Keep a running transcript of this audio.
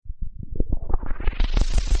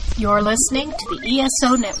You're listening to the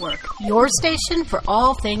ESO Network, your station for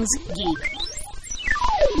all things geek.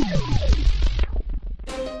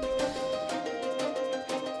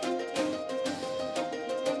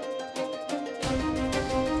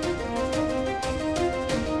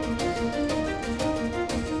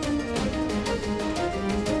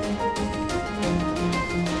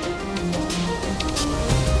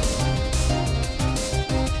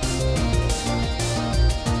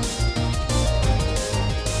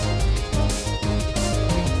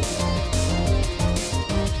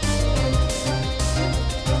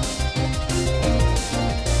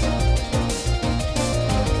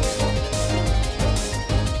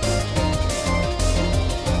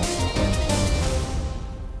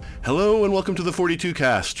 Hello and welcome to the 42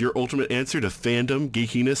 Cast, your ultimate answer to fandom,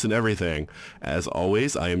 geekiness, and everything. As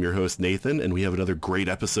always, I am your host Nathan, and we have another great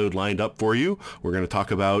episode lined up for you. We're going to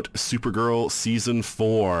talk about Supergirl Season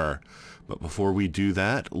 4. But before we do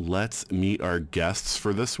that, let's meet our guests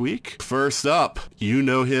for this week. First up, you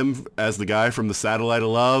know him as the guy from the Satellite of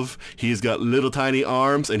Love. He's got little tiny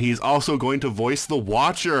arms, and he's also going to voice the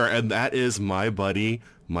Watcher, and that is my buddy,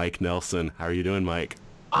 Mike Nelson. How are you doing, Mike?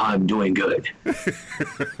 I'm doing good.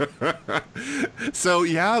 So,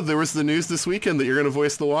 yeah, there was the news this weekend that you're going to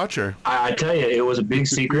voice the Watcher. I tell you, it was a big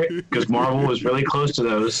secret because Marvel was really close to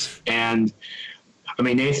those. And, I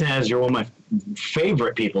mean, Nathan, as you're one of my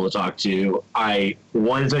favorite people to talk to, I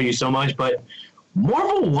want to tell you so much, but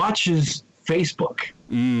Marvel watches Facebook.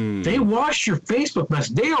 They watch your Facebook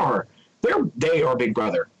message. They are Big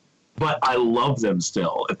Brother. But I love them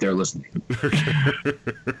still if they're listening.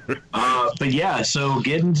 But yeah, so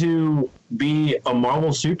getting to be a Marvel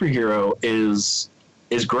superhero is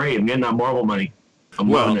great. I'm getting that Marvel money. I'm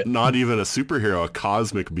loving it. Not even a superhero, a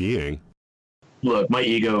cosmic being. Look, my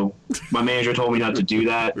manager told me not to do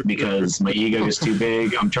that because my ego is too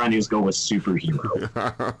big. I'm trying to just go with superhero.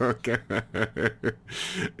 Okay.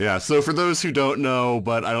 Yeah, so for those who don't know,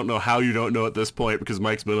 but I don't know how you don't know at this point because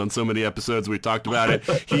Mike's been on so many episodes, we talked about it.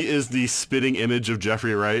 He is the spitting image of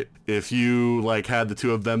Jeffrey Wright. If you had the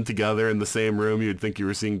two of them together in the same room, you'd think you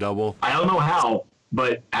were seeing double. I don't know how,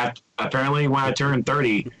 but apparently when I turned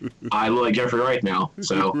 30, I look like Jeffrey Wright now.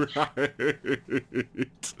 So, right.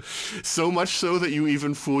 So much so that you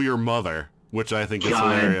even fool your mother, which I think is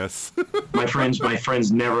hilarious. My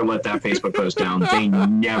friends never let that Facebook post down. They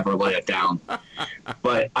never let it down.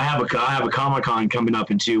 But I have a Comic-Con coming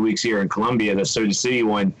up in 2 weeks here in Columbia, the Soda City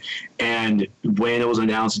one. And when it was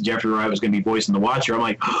announced that Jeffrey Wright was going to be voicing the Watcher, I'm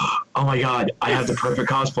like, oh my God, I have the perfect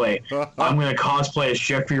cosplay. I'm going to cosplay as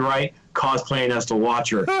Jeffrey Wright, cosplaying as the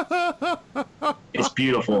Watcher. It's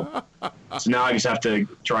beautiful. So now I just have to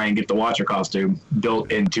try and get the Watcher costume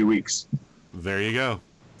built in 2 weeks. There you go.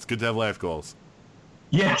 It's good to have life goals.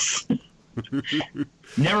 Yes.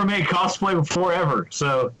 Never made cosplay before ever.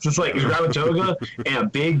 So just grab a toga and a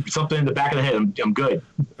big something in the back of the head. I'm good.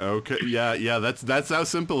 Okay. Yeah. That's how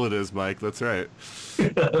simple it is, Mike. That's right.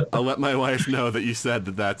 I'll let my wife know that you said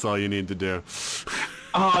that that's all you need to do.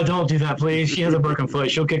 Oh, don't do that, please. She has a broken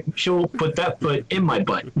foot. She'll put that foot in my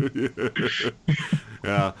butt.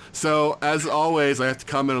 Yeah. So, as always, I have to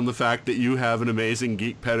comment on the fact that you have an amazing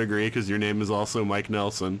geek pedigree because your name is also Mike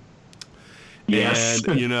Nelson. Yes.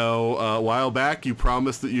 And, a while back, you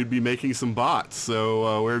promised that you'd be making some bots.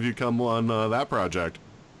 So, where have you come on that project?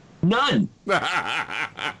 None. I'm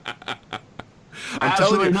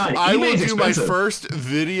Absolutely telling you, none. I will do expensive. my first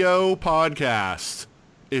video podcast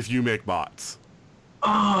if you make bots.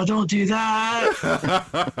 Oh, don't do that.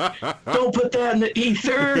 Don't put that in the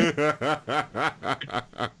ether.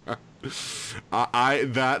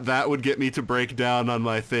 That would get me to break down on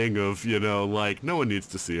my thing of, no one needs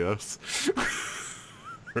to see us.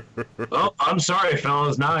 Oh, I'm sorry,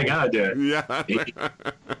 fellas. Now I gotta do it. Yeah.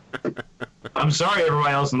 I'm sorry,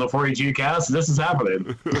 everybody else in the 42 cast. This is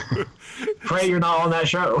happening. Pray you're not on that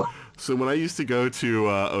show. So when I used to go to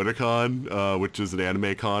Otakon, which is an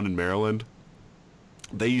anime con in Maryland,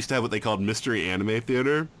 they used to have what they called Mystery Anime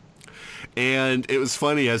Theater. And it was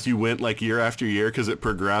funny as you went year after year because it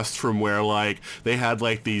progressed from where they had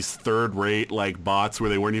these third-rate bots where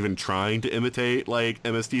they weren't even trying to imitate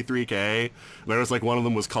MST3K. There was one of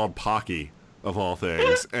them was called Pocky of all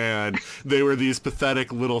things, and they were these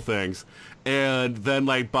pathetic little things. And then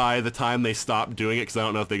by the time they stopped doing it, because I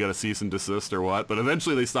don't know if they got a cease and desist or what, but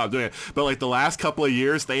eventually they stopped doing it. But the last couple of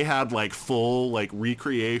years, they had full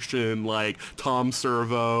recreation, Tom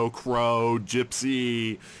Servo, Crow,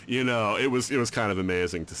 Gypsy. It was kind of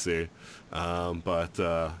amazing to see. But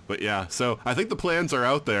yeah, so I think the plans are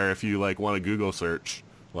out there if you want a Google search.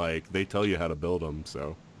 They tell you how to build them.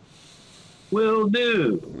 So Will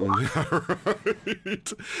do.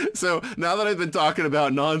 Right. So now that I've been talking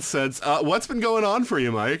about nonsense, what's been going on for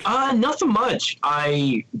you, Mike? Nothing much.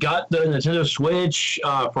 I got the Nintendo Switch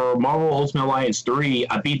for Marvel Ultimate Alliance 3.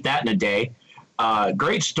 I beat that in a day.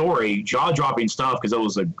 Great story, jaw-dropping stuff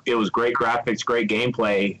because it was great graphics, great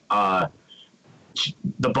gameplay.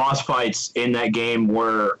 The boss fights in that game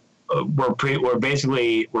were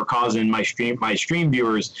causing my stream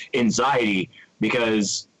viewers anxiety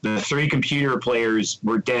because the 3 computer players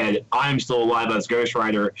were dead. I'm still alive as Ghost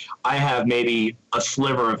Rider. I have maybe a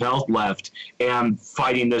sliver of health left, and I'm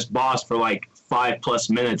fighting this boss for like 5+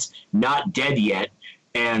 minutes, not dead yet.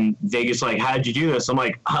 And they just like, how did you do this? I'm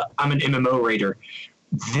like, I'm an MMO raider.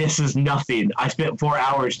 This is nothing. I spent 4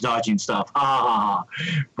 hours dodging stuff.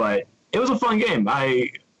 But it was a fun game.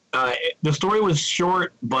 The story was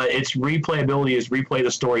short, but its replayability is replay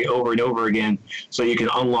the story over and over again. So you can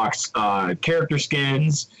unlock character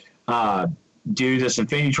skins, do this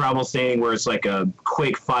Infinity Travel thing where it's like a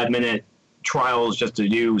quick 5-minute trials just to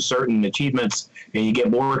do certain achievements, and you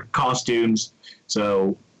get more costumes.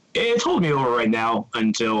 So it's holding me over right now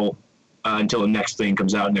until the next thing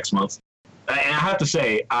comes out next month. And I have to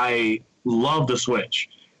say, I love the Switch.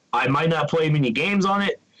 I might not play many games on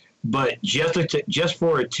it, but just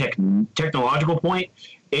for a technological point,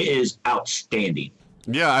 it is outstanding.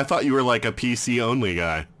 Yeah, I thought you were like a PC-only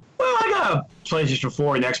guy. Well, I got a PlayStation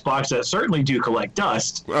 4 and Xbox that certainly do collect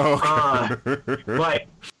dust. Oh, okay. But,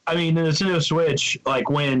 I mean, the Nintendo Switch, like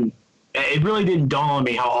when... It really didn't dawn on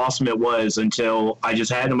me how awesome it was until I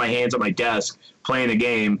just had it in my hands at my desk playing a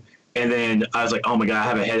game, and then I was like, oh my God, I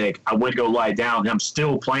have a headache. I went to go lie down, and I'm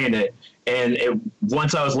still playing it. And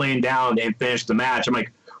once I was laying down and finished the match, I'm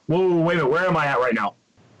like, whoa, wait a minute, where am I at right now?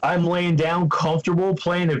 I'm laying down comfortable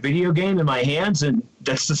playing a video game in my hands, and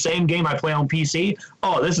that's the same game I play on PC.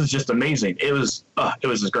 Oh, this is just amazing. It was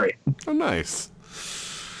just great. Oh, nice.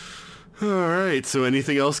 All right, so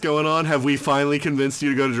anything else going on? Have we finally convinced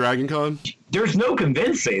you to go to Dragon Con? There's no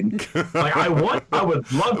convincing. Like, I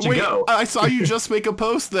would love to go. I saw you just make a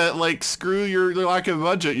post that, like, screw your lack of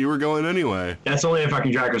budget, you were going anyway. That's only if I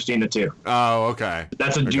can drag Christina, too. Oh, okay.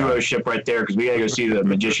 That's a duo ship right there, because we gotta go see the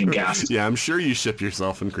Magician cast. Yeah, I'm sure you ship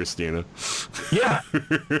yourself and Christina. Yeah.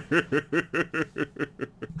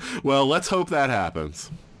 Well, let's hope that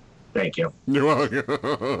happens. Thank you. You're welcome.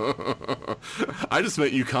 I just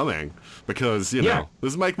meant you coming because, you know,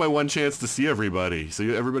 this is like my one chance to see everybody. So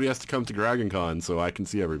everybody has to come to Dragon Con so I can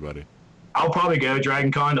see everybody. I'll probably go to Dragon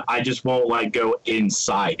Con. I just won't, like, go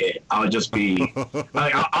inside it. I'll just be...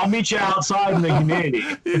 like, I'll meet you outside in the community.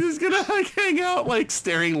 You're just going to, like, hang out, like,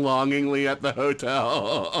 staring longingly at the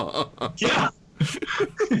hotel. Yeah.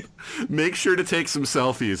 Make sure to take some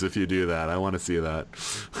selfies if you do that. I want to see that.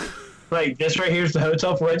 Like, this right here is the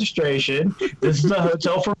hotel for registration. This is the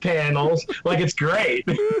hotel for panels. Like, it's great.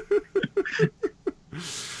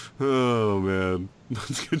 Oh, man.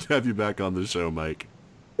 It's good to have you back on the show, Mike.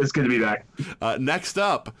 It's good to be back. Next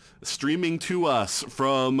up, streaming to us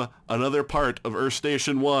from another part of Earth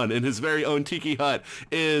Station 1 in his very own tiki hut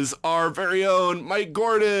is our very own Mike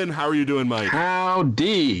Gordon. How are you doing, Mike?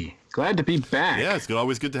 Howdy. Glad to be back. Yeah, it's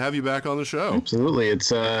always good to have you back on the show. Absolutely. It's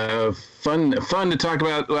fun to talk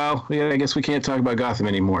about. Well, yeah, I guess we can't talk about Gotham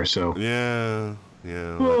anymore, so. Yeah.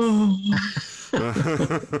 Well,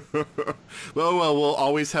 we'll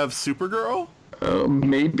always have Supergirl?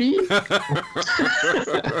 Maybe.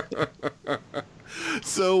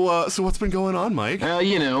 So what's been going on, Mike?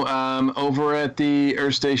 Over at the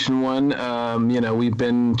Earth Station 1, we've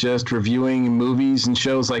been just reviewing movies and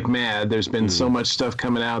shows like mad. There's been so much stuff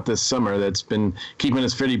coming out this summer that's been keeping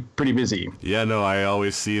us pretty busy. Yeah, no, I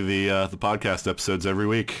always see the podcast episodes every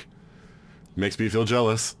week. Makes me feel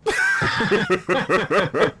jealous.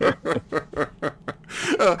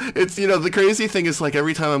 It's, the crazy thing is, like,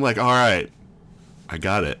 every time I'm like, all right, I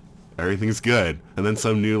got it. Everything's good. And then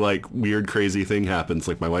some new, like, weird, crazy thing happens,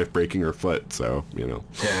 like my wife breaking her foot, so,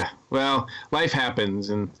 Yeah, well, life happens,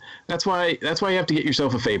 and that's why you have to get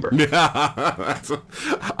yourself a Faber. Yeah,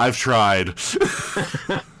 I've tried.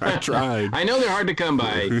 I've tried. I know they're hard to come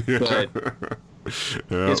by, but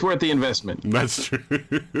it's worth the investment. That's true.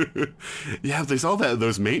 Yeah, there's all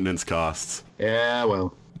those maintenance costs. Yeah,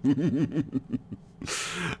 well.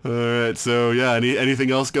 All right, so yeah,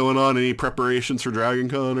 anything else going on? Any preparations for Dragon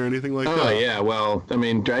Con or anything like that? Oh yeah, well, I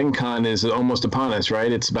mean, Dragon Con is almost upon us,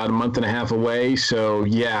 right? It's about a month and a half away, so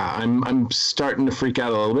yeah, I'm starting to freak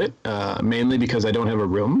out a little bit, mainly because I don't have a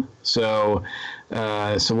room. So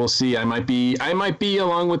So we'll see. I might be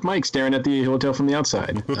along with Mike staring at the hotel from the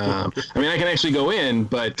outside. I mean, I can actually go in,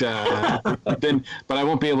 but I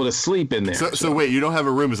won't be able to sleep in there. So wait, you don't have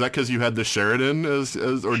a room? Is that because you had the Sheridan,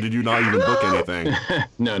 or did you not even book anything?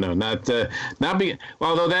 No, not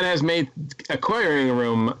although that has made acquiring a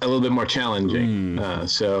room a little bit more challenging.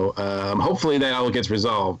 So hopefully that all gets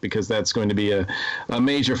resolved, because that's going to be a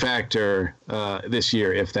major factor this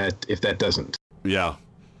year if that doesn't. Yeah.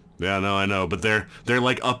 Yeah, no, I know, but they're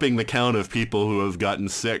like upping the count of people who have gotten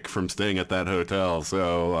sick from staying at that hotel,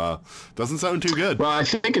 so doesn't sound too good. Well, I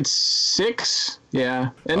think it's 6,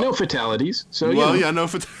 yeah, and no fatalities. So well, yeah, no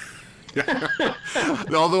fatalities.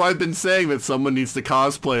 Although I've been saying that someone needs to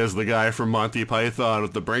cosplay as the guy from Monty Python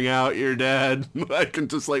with the "Bring Out Your Dad," like,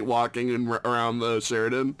 and just like walking around the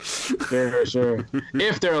Sheridan. Sure.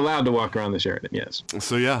 If they're allowed to walk around the Sheridan, yes.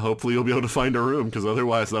 So yeah, hopefully you'll be able to find a room, because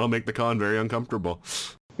otherwise that'll make the con very uncomfortable.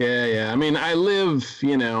 Yeah. I mean, I live,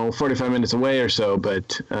 45 minutes away or so,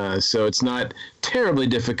 but so it's not terribly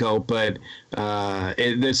difficult, but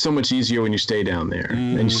it's so much easier when you stay down there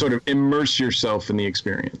and you sort of immerse yourself in the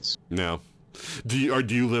experience. No. Do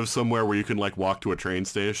you live somewhere where you can like walk to a train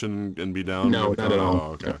station and be down? No, not at all.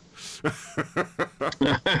 Oh, okay.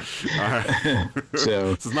 All right.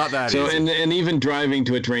 So it's not that easy. And even driving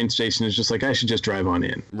to a train station is just like, I should just drive on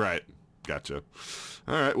in. Right. Gotcha.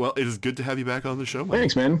 All right. Well, it is good to have you back on the show, Mike.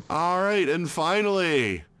 Thanks, man. All right. And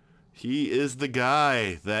finally, he is the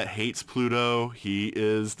guy that hates Pluto. He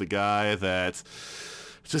is the guy that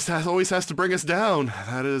just always has to bring us down.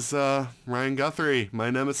 That is Ryan Guthrie, my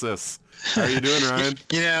nemesis. How are you doing, Ryan?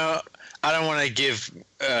 I don't want to give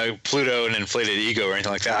Pluto an inflated ego or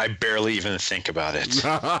anything like that. I barely even think about it.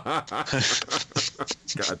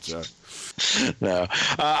 Gotcha. No.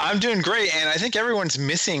 I'm doing great, and I think everyone's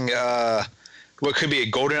missing what could be a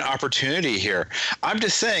golden opportunity here. I'm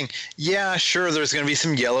just saying, yeah, sure, there's going to be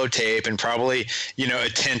some yellow tape and probably, a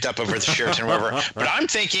tent up over the Sheraton or whatever, but I'm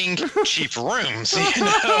thinking cheap rooms,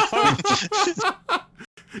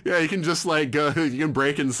 Yeah, you can just like go, you can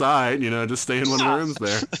break inside, just stay in one of the rooms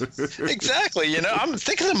there. Exactly, I'm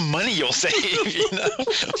thinking the money you'll save,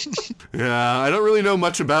 Yeah, I don't really know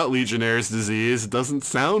much about Legionnaire's disease. It doesn't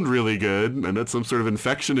sound really good, and it's some sort of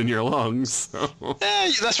infection in your lungs. So.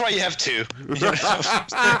 That's why you have 2.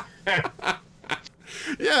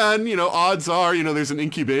 Yeah, and odds are, there's an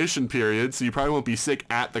incubation period, so you probably won't be sick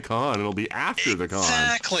at the con. It'll be after the con.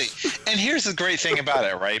 Exactly. And here's the great thing about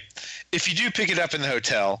it, right? If you do pick it up in the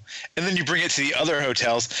hotel, and then you bring it to the other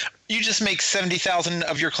hotels, you just make 70,000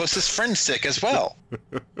 of your closest friends sick as well.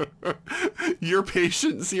 You're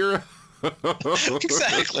patient zero.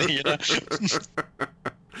 Exactly.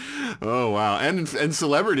 Oh wow, and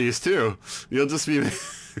celebrities too. You'll just be.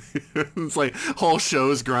 It's like whole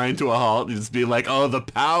shows grind to a halt. You just be like, oh, the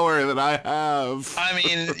power that I have. I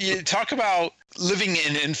mean, you talk about living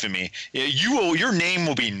in infamy. Your name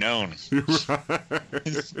will be known.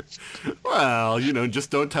 Well, just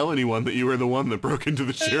don't tell anyone that you were the one that broke into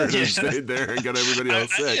the Sheraton and stayed there and got everybody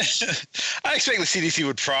else sick. I expect the CDC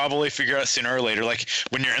would probably figure out sooner or later, like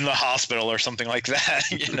when you're in the hospital or something like that,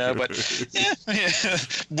 But yeah,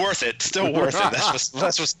 worth it. Still worth it. That's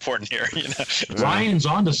what's important here, Ryan's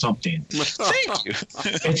onto something. Thank you.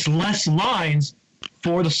 It's less lines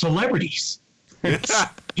for the celebrities. He's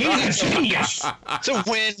a genius. It's a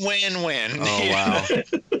win-win-win. Oh wow.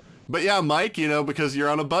 But yeah, Mike, because you're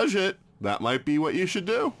on a budget, that might be what you should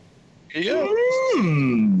do. There you go.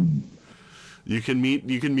 You can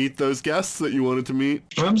meet those guests that you wanted to meet.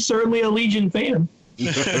 I'm certainly a Legion fan.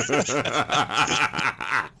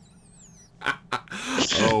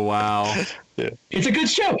 Oh wow. It's a good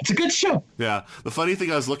show. Yeah. The funny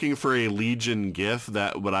thing, I was looking for a Legion GIF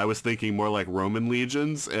but I was thinking more like Roman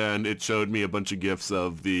legions, and it showed me a bunch of GIFs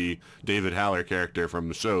of the David Haller character from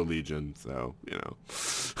the show Legion. So,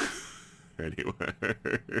 Anyway.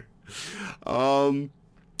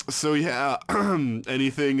 So yeah,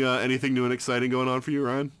 anything new and exciting going on for you,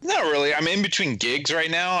 Ryan? Not really. I'm in between gigs right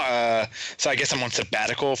now, so I guess I'm on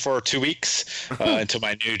sabbatical for 2 weeks until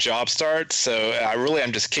my new job starts. So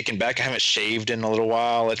I'm just kicking back. I haven't shaved in a little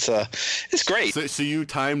while. It's great. So you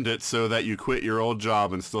timed it so that you quit your old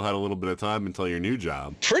job and still had a little bit of time until your new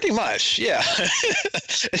job. Pretty much, yeah.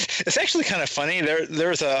 It's actually kind of funny.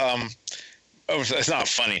 There's a it's not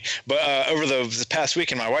funny, but over the past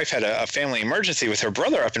weekend, my wife had a family emergency with her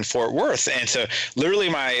brother up in Fort Worth, and so literally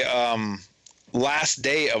my last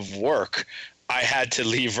day of work, I had to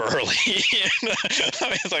leave early.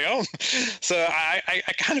 It's like, oh, so I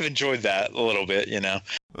kind of enjoyed that a little bit,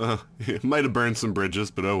 It might have burned some bridges,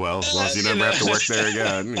 but oh well, as long as you never have to work there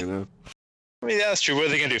again, I mean, that's true. What are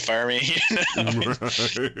they gonna do? Fire me?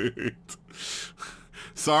 Right.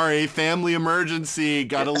 Sorry, family emergency.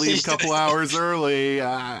 Got to leave a couple hours early.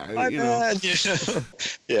 My bad.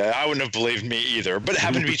 Yeah, I wouldn't have believed me either, but it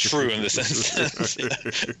happened to be true in this instance.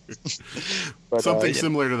 But, something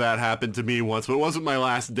similar to that happened to me once, but it wasn't my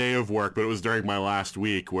last day of work, but it was during my last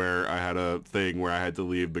week where I had a thing where I had to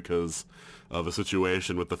leave because of a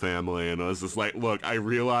situation with the family, and I was just like, look, I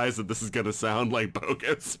realize that this is going to sound like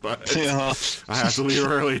bogus, but I have to leave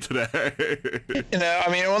early today.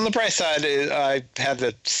 I mean, on the bright side, I had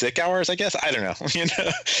the sick hours, I guess. I don't know.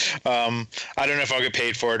 I don't know if I'll get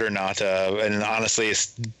paid for it or not, and honestly,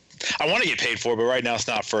 I want to get paid for it, but right now it's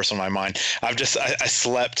not first on my mind. I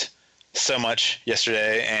slept so much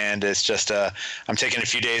yesterday, and it's just I'm taking a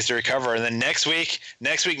few days to recover, and then next week,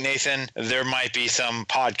 Nathan, there might be some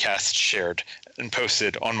podcasts shared and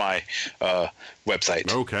posted on my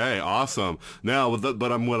website. Okay, awesome. Now,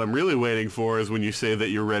 what I'm really waiting for is when you say that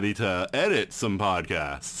you're ready to edit some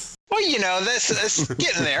podcasts. Well, that's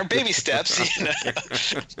getting there. Baby steps.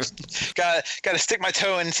 Got to stick my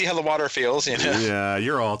toe in and see how the water feels. Yeah,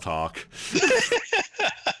 you're all talk.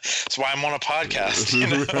 That's why I'm on a podcast.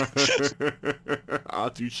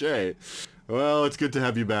 Touche. Well, it's good to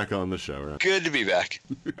have you back on the show, right? Good to be back.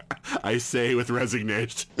 I say with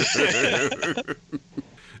resignation.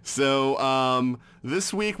 So,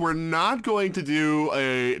 this week we're not going to do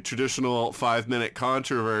a traditional 5-minute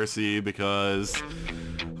controversy because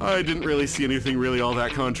I didn't really see anything really all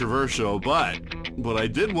that controversial, but what I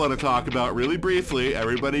did want to talk about really briefly,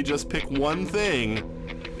 everybody just pick one thing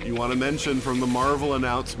you want to mention from the Marvel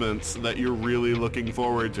announcements that you're really looking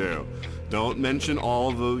forward to. Don't mention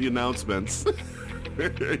all the announcements.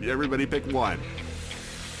 Everybody pick one.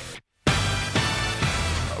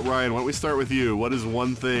 Ryan, why don't we start with you? What is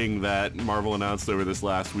one thing that Marvel announced over this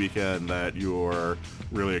last weekend that you're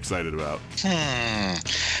really excited about?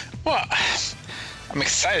 Well, I'm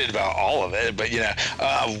excited about all of it, but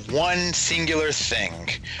one singular thing.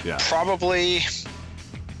 Yeah. Probably.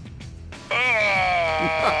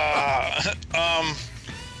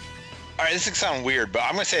 All right, this is gonna sound weird, but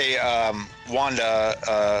I'm gonna say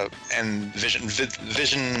Wanda and Vision.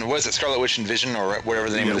 Vision, what is it? Scarlet Witch and Vision, or whatever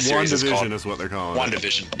the name of the series is called. WandaVision is what they're calling it.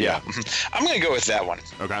 WandaVision. Yeah. I'm gonna go with that one.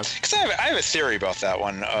 Okay. Because I have a theory about that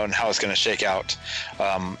one on how it's gonna shake out.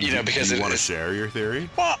 Because do you want to share your theory?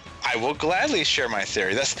 Well, I will gladly share my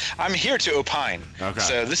theory. I'm here to opine. Okay.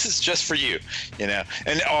 So this is just for you,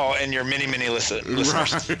 and your many listeners. Right.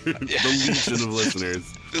 The legion of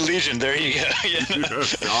listeners. Legion, there you go.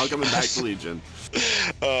 All coming back to Legion.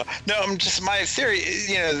 No, my theory,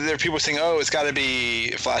 there are people saying, oh, it's got to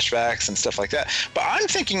be flashbacks and stuff like that. But I'm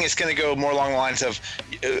thinking it's going to go more along the lines of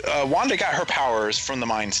Wanda got her powers from the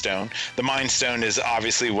Mind Stone. The Mind Stone is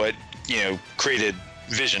obviously what, created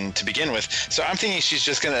Vision to begin with. So I'm thinking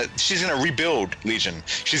she's gonna rebuild Legion.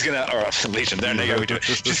 She's gonna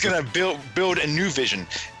build a new Vision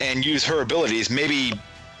and use her abilities, maybe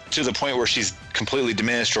to the point where she's completely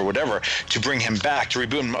diminished or whatever, to bring him back, to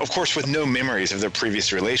reboot him, of course with no memories of their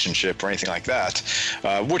previous relationship or anything like that,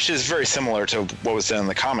 which is very similar to what was done in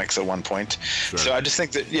the comics at one point. Sure. So I just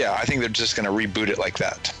think that, I think they're just going to reboot it like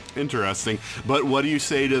that. Interesting. But what do you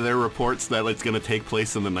say to their reports that it's going to take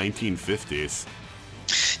place in the 1950s?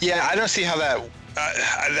 Yeah, I don't see how that...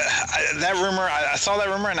 that rumor, I saw that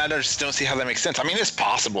rumor, and I just don't see how that makes sense. I mean, it's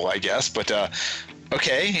possible, I guess, but...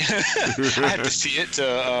 okay. I have to see it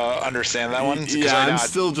to understand that one. Yeah, I'm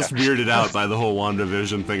still just weirded out by the whole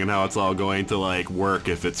WandaVision thing and how it's all going to work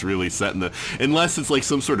if it's really set in unless it's like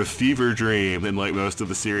some sort of fever dream, and most of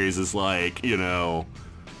the series is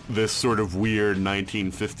this sort of weird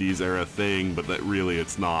 1950s era thing, but that really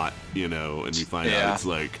it's not, and we find out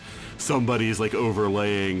it's somebody's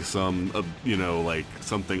overlaying some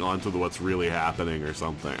something onto what's really happening or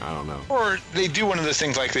something. I don't know. Or they do one of those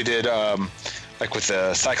things like they did with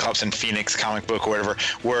the Cyclops and Phoenix comic book or whatever,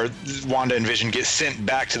 where Wanda and Vision get sent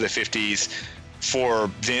back to the 50s for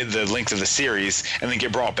the length of the series, and then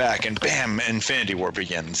get brought back, and bam, Infinity War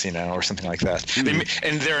begins, or something like that. Mm-hmm.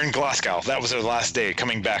 And they're in Glasgow. That was their last day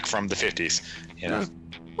coming back from the 50s. Yeah.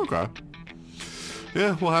 Okay.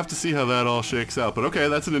 Yeah, we'll have to see how that all shakes out. But okay,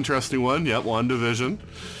 that's an interesting one. Yep, WandaVision.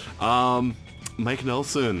 Mike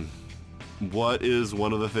Nelson, what is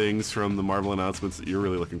one of the things from the Marvel announcements that you're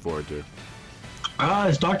really looking forward to?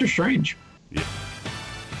 It's Doctor Strange.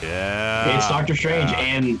 Yeah. It's Doctor Strange,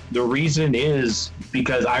 and the reason is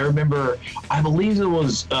because I believe it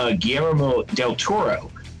was Guillermo del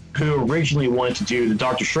Toro who originally wanted to do the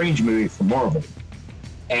Doctor Strange movie for Marvel.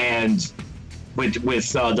 And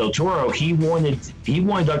with Del Toro, he wanted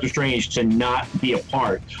Doctor Strange to not be a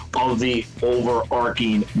part of the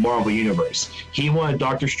overarching Marvel universe. He wanted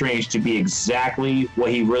Doctor Strange to be exactly what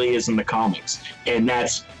he really is in the comics, and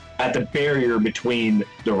that's at the barrier between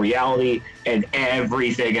the reality and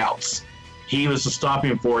everything else. He was the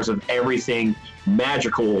stopping force of everything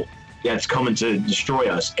magical that's coming to destroy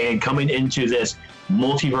us. And coming into this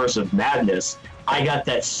multiverse of madness, I got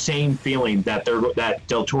that same feeling that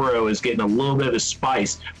Del Toro is getting a little bit of a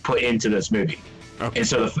spice put into this movie. Okay. And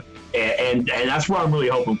so and that's what I'm really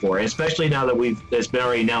hoping for, especially now that it's been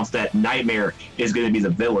already announced that Nightmare is going to be the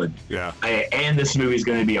villain. Yeah. And this movie is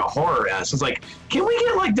going to be a horror ass. It's like, can we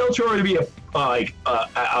get like Del Toro to be a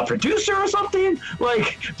producer or something?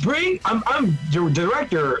 Like, I'm the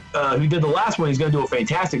director who did the last one. He's going to do a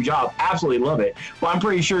fantastic job. Absolutely love it. But I'm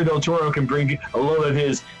pretty sure Del Toro can bring a little of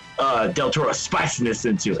his Del Toro spiciness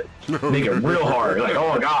into it. Make it real hard. Like,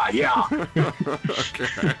 oh god, yeah.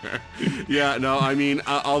 Okay. Yeah, no, I mean,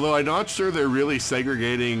 although I'm not sure they're really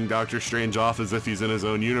segregating Doctor Strange off as if he's in his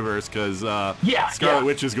own universe, because Scarlet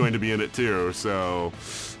Witch is going to be in it too, so...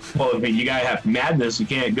 Well, I mean, you gotta have madness. You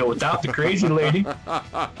can't go without the crazy lady.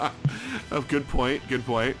 Oh, good point.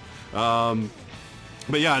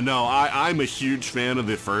 But yeah, no, I'm a huge fan of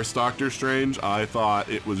the first Doctor Strange. I thought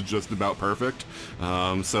it was just about perfect.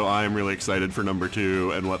 So I'm really excited for number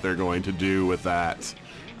 2 and what they're going to do with that.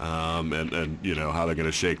 And you know, how they're going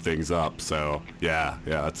to shake things up. So yeah,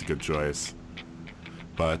 that's a good choice.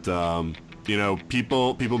 But, you know,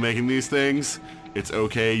 people making these things, it's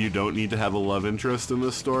okay. You don't need to have a love interest in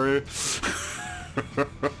this story.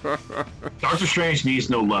 Doctor Strange needs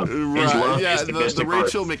no love. Right. His love yeah, is the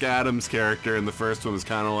Rachel McAdams character in the first one was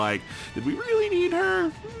kind of like, did we really need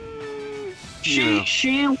her?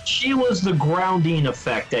 She was the grounding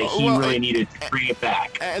effect that he really needed to bring it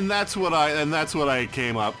back. And that's what I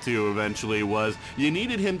came up to eventually, was you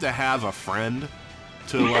needed him to have a friend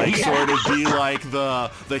to like sort of be like the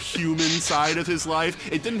human side of his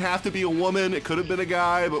life. It didn't have to be a woman, it could have been a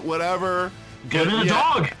guy, but whatever. Good in a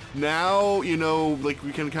dog. Now, you know, like,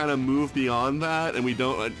 we can kind of move beyond that, and we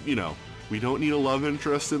don't need a love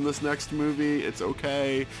interest in this next movie. It's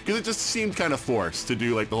okay. Because it just seemed kind of forced to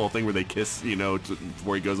do, like, the whole thing where they kiss, you know,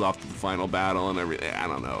 before he goes off to the final battle and everything. I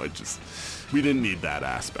don't know. We didn't need that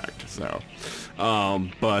aspect. So,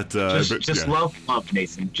 just love,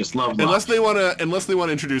 Nathan. Just love. Unless they want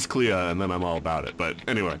to introduce Clea, and then I'm all about it. But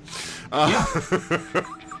anyway.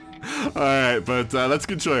 All right, but that's a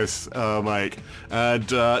good choice, Mike.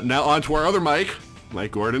 And now on to our other Mike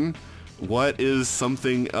Gordon. What is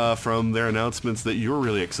something from their announcements that you're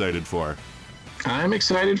really excited for? I'm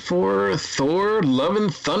excited for Thor: Love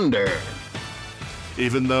and Thunder.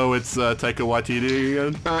 Even though it's Taika Waititi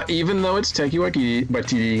again? Even though it's Taika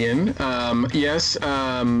Waititi again. Yes.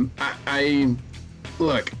 I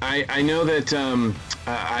know that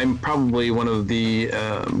I'm probably one of the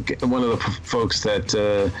folks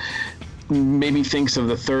that maybe thinks of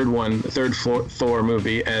the third Thor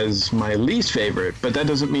movie as my least favorite, but that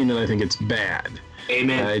doesn't mean that I think it's bad.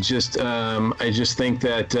 Amen. I just think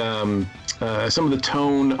that some of the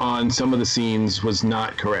tone on some of the scenes was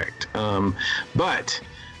not correct. But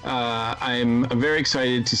I'm very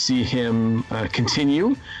excited to see him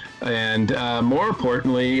continue. And more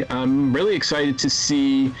importantly, I'm really excited to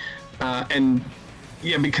see,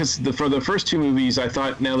 because for the first 2 movies, I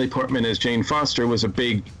thought Natalie Portman as Jane Foster was a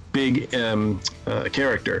big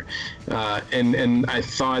character, and I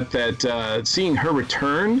thought that seeing her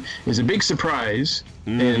return is a big surprise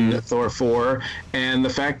in Thor 4, and the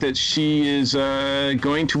fact that she is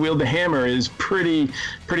going to wield the hammer is pretty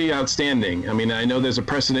outstanding. I mean, I know there's a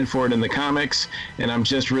precedent for it in the comics, and I'm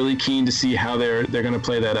just really keen to see how they're going to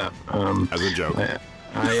play that up. As a joke.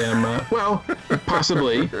 I am,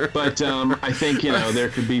 possibly, but I think, there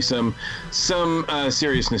could be some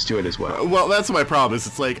seriousness to it as well. Well, that's my problem, is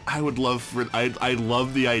it's like, I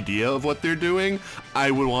love the idea of what they're doing.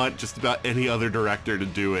 I would want just about any other director to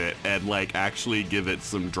do it and, like, actually give it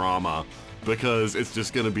some drama, because it's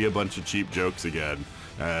just going to be a bunch of cheap jokes again.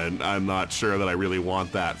 And I'm not sure that I really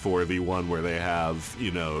want that for the one where they have,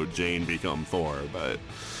 Jane become Thor, but...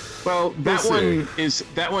 Well, that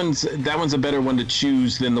one's a better one to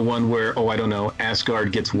choose than the one where,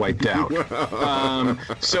 Asgard gets wiped out.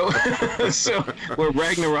 So where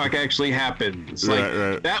Ragnarok actually happens.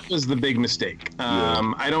 Right. That was the big mistake.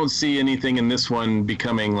 I don't see anything in this one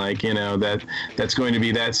becoming like, that's going to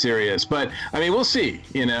be that serious. But I mean, we'll see.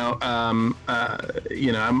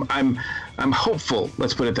 I'm hopeful.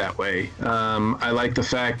 Let's put it that way. I like the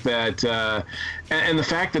fact that, and the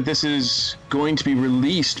fact that this is going to be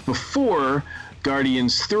released before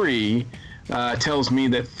Guardians 3, tells me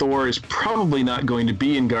that Thor is probably not going to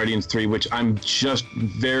be in Guardians 3, which I'm just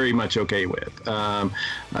very much okay with.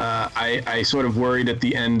 I sort of worried at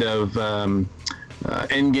the end of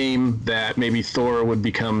Endgame that maybe Thor would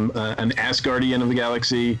become an Asgardian of the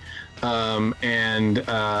galaxy. I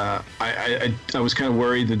was kind of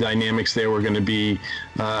worried the dynamics there were going to be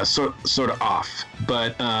sort of off,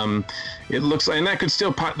 but it looks like, and that could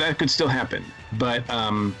still happen. But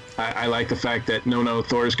I like the fact that no,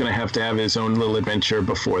 Thor is going to have his own little adventure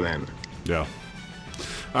before then. Yeah.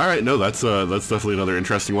 All right, no, that's definitely another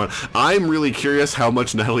interesting one. I'm really curious how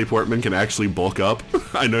much Natalie Portman can actually bulk up.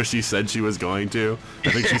 I know she said she was going to.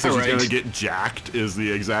 I think she said she's going to get jacked is the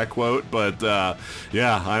exact quote. But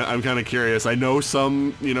yeah, I'm kind of curious. I know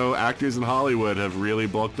some actors in Hollywood have really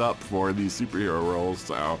bulked up for these superhero roles,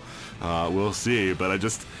 so we'll see. But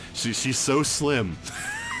she's so slim.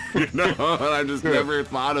 I just never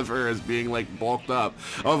thought of her as being like bulked up.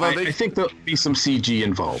 Although I think there'll be some CG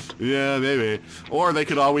involved. Yeah, maybe. Or they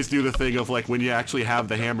could always do the thing of like when you actually have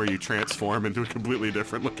the hammer, you transform into a completely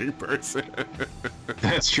different looking person.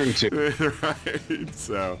 That's true too. Right.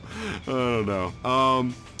 So I don't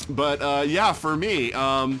know. But yeah, for me,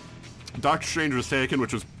 Doctor Strange was taken,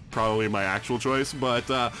 which was probably my actual choice. But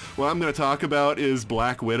what I'm going to talk about is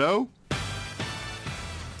Black Widow.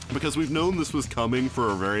 Because we've known this was coming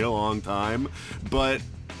for a very long time, but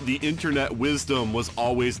the internet wisdom was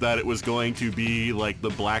always that it was going to be like the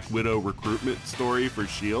Black Widow recruitment story for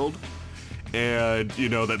S.H.I.E.L.D. And,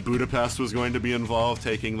 that Budapest was going to be involved,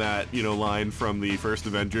 taking that, line from the first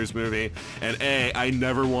Avengers movie. And I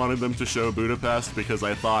never wanted them to show Budapest because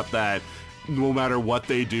I thought that no matter what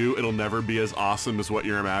they do, it'll never be as awesome as what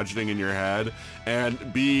you're imagining in your head.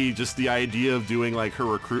 And B, just the idea of doing like her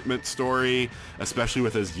recruitment story, especially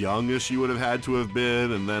with as young as she would have had to have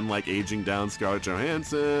been, and then like aging down Scarlett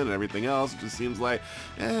Johansson and everything else, it just seems like,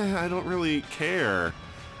 I don't really care.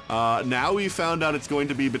 Now we found out it's going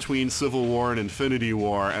to be between Civil War and Infinity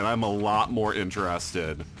War, and I'm a lot more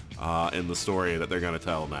interested in the story that they're going to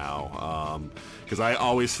tell now. Because I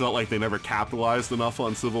always felt like they never capitalized enough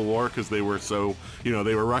on Civil War because they were so,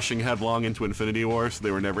 they were rushing headlong into Infinity War, so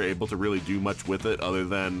they were never able to really do much with it other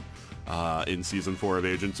than in Season 4 of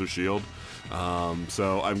Agents of S.H.I.E.L.D.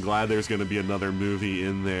 So I'm glad there's going to be another movie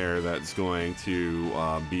in there that's going to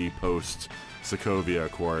be post Sokovia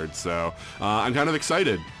Accord. So I'm kind of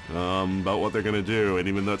excited about what they're going to do. And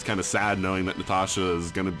even though it's kind of sad knowing that Natasha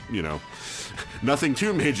is going to, nothing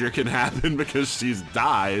too major can happen because she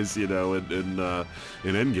dies, in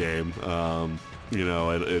Endgame.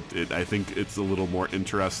 I think it's a little more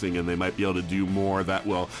interesting, and they might be able to do more that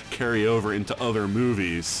will carry over into other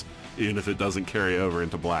movies, even if it doesn't carry over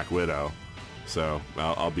into Black Widow. So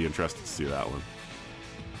I'll be interested to see that one.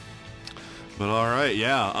 But all right,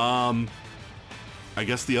 yeah. I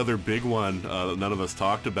guess the other big one that none of us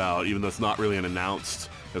talked about, even though it's not really an announced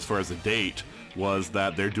as far as a date, was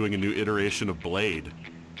that they're doing a new iteration of Blade.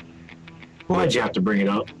 Why'd you have to bring it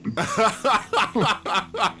up?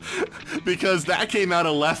 Because that came out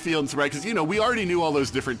of left field, because we already knew all those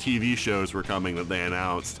different TV shows were coming that they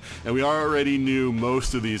announced, and we already knew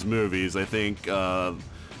most of these movies. I think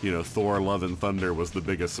Thor: Love and Thunder was the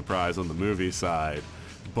biggest surprise on the movie side.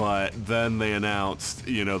 But then they announced,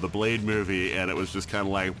 the Blade movie, and it was just kind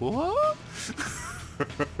of like, what?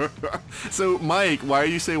 So, Mike, why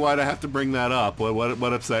do I have to bring that up?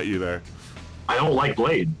 What upset you there? I don't like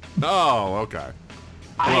Blade. Oh, okay.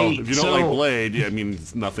 Well, if you don't like Blade,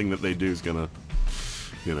 it's nothing that they do is gonna,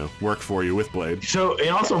 work for you with Blade. So, and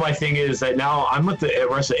also my thing is that now I'm with the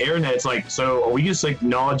rest of the internet. It's like, so are we just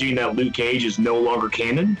acknowledging that Luke Cage is no longer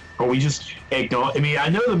canon? Or we just acknowledge? I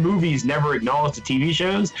know the movies never acknowledge the TV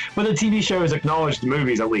shows, but the TV shows acknowledge the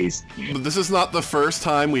movies at least. But this is not the first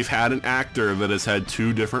time we've had an actor that has had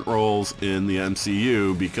two different roles in the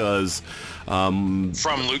MCU because from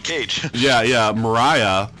Luke Cage. Yeah,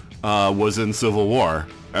 Mariah was in Civil War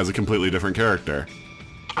as a completely different character.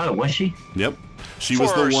 Oh, was she? Yep. She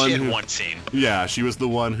was the one who, one scene. Yeah, she was the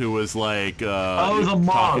one who was like the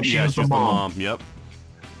mom. She was the mom. Yep.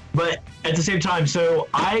 But at the same time, so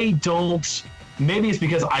I don't, maybe it's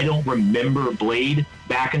because I don't remember Blade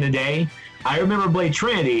back in the day. I remember Blade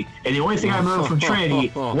Trinity, and the only thing I remember from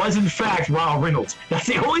Trinity was, in fact, Ryan Reynolds. That's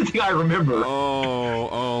the only thing I remember.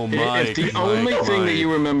 Oh, Mike. If the only thing that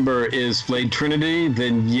you remember is Blade Trinity,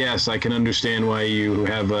 then yes, I can understand why you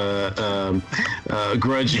have a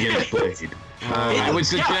grudge against Blade. I would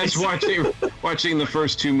suggest watching the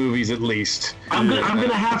first two movies at least. I'm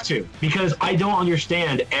gonna have to, because I don't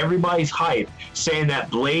understand everybody's hype saying that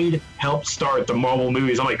Blade helped start the Marvel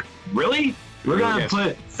movies. I'm like, really? We're gonna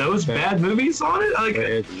put those bad movies on it?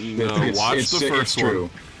 Watch the first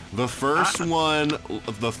one. The first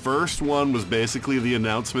one was basically the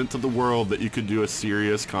announcement to the world that you could do a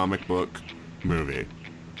serious comic book movie.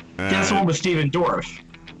 That's the one with Steven Dorff.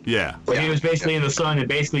 Yeah. Where he was basically in the sun, and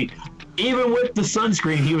basically, even with the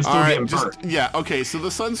sunscreen, he was still getting burnt. Yeah, okay, so the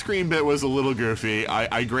sunscreen bit was a little goofy.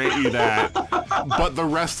 I grant you that. But the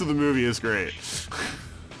rest of the movie is great.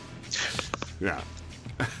 Yeah.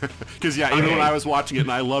 Because, even when I was watching it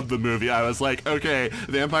and I loved the movie, I was like, okay,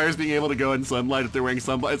 vampires being able to go in sunlight if they're wearing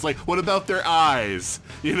sunlight. It's like, what about their eyes?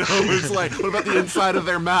 You know, it's like, what about the inside of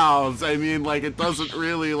their mouths? I mean, like, it doesn't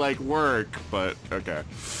really, like, work, but okay.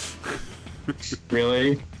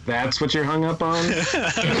 Really? That's what you're hung up on?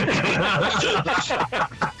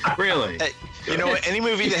 Really? Hey, you know what? Any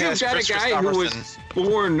movie that has got a Chris guy who was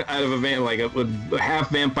born out of a half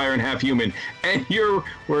vampire and half human, and you're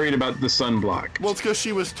worried about the sunblock. Well, it's because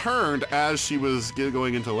she was turned as she was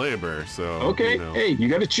going into labor, so... Okay, you know. hey, you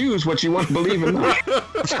got to choose what you want to believe in. That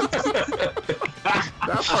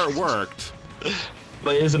part worked.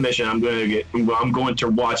 But it is a mission. I'm going to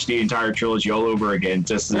watch the entire trilogy all over again.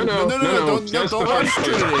 Just No, don't watch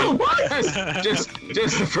Trinity.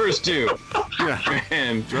 Just the first two. Yeah.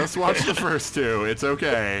 And just watch the first two. It's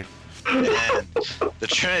okay. Man, the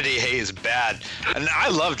Trinity is bad, and I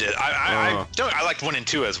loved it. I liked 1 and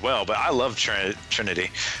 2 as well, but I love Trinity.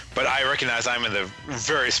 But I recognize I'm in the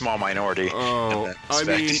very small minority. Oh, I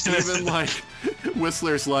mean, even like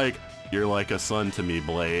Whistler's like, you're like a son to me,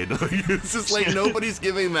 Blade. It's just like nobody's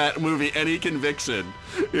giving that movie any conviction,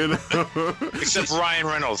 you know. Except Ryan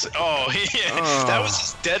Reynolds. Oh, that was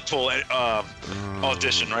his Deadpool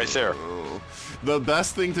audition right there. The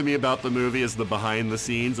best thing to me about the movie is the behind the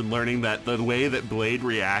scenes and learning that the way that Blade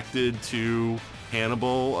reacted to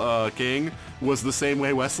Hannibal King was the same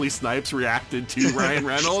way Wesley Snipes reacted to Ryan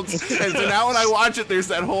Reynolds. And so now when I watch it, there's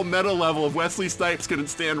that whole meta level of Wesley Snipes couldn't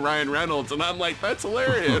stand Ryan Reynolds, and I'm like, that's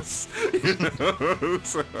hilarious. You know?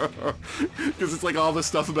 Because it's like all this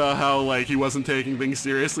stuff about how like he wasn't taking things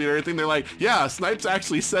seriously and everything. They're like, yeah, Snipes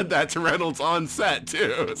actually said that to Reynolds on set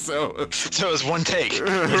too. So it was one take.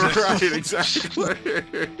 Right, exactly.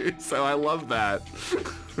 So I love that.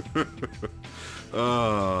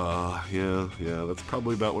 Yeah, that's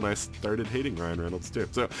probably about when I started hating Ryan Reynolds too.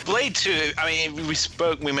 So Blade 2, I mean,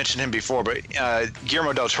 we mentioned him before, but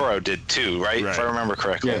Guillermo del Toro did too, right? If I remember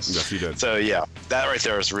correctly. Yes, he did. So yeah, that right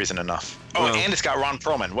there is reason enough. Oh, well, and it's got Ron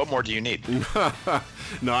Perlman. What more do you need?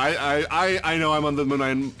 No, I know I'm on the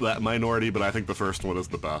minority, but I think the first one is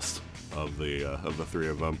the best of the three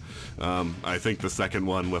of them. I think the second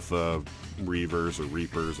one with the Reavers or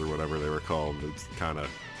Reapers or whatever they were called, it's kind of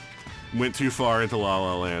went too far into La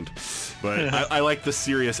La Land. But I like the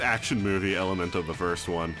serious action movie element of the first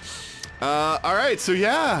one. All right, so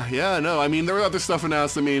no, I mean, there were other stuff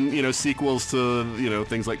announced. I mean, you know, sequels to, you know,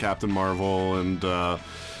 things like Captain Marvel and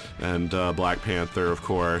Black Panther, of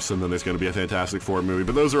course, and then there's going to be a Fantastic Four movie.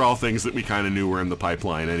 But those are all things that we kind of knew were in the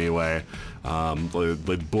pipeline anyway.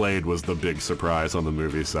 The Blade was the big surprise on the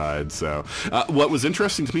movie side. So what was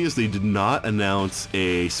interesting to me is they did not announce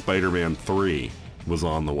a Spider-Man 3 was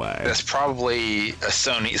on the way. That's probably a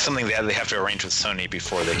Sony, something that they have to arrange with Sony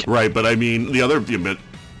before they can. Right, but I mean,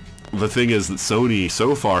 the thing is that Sony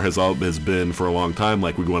so far has been for a long time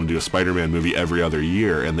like we want to do a Spider-Man movie every other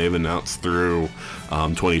year, and they've announced through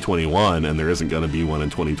 2021, and there isn't going to be one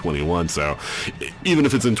in 2021. So even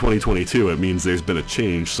if it's in 2022, it means there's been a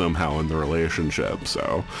change somehow in the relationship.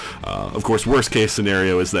 So of course, worst case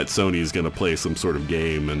scenario is that Sony is going to play some sort of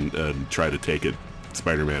game and try to take it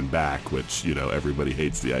Spider-Man back, which, you know, everybody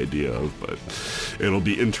hates the idea of, but it'll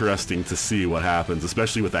be interesting to see what happens,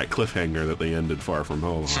 especially with that cliffhanger that they ended Far From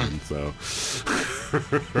Home on. So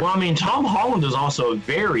well, I mean, Tom Holland is also a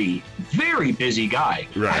very, very busy guy.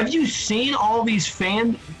 Right. Have you seen all these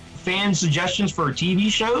fan suggestions for TV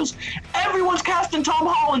shows? Everyone's casting Tom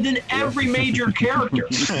Holland in every major character.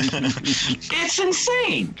 It's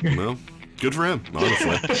insane. Well, good for him,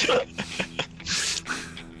 honestly.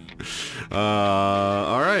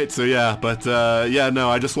 All right, so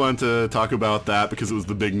I just wanted to talk about that because it was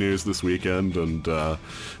the big news this weekend, and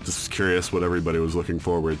just curious what everybody was looking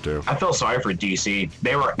forward to. I felt sorry for DC.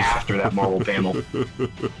 They were after that Marvel panel.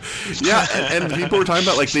 Yeah, and people were talking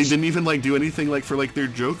about like they didn't even like do anything like for like their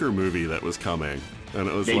Joker movie that was coming. And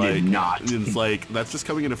it was they did not. It's like, that's just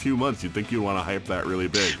coming in a few months. You'd think you'd want to hype that really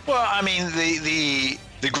big. Well, I mean,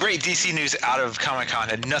 the great DC news out of Comic-Con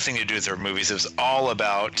had nothing to do with their movies. It was all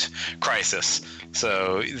about Crisis.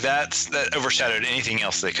 So that overshadowed anything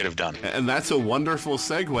else they could have done. And that's a wonderful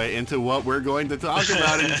segue into what we're going to talk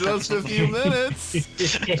about in just a few minutes.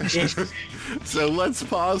 So let's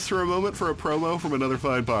pause for a moment for a promo from another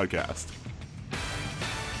fine podcast.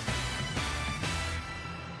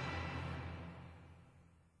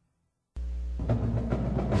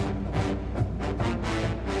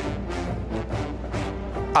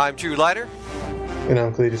 I'm Drew Leiter. And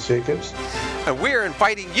I'm Cletus Jacobs. And we're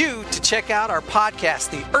inviting you to check out our podcast,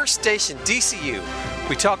 The Earth Station DCU.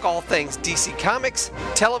 We talk all things DC Comics,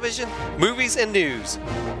 television, movies, and news.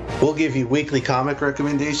 We'll give you weekly comic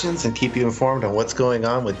recommendations and keep you informed on what's going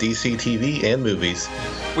on with DC TV and movies.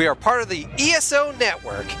 We are part of the ESO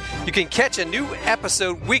Network. You can catch a new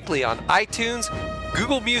episode weekly on iTunes,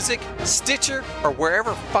 Google Music, Stitcher, or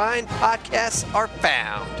wherever fine podcasts are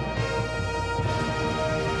found.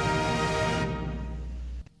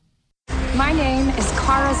 My name is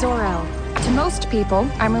Kara Zor-El. To most people,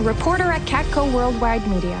 I'm a reporter at Catco Worldwide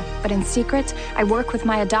Media, but in secret, I work with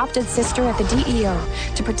my adopted sister at the DEO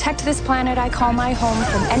to protect this planet I call my home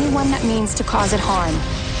from anyone that means to cause it harm.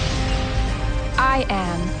 I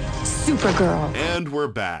am Supergirl. And we're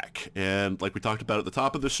back. And like we talked about at the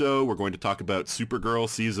top of the show, we're going to talk about Supergirl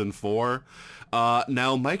Season 4.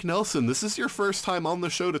 Now, Mike Nelson, this is your first time on the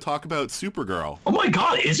show to talk about Supergirl. Oh my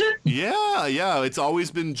God, is it? Yeah. It's always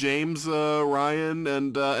been James, Ryan,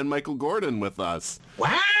 and Michael Gordon with us.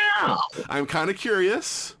 Wow. I'm kind of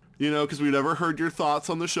curious, because we've never heard your thoughts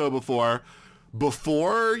on the show before.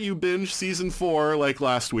 Before you binge Season 4, like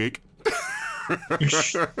last week,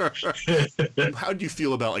 how do you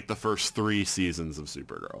feel about the first 3 seasons of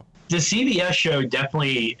Supergirl? The CBS show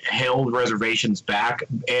definitely held reservations back,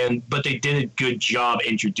 but they did a good job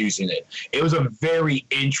introducing it. It was a very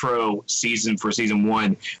intro season for season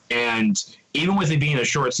 1, and even with it being a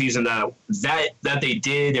short season that they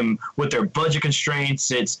did, and with their budget constraints,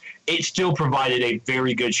 it still provided a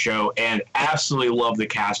very good show, and absolutely love the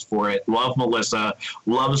cast for it. Love Melissa,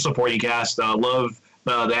 love the supporting cast, love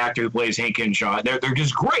the actor who plays Hank Henshaw. They're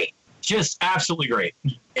just great. Just absolutely great.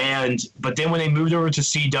 But then when they moved over to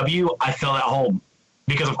CW, I felt at home.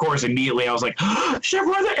 Because, of course, immediately I was like, oh, they're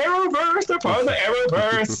part of the Arrowverse! They're part of the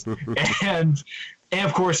Arrowverse! and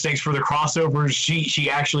of course, thanks for the crossovers. She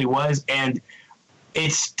actually was. And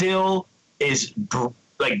it still is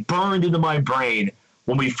burned into my brain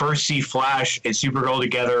when we first see Flash and Supergirl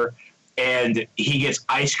together. And he gets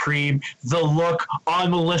ice cream. The look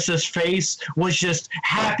on Melissa's face was just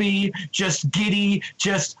happy, just giddy,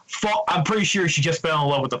 I'm pretty sure she just fell in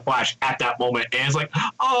love with the Flash at that moment. And it's like,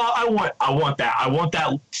 oh, I want that. I want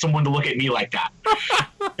that someone to look at me like that.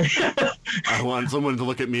 I want someone to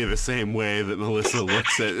look at me the same way that Melissa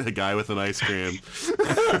looks at a guy with an ice cream.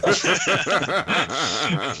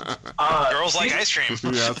 Girls like ice cream.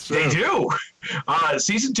 Yeah, that's true. They do.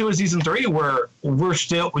 Season 2 and Season 3 were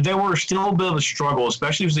still a bit of a struggle,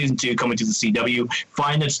 especially for Season 2 coming to the CW,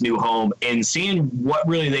 finding its new home, and seeing what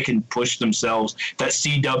really they can push themselves that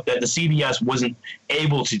the CBS wasn't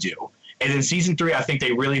able to do. And in Season 3, I think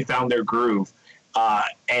they really found their groove.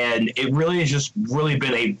 And it really has just really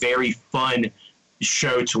been a very fun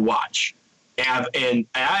show to watch. And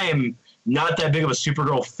I am not that big of a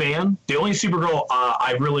Supergirl fan. The only Supergirl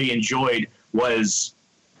I really enjoyed was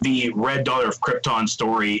the Red Daughter of Krypton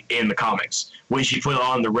story in the comics when she put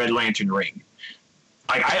on the Red Lantern ring.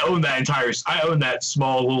 I own that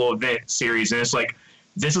small little event series, and it's like,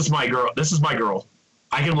 this is my girl. This is my girl.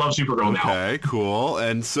 I can love Supergirl now. Okay, cool.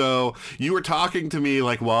 And so you were talking to me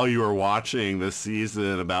while you were watching this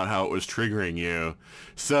season about how it was triggering you.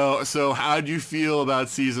 So how do you feel about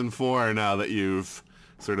Season 4 now that you've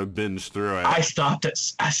sort of binged through it? I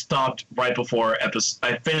stopped right before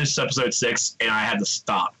I finished episode 6, and I had to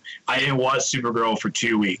stop. I didn't watch Supergirl for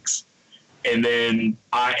 2 weeks, and then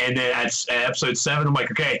at episode 7, I'm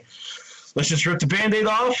like, okay, let's just rip the Band-Aid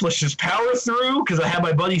off. Let's just power through. Because I had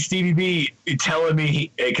my buddy Stevie B telling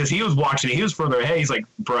me, because he was watching it, he was further ahead. He's like,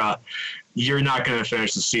 bruh, you're not going to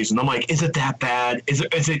finish the season. I'm like, is it that bad? Is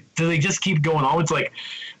it? Do they just keep going on? It's like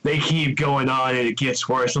they keep going on and it gets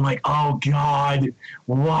worse. I'm like, oh God,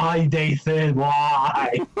 why, Nathan?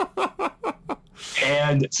 Why?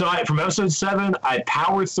 And so from episode 7, I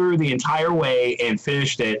powered through the entire way and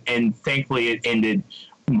finished it. And thankfully it ended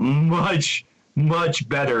much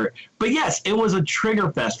better. But yes, it was a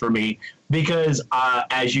trigger fest for me because,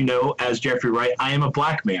 as you know, as Jeffrey Wright, I am a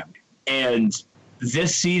black man. And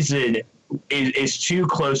this season is too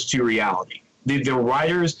close to reality. The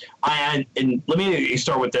writers, and let me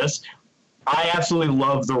start with this. I absolutely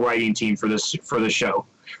love the writing team for the show.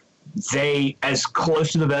 They, as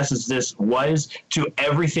close to the best as this was to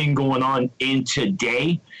everything going on in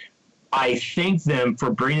today, I thank them for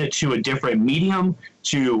bringing it to a different medium,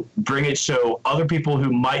 to bring it so other people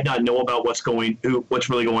who might not know about what's really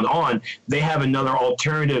going on, they have another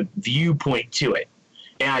alternative viewpoint to it.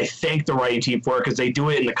 And I thank the writing team for it because they do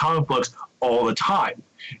it in the comic books all the time.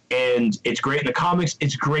 And it's great in the comics.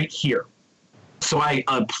 It's great here. So I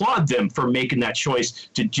applaud them for making that choice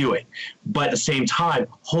to do it. But at the same time,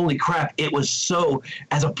 holy crap, it was so,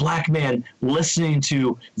 as a black man listening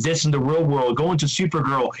to this in the real world, going to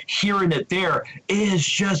Supergirl, hearing it there, it has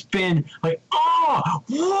just been like, oh,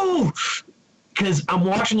 woo! Because I'm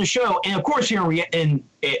watching the show, and of course here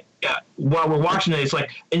while we're watching it, it's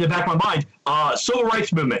like in the back of my mind, civil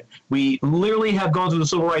rights movement. We literally have gone through the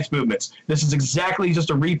civil rights movements. This is exactly just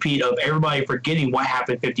a repeat of everybody forgetting what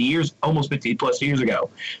happened almost 50 plus years ago.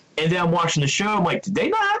 And then I'm watching the show, I'm like, did they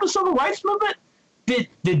not have a civil rights movement? Did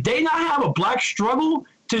they not have a black struggle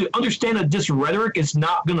to understand that this rhetoric is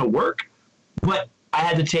not going to work? But I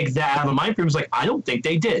had to take that out of my mind frame. It's like, I don't think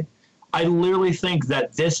they did. I literally think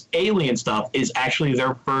that this alien stuff is actually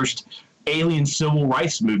their first alien civil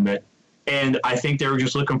rights movement, and I think they were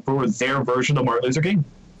just looking for their version of Martin Luther King.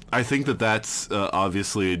 I think that that's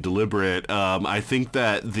obviously deliberate. I think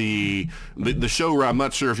that the show, I'm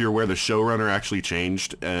not sure if you're aware, the showrunner actually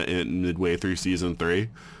changed midway through season 3.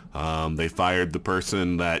 They fired the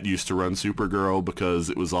person that used to run Supergirl because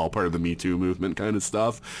it was all part of the Me Too movement kind of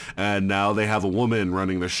stuff. And now they have a woman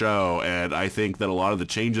running the show. And I think that a lot of the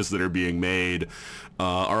changes that are being made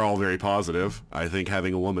are all very positive. I think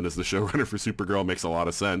having a woman as the showrunner for Supergirl makes a lot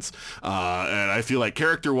of sense. And I feel like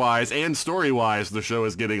character-wise and story-wise, the show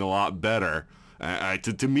is getting a lot better.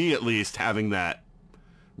 To me, at least, having that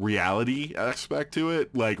reality aspect to it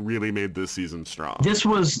really made this season strong. This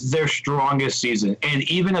was their strongest season, and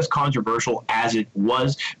even as controversial as it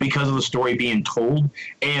was because of the story being told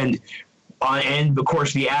and of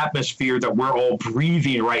course the atmosphere that we're all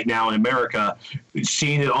breathing right now in America,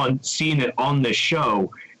 seeing it on this show,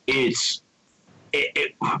 it's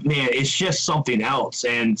just something else,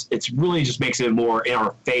 and it's really just makes it more in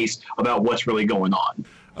our face about what's really going on.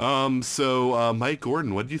 So Mike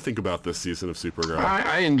Gordon, what did you think about this season of Supergirl?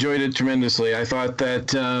 I enjoyed it tremendously. I thought that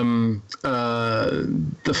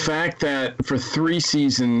the fact that for 3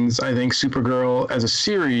 seasons, I think Supergirl as a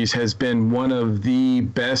series has been one of the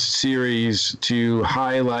best series to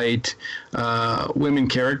highlight women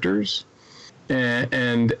characters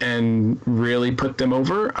and really put them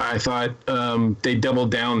over. I thought they doubled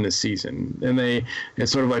down this season, and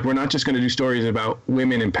it's sort of like, we're not just going to do stories about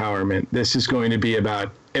women empowerment. This is going to be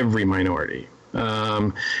about every minority. I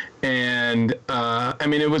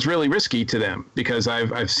mean, it was really risky to them because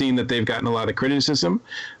I've seen that they've gotten a lot of criticism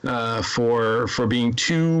for being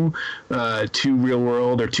too real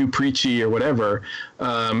world or too preachy or whatever,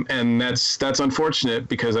 and that's unfortunate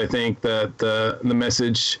because I think that the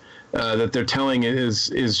message that they're telling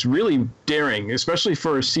is really daring, especially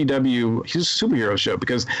for a CW superhero show,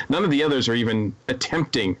 because none of the others are even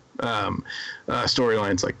attempting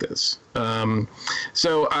storylines like this.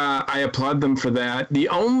 So I applaud them for that. The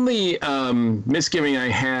only misgiving I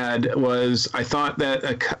had was I thought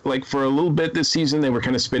that for a little bit this season they were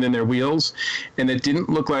kind of spinning their wheels, and it didn't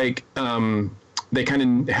look like they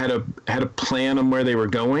kind of had a plan on where they were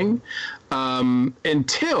going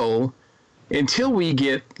until we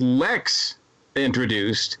get Lex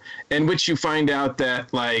introduced, in which you find out that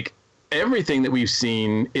everything that we've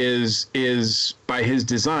seen is by his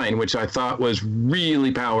design, which I thought was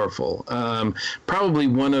really powerful. Probably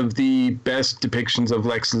one of the best depictions of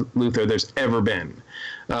Lex Luthor there's ever been,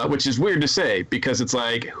 which is weird to say because it's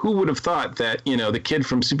like, who would have thought that, the kid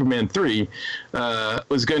from Superman 3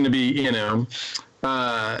 was going to be,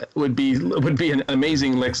 would be an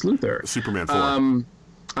amazing Lex Luthor. Superman 4.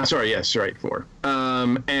 4.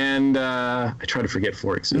 And I try to forget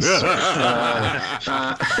 4 exists.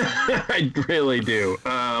 I really do.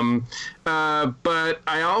 But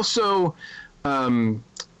I also, I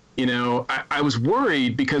was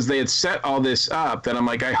worried because they had set all this up that I'm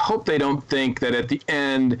like, I hope they don't think that at the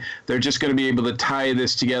end they're just going to be able to tie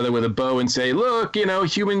this together with a bow and say, look,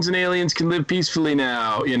 humans and aliens can live peacefully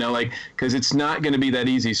now, because it's not going to be that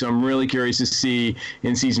easy. So I'm really curious to see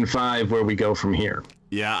in season 5 where we go from here.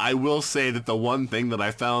 Yeah, I will say that the one thing that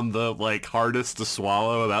I found the hardest to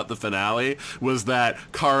swallow about the finale was that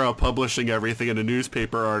Kara publishing everything in a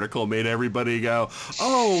newspaper article made everybody go,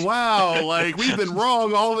 "Oh wow, we've been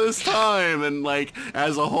wrong all this time," and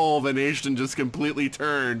as a whole, the nation just completely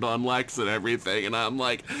turned on Lex and everything, and I'm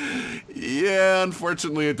like, yeah,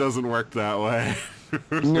 unfortunately, it doesn't work that way.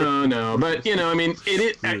 No, but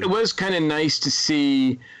it was kind of nice to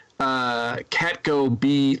see Catgo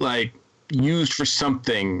be used for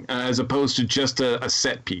something as opposed to just a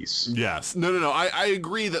set piece. Yes. No. I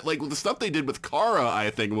agree that the stuff they did with Kara,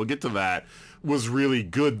 I think, and we'll get to that, was really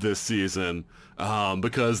good this season.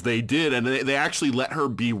 Because they did, and they actually let her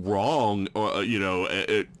be wrong,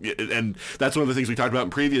 and that's one of the things we talked about in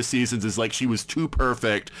previous seasons is like she was too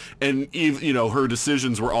perfect, and her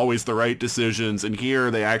decisions were always the right decisions, and here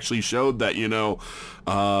they actually showed that you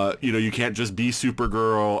can't just be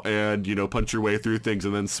Supergirl and punch your way through things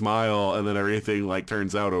and then smile and then everything like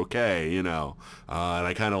turns out okay, and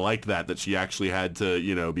I kind of liked that she actually had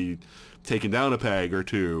to be taken down a peg or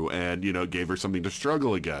two and gave her something to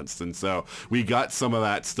struggle against, and so we got some of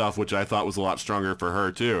that stuff, which I thought was a lot stronger for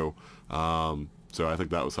her too. So I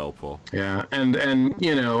think that was helpful. Yeah, and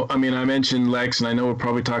I mentioned Lex, and I know we'll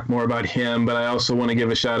probably talk more about him, but I also want to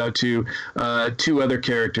give a shout out to two other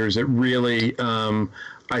characters that really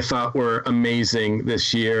I thought were amazing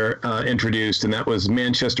this year introduced, and that was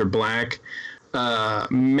Manchester Black.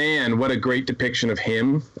 Man, what a great depiction of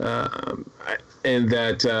him. And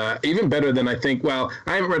that even better than I think. Well,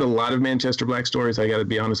 I haven't read a lot of Manchester Black stories. I got to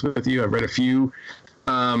be honest with you. I've read a few,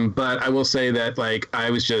 but I will say that I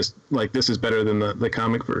was just like, this is better than the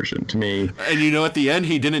comic version to me. And at the end,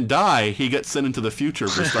 he didn't die. He got sent into the future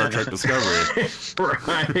for Star Trek Discovery.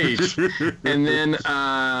 Right.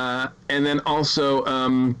 And then also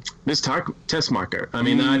Miss Tessmacher. I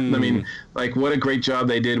mean, what a great job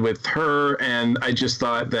they did with her. And I just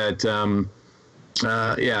thought that.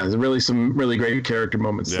 There's really some really great character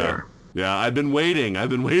moments there. Yeah, I've been waiting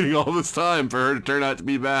all this time for her to turn out to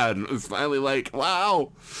be bad. And it was finally like,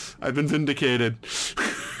 wow, I've been vindicated.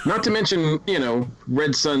 Not to mention,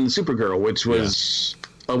 Red Sun Supergirl, which was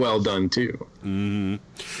well done too. Mm-hmm.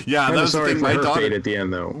 Yeah, that was the thing. My daughter, fate at the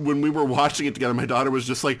end, though, when we were watching it together, my daughter was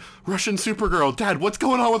just like, "Russian Supergirl, Dad, what's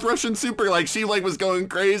going on with Russian Super?" Like she was going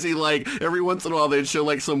crazy. Like every once in a while they'd show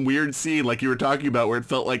like some weird scene, like you were talking about, where it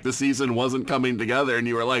felt like the season wasn't coming together, and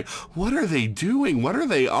you were like, "What are they doing? What are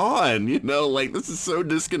they on?" This is so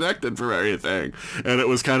disconnected from everything. And it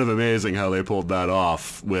was kind of amazing how they pulled that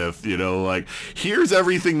off with, here's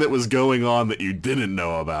everything that was going on that you didn't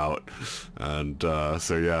know about. And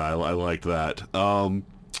I liked that.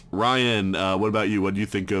 Ryan, what about you? What do you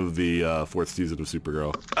think of the fourth season of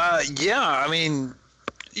Supergirl? I'm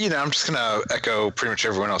just gonna echo pretty much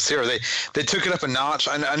everyone else here. They took it up a notch.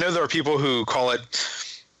 I know there are people who call it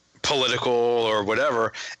political or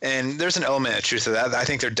whatever, and there's an element of truth to that. I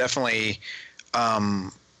think they're definitely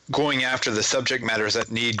going after the subject matters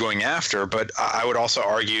that need going after, but I would also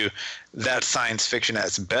argue that's science fiction at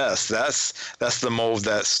its best. That's the mold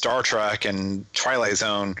that Star Trek and Twilight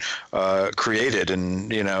Zone created,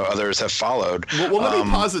 and others have followed. Well, let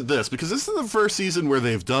me posit this, because this is the first season where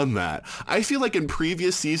they've done that. I feel like in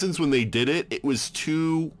previous seasons when they did it, it was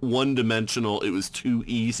too one-dimensional. It was too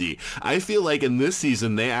easy. I feel like in this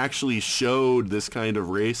season they actually showed this kind of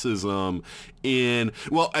racism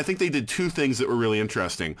I think they did two things that were really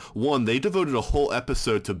interesting. One, they devoted a whole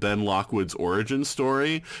episode to Ben Lockwood's origin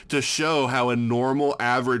story to show how a normal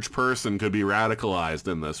average person could be radicalized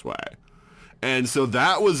in this way. And so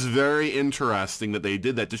that was very interesting that they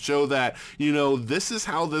did that, to show that, this is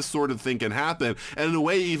how this sort of thing can happen. And in a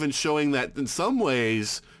way, even showing that in some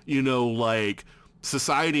ways,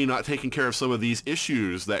 society not taking care of some of these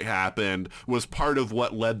issues that happened was part of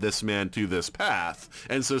what led this man to this path.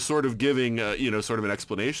 And so sort of giving, sort of an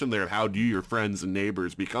explanation there of how do your friends and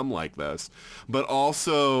neighbors become like this. But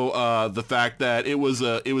also the fact that it was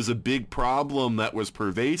a big problem that was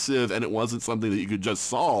pervasive, and it wasn't something that you could just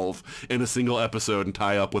solve in a single episode and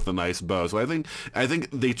tie up with a nice bow. So I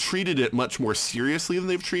think they treated it much more seriously than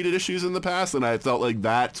they've treated issues in the past, and I felt like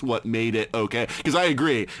that's what made it okay. Because I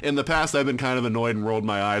agree, in the past I've been kind of annoyed and rolled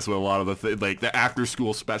my eyes with a lot of the after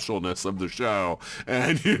school specialness of the show,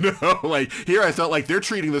 and here I felt like they're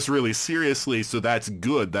treating this really seriously, so that's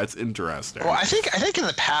good, that's interesting. Well, I think in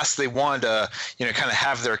the past they wanted to kind of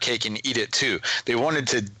have their cake and eat it too. They wanted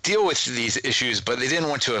to deal with these issues, but they didn't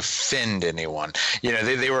want to offend anyone.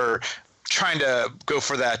 They were trying to go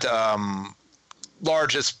for that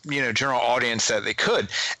largest general audience that they could,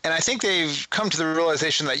 and I think they've come to the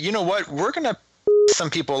realization that we're gonna some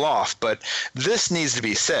people off, but this needs to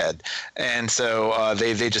be said, and so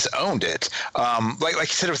they just owned it. Like you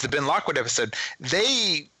said with the Ben Lockwood episode,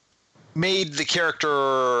 they made the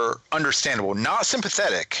character understandable, not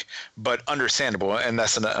sympathetic, but understandable, and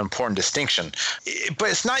that's an important distinction. But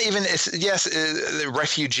it's not even,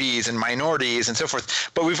 refugees and minorities and so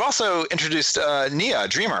forth, but we've also introduced Nia,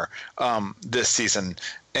 Dreamer, this season.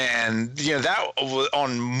 And that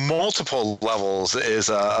on multiple levels is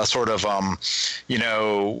a sort of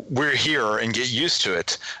we're here and get used to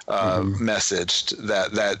it message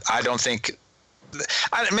that I don't think.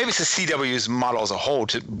 Maybe it's the CW's model as a whole,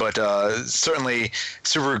 but certainly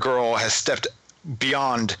Supergirl has stepped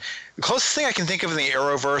beyond. The closest thing I can think of in the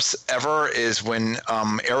Arrowverse ever is when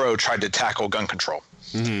Arrow tried to tackle gun control.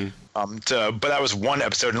 Mm-hmm. But that was one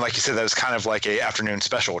episode, and like you said, that was kind of like a afternoon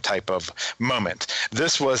special type of moment.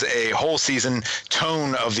 This was a whole season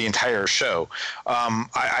tone of the entire show.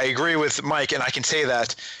 I agree with Mike, and I can say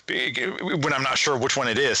that when I'm not sure which one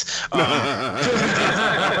it is. But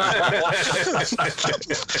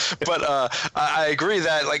I agree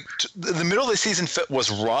that like the middle of the season was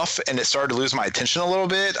rough, and it started to lose my attention a little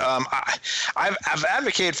bit. I've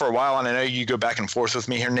advocated for a while, and I know you go back and forth with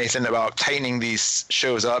me here, Nathan, about tightening these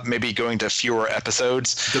shows up, maybe going to fewer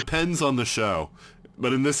episodes. Depends on the show.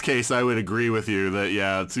 But in this case, I would agree with you that,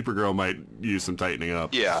 yeah, Supergirl might use some tightening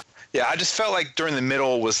up. Yeah. I just felt like during the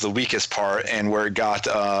middle was the weakest part, and where it got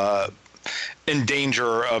in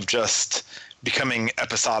danger of just becoming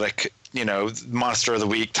episodic, monster of the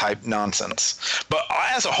week type nonsense. But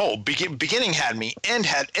as a whole, beginning had me, and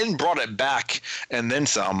brought it back, and then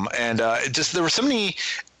some. And there were so many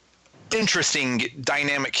interesting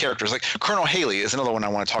dynamic characters. Like Colonel Haley is another one I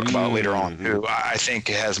want to talk about later on, who I think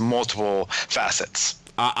has multiple facets.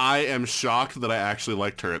 I am shocked that I actually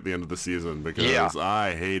liked her at the end of the season, because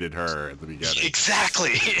I hated her at the beginning.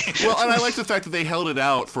 Exactly. Well, and I like the fact that they held it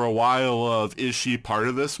out for a while of, is she part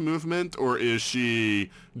of this movement, or is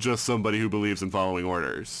she just somebody who believes in following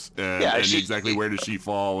orders? And exactly where does she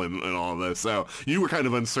fall and all of this? So you were kind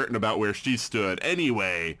of uncertain about where she stood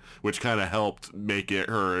anyway, which kind of helped make it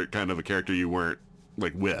her kind of a character you weren't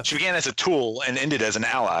with. She began as a tool and ended as an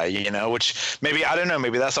ally, which maybe, I don't know,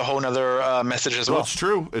 maybe that's a whole nother message as well. It's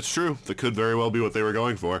true. That could very well be what they were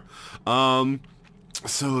going for.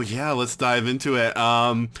 So yeah, let's dive into it.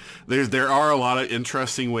 There are a lot of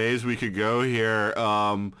interesting ways we could go here.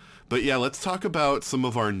 But yeah, let's talk about some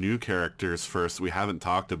of our new characters first we haven't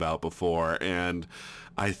talked about before. And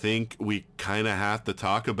I think we kind of have to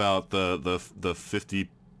talk about the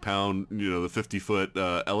 50-pound, the 50-foot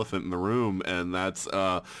elephant in the room, and that's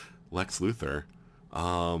Lex Luthor.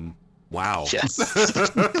 Wow. Yes.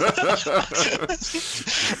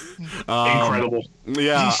 Incredible.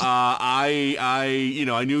 Yeah.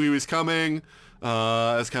 I knew he was coming.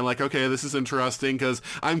 It's kind of like, okay, this is interesting, because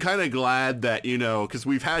I'm kind of glad that, because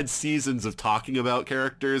we've had seasons of talking about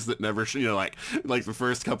characters that never, like the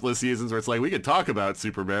first couple of seasons where it's like, we can talk about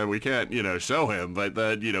Superman, we can't, show him, but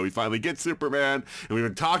then, we finally get Superman, and we've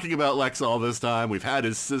been talking about Lex all this time, we've had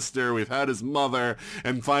his sister, we've had his mother,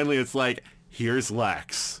 and finally it's like, here's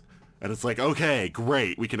Lex. And it's like, okay,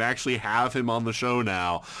 great, we can actually have him on the show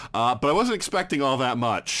now. But I wasn't expecting all that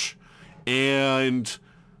much. And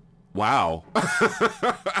wow.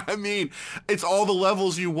 I mean, it's all the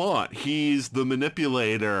levels you want. He's the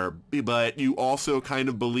manipulator, but you also kind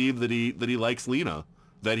of believe that he likes Lena,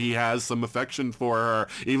 that he has some affection for her,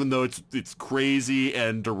 even though it's crazy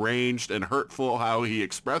and deranged and hurtful how he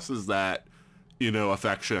expresses that,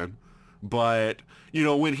 affection. But,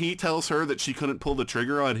 when he tells her that she couldn't pull the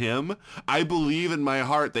trigger on him, I believe in my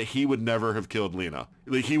heart that he would never have killed Lena.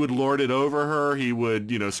 Like, he would lord it over her, he would,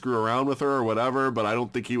 screw around with her or whatever, but I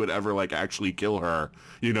don't think he would ever, actually kill her,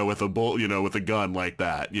 with a gun like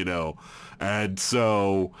that, And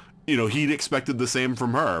so, he'd expected the same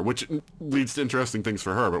from her, which leads to interesting things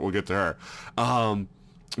for her, but we'll get to her.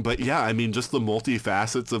 But yeah, I mean, just the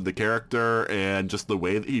multifacets of the character and just the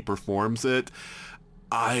way that he performs it,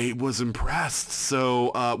 I was impressed.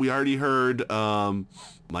 So we already heard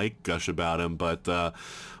Mike gush about him, but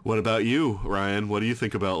what about you, Ryan? What do you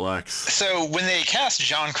think about Lex? So when they cast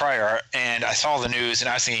Jon Cryer, and I saw the news, and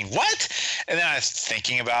I was thinking, what? And then I was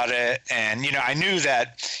thinking about it, and I knew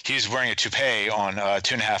that he was wearing a toupee on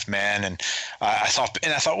 2.5 Men, and I thought,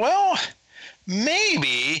 well,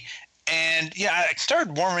 maybe. And yeah, I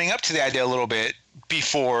started warming up to the idea a little bit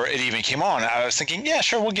before it even came on. I was thinking, yeah,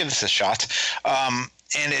 sure, we'll give this a shot.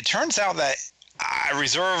 And it turns out that I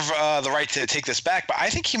reserve the right to take this back, but I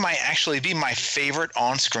think he might actually be my favorite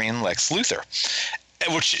on-screen Lex Luthor,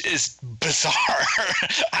 which is bizarre.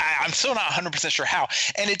 I'm still not 100% sure how.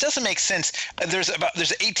 And it doesn't make sense. There's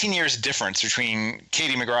 18 years difference between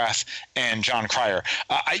Katie McGrath and Jon Cryer.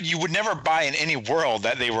 You would never buy in any world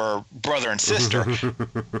that they were brother and sister,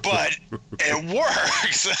 but it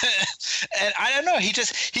works. And I don't know.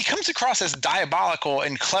 He comes across as diabolical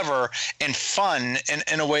and clever and fun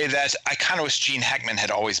in a way that I kind of wish Gene Hackman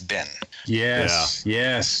had always been. Yes.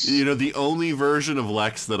 Yeah. Yes. The only version of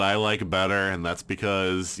Lex that I like better, and that's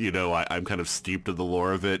because, I'm kind of steeped in the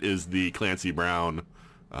lore of it, is the Clancy Brown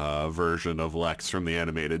version of Lex from the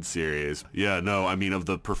animated series. Yeah, no, I mean, of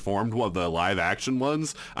the performed one, the live action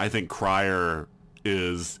ones, I think Cryer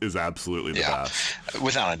is absolutely the best.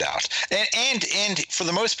 Without a doubt. And for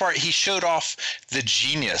the most part, he showed off the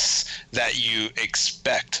genius that you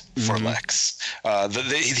expect for Lex.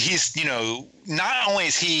 He's, not only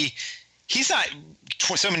is he's not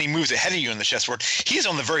so many moves ahead of you in the chessboard, he's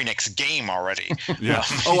on the very next game already. Yeah.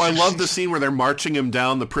 I love the scene where they're marching him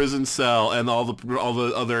down the prison cell, and all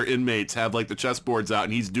the other inmates have like the chessboards out,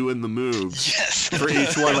 and he's doing the moves for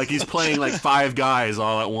each one, like he's playing like 5 guys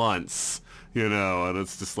all at once, and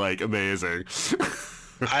it's just like amazing.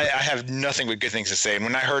 I have nothing but good things to say. And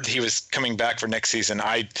when I heard he was coming back for next season,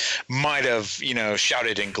 I might have,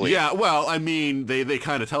 shouted in glee. Yeah, well, I mean, they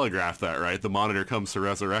kind of telegraphed that, right? The Monitor comes to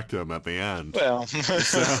resurrect him at the end. Well.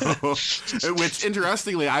 Which,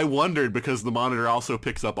 interestingly, I wondered, because the Monitor also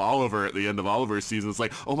picks up Oliver at the end of Oliver's season. It's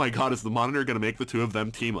like, oh my god, is the Monitor going to make the two of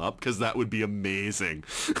them team up? Because that would be amazing.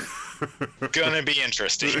 Gonna be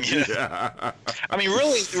interesting. Yeah. I mean,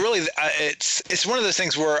 really, it's one of those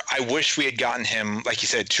things where I wish we had gotten him, like you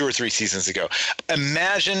said, 2 or 3 seasons ago.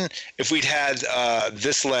 Imagine if we'd had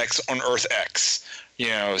this Lex on Earth X.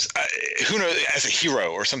 Who knows, as a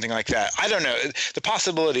hero or something like that. I don't know. The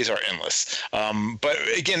possibilities are endless. But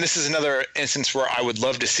again, this is another instance where I would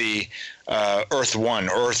love to see Earth 1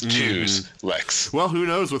 or Earth 2's Lex. Well, who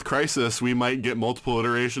knows? With Crisis, we might get multiple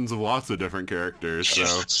iterations of lots of different characters.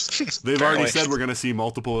 So they've already said we're going to see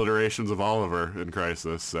multiple iterations of Oliver in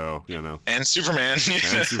Crisis. So and Superman.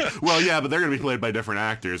 Well, yeah, but they're going to be played by different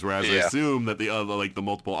actors. Whereas I assume that the other, like the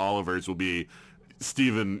multiple Olivers, will be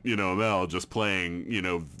Stephen, Amell just playing,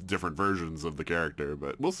 different versions of the character,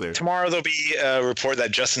 but we'll see. Tomorrow there'll be a report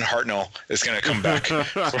that Justin Hartnell is going to come back.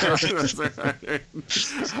 That's right.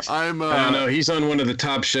 I don't know. He's on one of the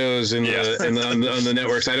top shows on the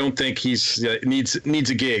networks. I don't think he's needs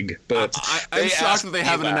a gig. But I'm shocked that they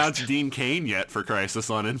haven't announced Dean Cain yet for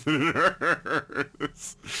Crisis on Infinite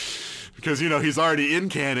Earths. Because, he's already in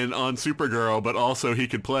canon on Supergirl, but also he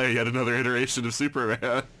could play yet another iteration of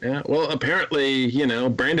Superman. Yeah, well, apparently,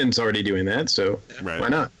 Brandon's already doing that, so why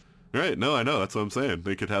not? Right, no, I know, that's what I'm saying.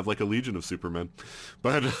 They could have, like, a legion of Supermen.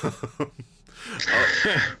 But,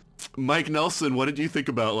 Mike Nelson, what did you think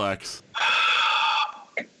about Lex?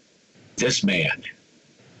 This man.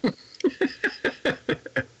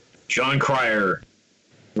 John Cryer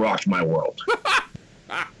rocked my world.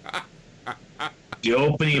 The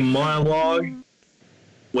opening monologue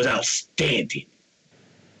was outstanding.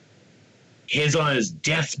 His on his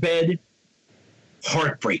deathbed,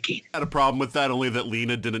 heartbreaking. I had a problem with that, only that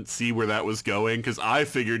Lena didn't see where that was going, because I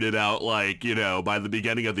figured it out, like, by the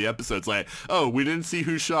beginning of the episode. It's like, oh, we didn't see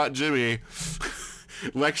who shot Jimmy.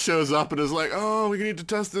 Lex shows up and is like, oh, we need to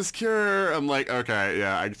test this cure. I'm like, okay,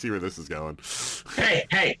 yeah, I can see where this is going.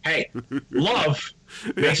 Hey. Love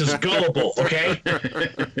makes us gullible, okay?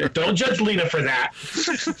 Don't judge Lena for that.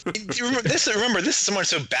 Remember, this is someone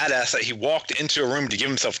so badass that he walked into a room to give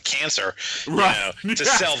himself cancer, to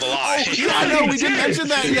sell the lie. Oh, yeah, no, we didn't mention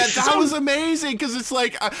that yet. That was amazing, because it's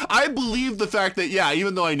like, I believe the fact that,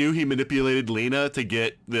 even though I knew he manipulated Lena to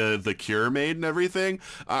get the cure made and everything,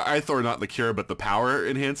 not the cure, but the power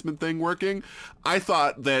enhancement thing working, I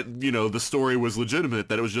thought that, the story was legitimate,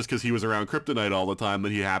 that it was just because he was around kryptonite all the time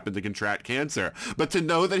that he happened to contract cancer. But to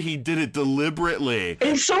know that he did it deliberately.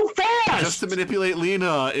 It's so fast! Just to manipulate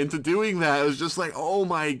Lena into doing that, it was just like, oh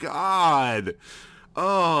my god.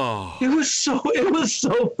 Oh. It was so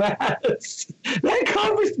fast. That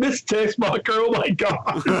conference missed text marker, oh my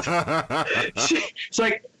god. It's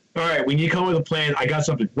like, all right, when you come with a plan, I got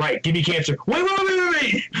something. Right, give me cancer. Wait.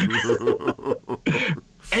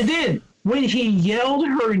 And then, when he yelled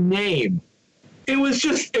her name, it was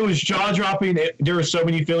jaw-dropping. There were so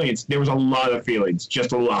many feelings. There was a lot of feelings,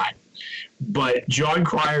 just a lot. But John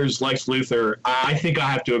Cryer's Lex Luthor, I think I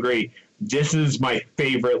have to agree, this is my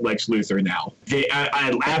favorite Lex Luthor now.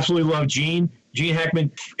 I absolutely love Gene. Gene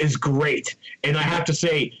Hackman is great. And I have to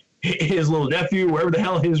say, his little nephew, wherever the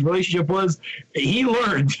hell his relationship was, he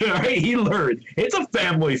learned, right? He learned. It's a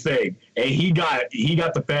family thing. And he got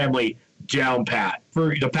the family down pat.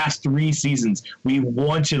 For the past 3 seasons, we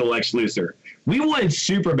wanted a Lex Luthor. We wanted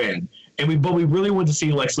Superman, but we really wanted to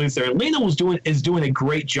see Lex Luthor. And Lena is doing a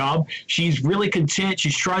great job. She's really content.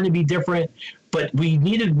 She's trying to be different, but we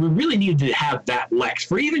really needed to have that Lex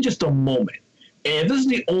for even just a moment. And if this is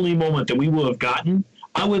the only moment that we would have gotten,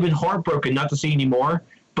 I would have been heartbroken not to see any more.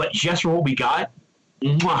 But just for what we got,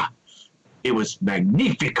 it was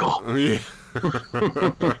magnifico.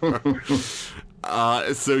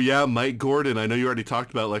 So yeah, Mike Gordon. I know you already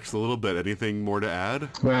talked about Lex a little bit. Anything more to add?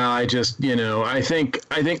 Well, I just, I think,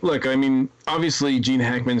 look, I mean, obviously Gene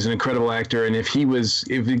Hackman's an incredible actor, and if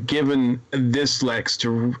given this Lex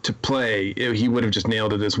to play, he would have just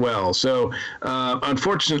nailed it as well. So,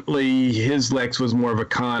 unfortunately, his Lex was more of a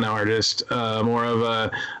con artist, more of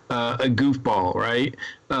a goofball, right?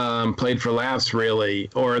 Played for laughs, really,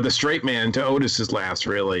 or the straight man to Otis's laughs,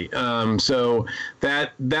 really. So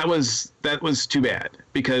that was too bad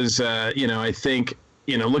because I think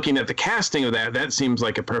looking at the casting of that seems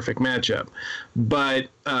like a perfect matchup. But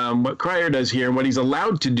what Cryer does here and what he's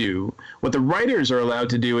allowed to do, what the writers are allowed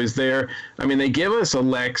to do is they give us a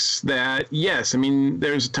Lex that, yes, I mean,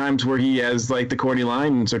 there's times where he has like the corny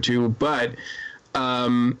lines or two, but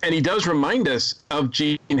and he does remind us of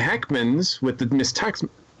Gene Hackman's with the Miss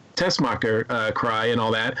Tessmacher cry and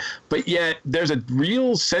all that, but yet there's a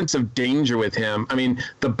real sense of danger with him. I mean,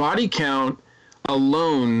 the body count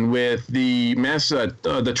alone with the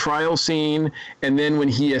the trial scene, and then when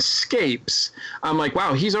he escapes, I'm like,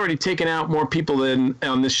 wow, he's already taken out more people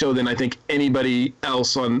on this show than I think anybody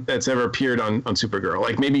else that's ever appeared on Supergirl.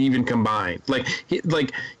 Like maybe even combined.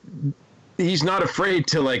 He's not afraid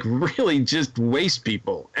to like really just waste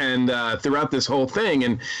people and throughout this whole thing,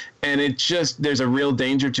 and it just there's a real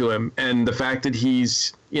danger to him, and the fact that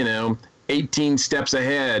he's 18 steps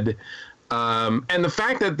ahead, and the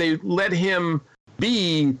fact that they let him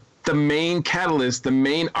be the main catalyst, the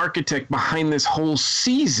main architect behind this whole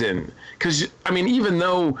season, because I mean, even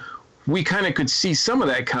though we kind of could see some of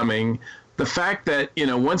that coming, the fact that,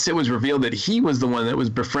 once it was revealed that he was the one that was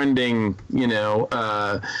befriending,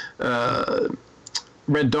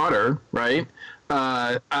 Red Daughter, right?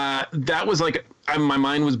 That was like, my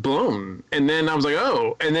mind was blown. And then I was like,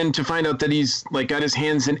 oh, and then to find out that he's like got his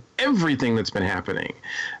hands in everything that's been happening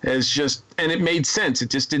is just, and it made sense. It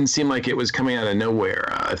just didn't seem like it was coming out of nowhere.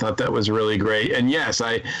 I thought that was really great. And yes,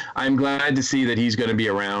 I'm glad to see that he's going to be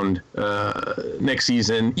around next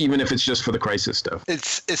season, even if it's just for the Crisis stuff.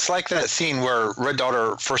 It's like that scene where Red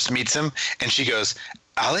Daughter first meets him and she goes,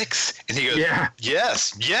 Alex? And he goes, yeah.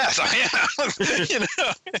 Yes, I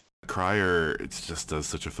am. Cryer just does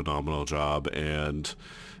such a phenomenal job, and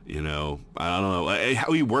I don't know,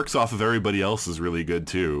 how he works off of everybody else is really good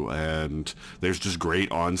too, and there's just great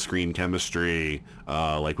on-screen chemistry,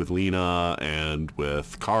 like with Lena and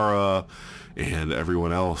with Kara and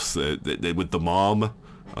everyone else, with the mom,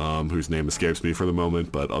 whose name escapes me for the moment,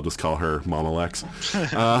 but I'll just call her Mama Lex.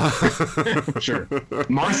 Sure.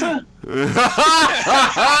 Martha?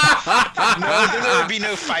 No, there would be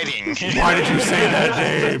no fighting. Why did you say that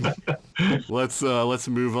name? Let's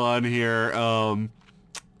move on here.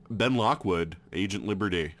 Ben Lockwood, Agent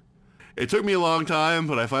Liberty. It took me a long time,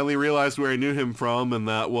 but I finally realized where I knew him from, and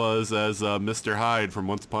that was as Mr. Hyde from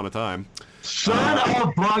Once Upon a Time. Son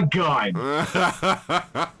of a gun!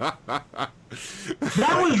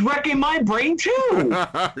 That was wrecking my brain too.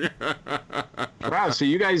 Wow, so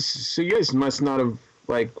you guys must not have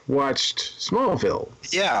watched Smallville.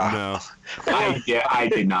 Yeah. No. I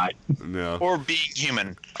did not. No. Or Being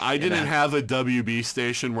Human. I didn't have a WB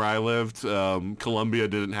station where I lived. Columbia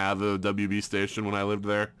didn't have a WB station when I lived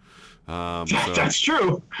there. That's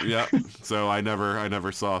true. Yeah. So I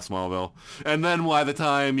never saw Smallville. And then by the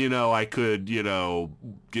time, I could,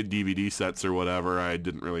 get DVD sets or whatever, I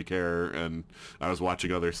didn't really care, and I was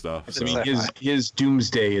watching other stuff. I mean, his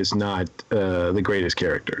Doomsday is not the greatest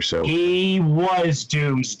character, so he was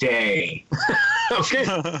Doomsday.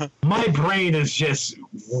 Okay. My brain is just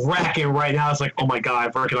racking right now. It's like, oh my god,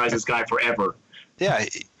 I've recognized this guy forever. Yeah,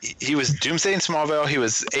 he was Doomsday in Smallville. He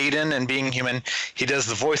was Aiden in Being Human. He does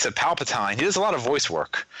the voice of Palpatine. He does a lot of voice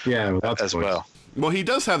work. Yeah, as well. Well, he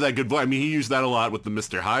does have that good voice. I mean, he used that a lot with the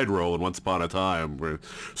Mr. Hyde role in Once Upon a Time, where,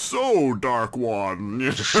 so Dark One.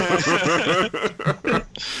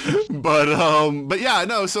 But yeah,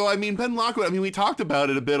 no. So I mean, Ben Lockwood. I mean, we talked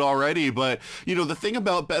about it a bit already, but the thing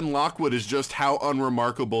about Ben Lockwood is just how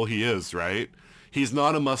unremarkable he is, right? He's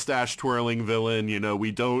not a mustache-twirling villain,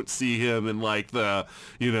 we don't see him in, the,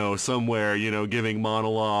 somewhere, giving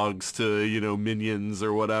monologues to, minions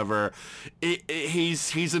or whatever.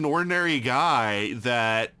 He's an ordinary guy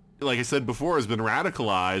that, like I said before, has been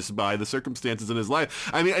radicalized by the circumstances in his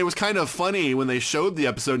life. I mean, it was kind of funny when they showed the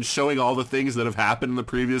episode showing all the things that have happened in the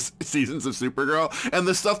previous seasons of Supergirl, and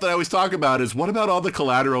the stuff that I always talk about is, what about all the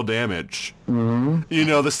collateral damage?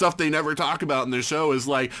 Mm-hmm. The stuff they never talk about in the show is,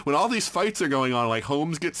 when all these fights are going on,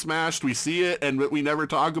 homes get smashed, we see it, and we never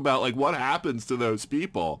talk about, what happens to those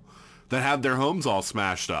people. that have their homes all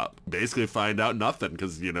smashed up. Basically find out nothing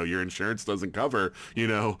because, you know, your insurance doesn't cover, you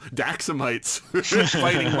know, Daxamites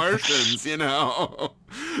fighting Martians, you know.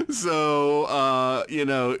 So, you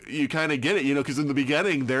know, you kind of get it, you know, because in the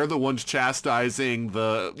beginning, they're the ones chastising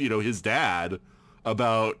his dad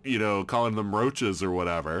about, you know, calling them roaches or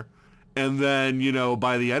whatever. And then, you know,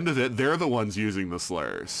 by the end of it, they're the ones using the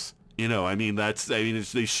slurs. You know, I mean, they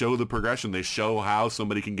show the progression. They show how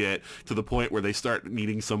somebody can get to the point where they start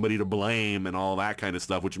needing somebody to blame and all that kind of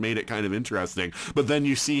stuff, which made it kind of interesting. But then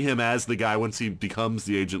you see him as the guy once he becomes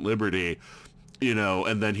the Agent Liberty, you know,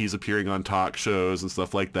 and then he's appearing on talk shows and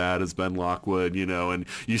stuff like that as Ben Lockwood, you know, and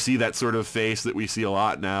you see that sort of face that we see a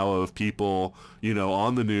lot now of people, you know,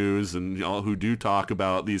 on the news and all who do talk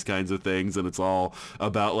about these kinds of things. And it's all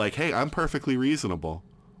about like, hey, I'm perfectly reasonable.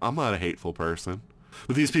 I'm not a hateful person.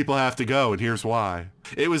 But these people have to go, and here's why.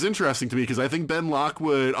 It was interesting to me because I think Ben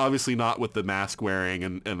Lockwood, obviously not with the mask wearing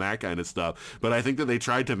and that kind of stuff, but I think that they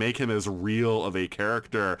tried to make him as real of a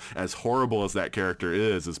character, as horrible as that character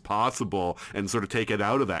is, as possible, and sort of take it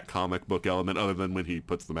out of that comic book element other than when he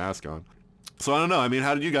puts the mask on. So I don't know. I mean,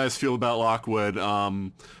 how did you guys feel about Lockwood?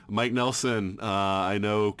 Mike Nelson, I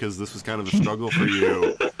know because this was kind of a struggle for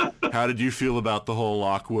you. How did you feel about the whole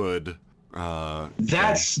Lockwood?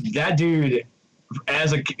 That dude...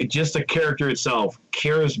 as just a character itself,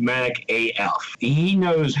 charismatic AF. He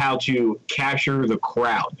knows how to capture the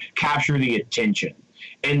crowd, capture the attention.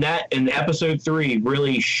 And that in episode 3,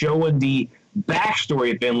 really showing the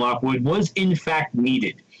backstory of Ben Lockwood was in fact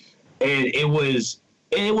needed. And it was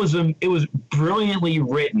brilliantly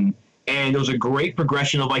written, and it was a great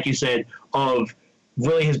progression of, like you said, of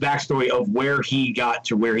really his backstory of where he got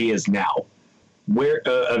to where he is now.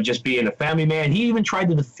 Of just being a family man. He even tried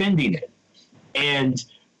to defending it. And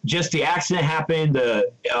just the accident happened, the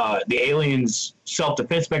alien's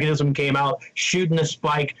self-defense mechanism came out, shooting a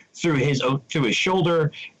spike through his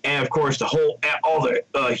shoulder, and of course all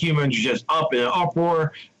the humans are just up in an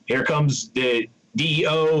uproar. Here comes the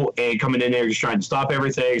DEO and coming in there just trying to stop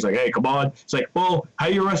everything. He's like, hey, come on. It's like, well, how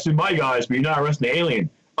you arresting my guys, but you're not arresting the alien?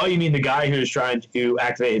 Oh, you mean the guy who's trying to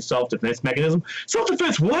activate his self-defense mechanism?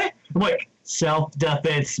 Self-defense what? I'm like,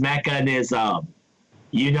 self-defense mechanism.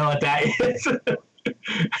 You know what that is?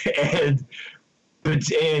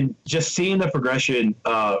 and just seeing the progression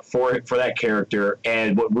for that character,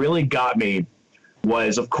 and what really got me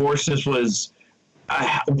was, of course, this was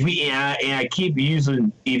I keep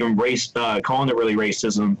using even race, calling it really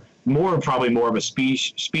racism, probably more of a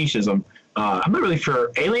speciesism. I'm not really sure.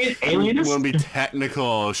 Alienist? You want to be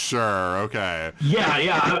technical? Sure, okay.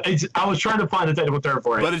 Yeah. I was trying to find a technical term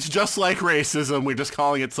for it. But it's just like racism. We're just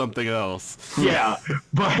calling it something else. Yeah,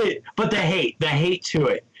 but the hate to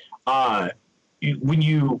it. When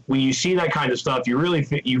you see that kind of stuff, you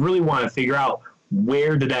really want to figure out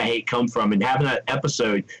where did that hate come from, and having that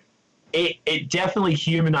episode, it definitely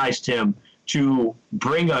humanized him to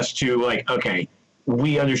bring us to like, okay,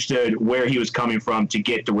 we understood where he was coming from to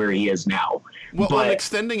get to where he is now. Well, but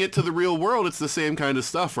extending it to the real world, it's the same kind of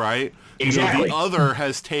stuff, right? Exactly. You know, the other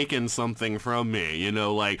has taken something from me. You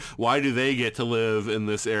know, like, why do they get to live in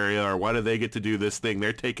this area, or why do they get to do this thing?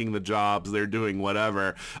 They're taking the jobs, they're doing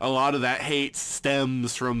whatever. A lot of that hate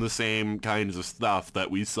stems from the same kinds of stuff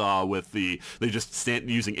that we saw with they just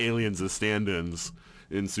using aliens as stand-ins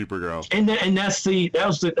in Supergirl. And that's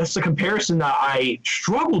the comparison that I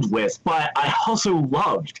struggled with, but I also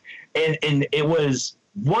loved. And it was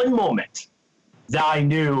one moment that I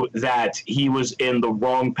knew that he was in the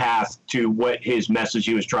wrong path to what his message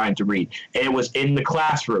he was trying to read. And it was in the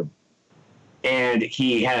classroom. And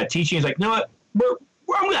he had a teaching. He's like, you know what?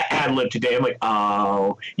 I'm going to ad-lib today. I'm like,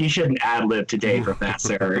 oh, you shouldn't ad-lib today,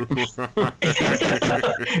 Professor.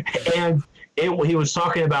 And he was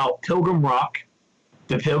talking about Pilgrim Rock,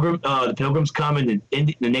 the Pilgrims come, and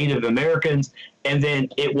the Native Americans, and then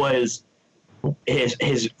it was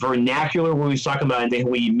his vernacular where he was talking about, and then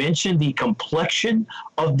we mentioned the complexion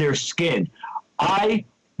of their skin. I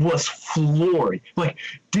was floored. Like,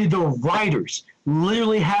 did the writers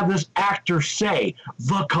literally have this actor say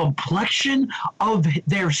the complexion of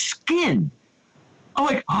their skin? I'm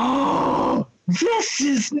like, oh, this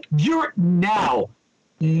is now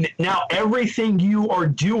everything you are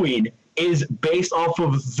doing is based off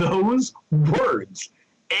of those words,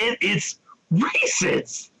 and it's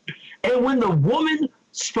racist. And when the woman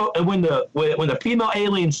spoke, and when the female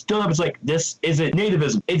alien stood up, it's like, this isn't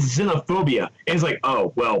nativism, it's xenophobia. And it's like,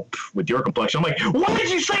 oh well, with your complexion. I'm like, why did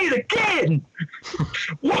you say it again?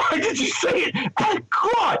 Why did you say it? Oh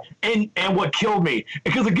God! And what killed me,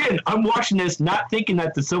 because again, I'm watching this not thinking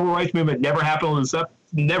that the civil rights movement never happened on this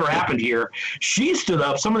never happened here. She stood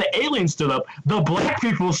up. Some of the aliens stood up. The black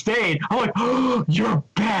people stayed. I'm like, oh, you're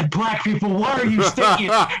bad black people. Why are you staying?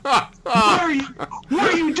 What are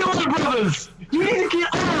you doing, brothers? You need to get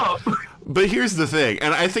up. But here's the thing,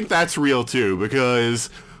 and I think that's real too, because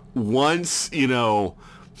once,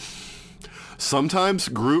 sometimes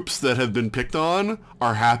groups that have been picked on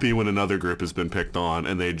are happy when another group has been picked on,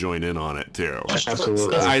 and they join in on it too.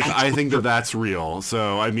 Absolutely. I think that's real.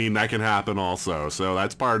 So, I mean, that can happen also. So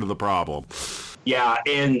that's part of the problem. Yeah,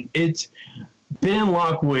 and it's Ben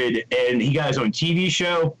Lockwood, and he got his own TV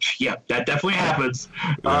show. Yeah, that definitely happens.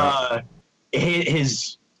 Yeah.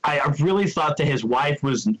 I really thought that his wife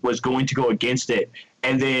was going to go against it,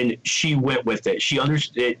 and then she went with it. She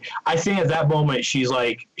understood. I think at that moment she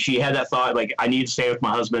had that thought, like, I need to stay with my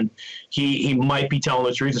husband. He might be telling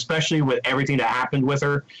the truth, especially with everything that happened with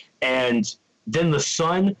her. And then the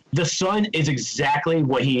son is exactly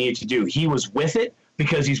what he needed to do. He was with it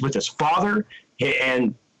because he's with his father,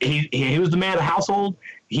 and he was the man of the household.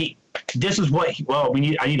 I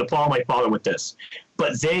need to follow my father with this.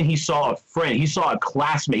 But then he saw a friend, he saw a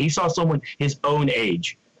classmate, he saw someone his own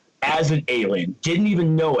age as an alien, didn't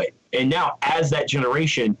even know it. And now as that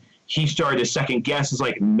generation, he started to second guess. It's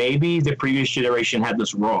like, maybe the previous generation had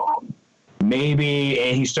this wrong. Maybe,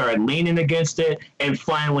 and he started leaning against it. And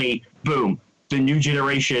finally, boom, the new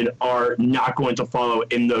generation are not going to follow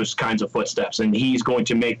in those kinds of footsteps. And he's going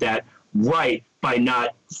to make that right by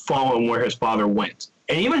not following where his father went.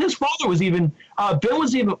 And even his father was Ben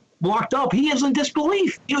was even locked up. He is in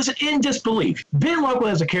disbelief. He was in disbelief. Ben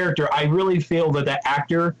Lockwood as a character, I really feel that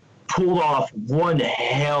actor pulled off one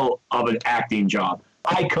hell of an acting job.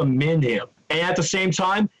 I commend him. And at the same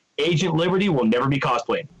time, Agent Liberty will never be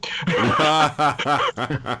cosplayed.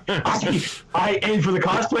 And for the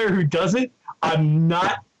cosplayer who does it, I'm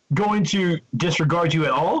not going to disregard you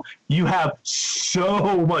at all. You have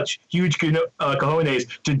so much huge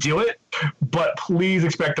cojones to do it, but please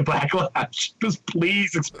expect a backlash. Just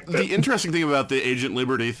please expect it. The interesting thing about the Agent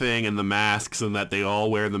Liberty thing and the masks and that they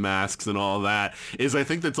all wear the masks and all that is I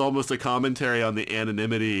think that's almost a commentary on the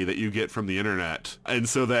anonymity that you get from the internet. And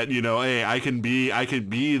so that, hey, I can be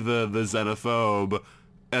the xenophobe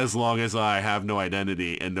as long as I have no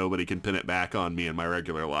identity and nobody can pin it back on me in my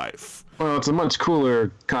regular life. Well, it's a much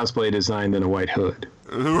cooler cosplay design than a white hood.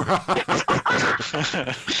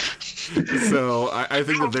 So I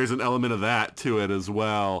think that there's an element of that to it as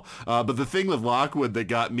well. But the thing with Lockwood that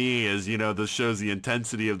got me is, this shows the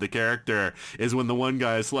intensity of the character, is when the one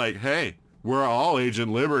guy is like, hey, we're all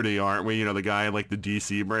Agent Liberty, aren't we? The guy in like the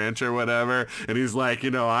DC branch or whatever. And he's like,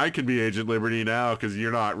 I can be Agent Liberty now because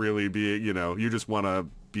you're not really being, you just want to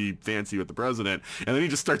be fancy with the president. And then he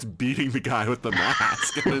just starts beating the guy with the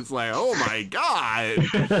mask. And it's like, oh my God.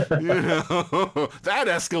 That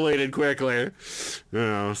escalated quickly.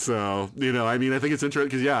 So, I mean, I think it's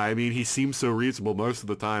interesting because, he seems so reasonable most of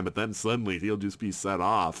the time, but then suddenly he'll just be set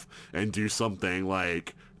off and do something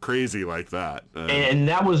like crazy like that. And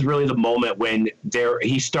that was really the moment when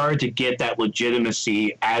he started to get that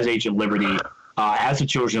legitimacy as Agent Liberty, as the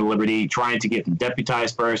Children of Liberty, trying to get them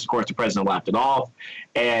deputized first. Of course, the president laughed it off.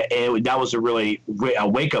 And that was a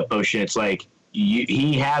wake-up motion. It's like he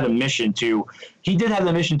did have the mission to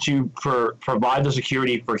provide the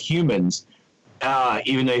security for humans,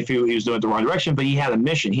 even though he was doing it the wrong direction, but he had a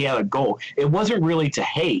mission. He had a goal. It wasn't really to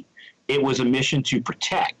hate. It was a mission to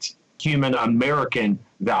protect human American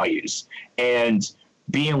values. And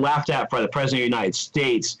being laughed at by the President of the United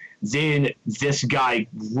States, then this guy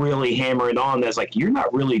really hammered on that's like, you're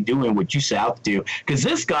not really doing what you set out to do. Because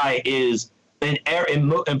this guy is, and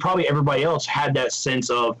probably everybody else had that sense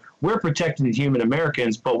of, we're protecting the human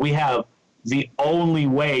Americans, but we have the only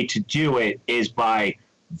way to do it is by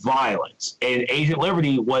violence. And Agent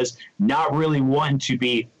Liberty was not really one to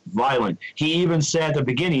be violent. He even said at the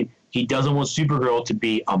beginning, he doesn't want Supergirl to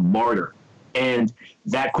be a martyr. And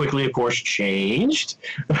that quickly, of course, changed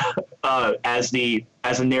as the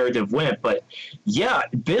narrative went. But yeah,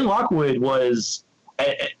 Ben Lockwood was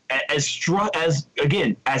as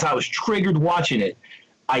I was triggered watching it,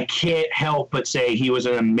 I can't help but say he was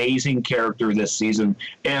an amazing character this season,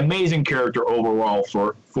 an amazing character overall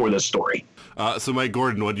for this story. So Mike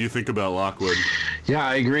Gordon, what do you think about Lockwood? Yeah,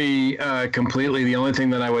 I agree completely. The only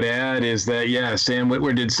thing that I would add is that, Sam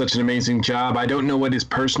Witwer did such an amazing job. I don't know what his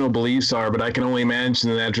personal beliefs are, but I can only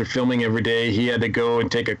imagine that after filming every day, he had to go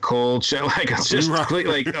and take a cold shower. Like, it's just like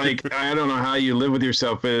I don't know how you live with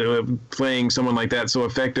yourself playing someone like that so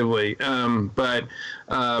effectively. He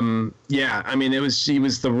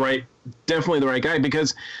was the right definitely the right guy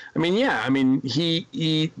because,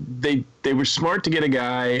 they were smart to get a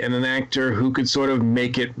guy and an actor who could sort of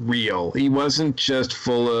make it real. He wasn't just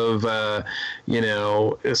full of,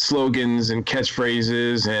 slogans and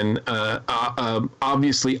catchphrases and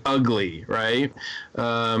obviously ugly, right?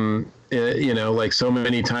 Like so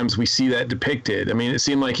many times we see that depicted. I mean, it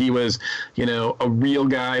seemed like he was, a real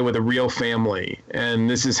guy with a real family. And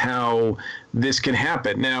this is how this can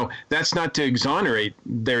happen. Now, that's not to exonerate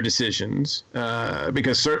their decisions,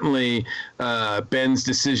 because certainly Ben's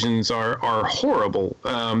decisions are horrible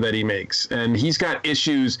that he makes. And he's got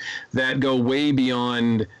issues that go way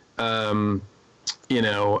beyond,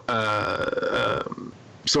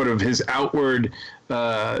 sort of his outward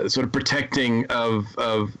sort of protecting of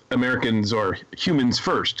Americans or humans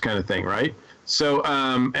first kind of thing, right? So,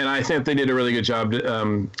 and I think they did a really good job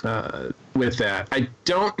with that. I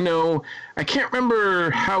don't know. I can't remember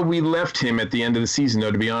how we left him at the end of the season,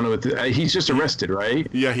 though, to be honest with you. He's just arrested, right?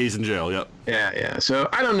 Yeah, he's in jail, yep. Yeah. So,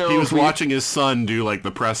 I don't know. He was watching his son do, like,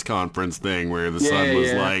 the press conference thing where the son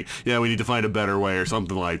was like, we need to find a better way or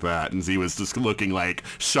something like that. And he was just looking, like,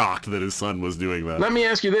 shocked that his son was doing that. Let me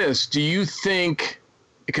ask you this. Do you think...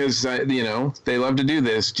 Because they love to do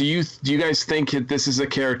this. Do you guys think that this is a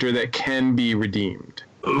character that can be redeemed?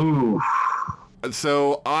 Ooh.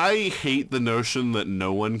 So I hate the notion that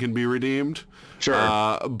no one can be redeemed.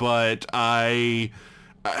 Sure. But I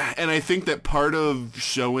think that part of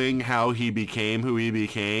showing how he became who he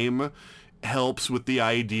became helps with the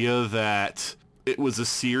idea that it was a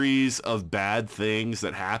series of bad things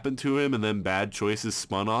that happened to him and then bad choices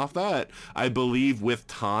spun off that. I believe with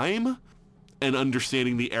time and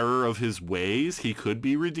understanding the error of his ways, he could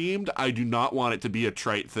be redeemed. I do not want it to be a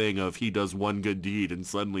trite thing of he does one good deed and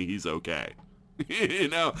suddenly he's okay.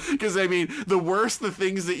 Because the worse the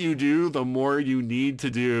things that you do, the more you need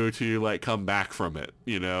to do to like come back from it,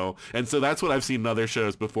 And so that's what I've seen in other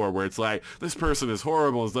shows before where it's like, this person is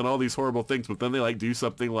horrible, has done all these horrible things, but then they like do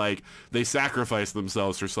something like they sacrifice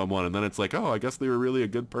themselves for someone and then it's like, oh, I guess they were really a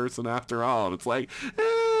good person after all. And it's like,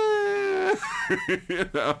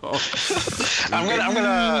 I'm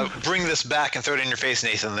gonna bring this back and throw it in your face,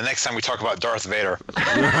 Nathan, the next time we talk about Darth Vader.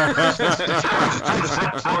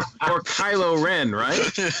 or Kylo Ren,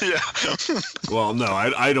 right? Yeah. Well, no,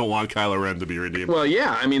 I don't want Kylo Ren to be redeemed. Well,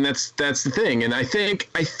 yeah, that's the thing, and I think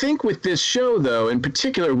with this show, though, in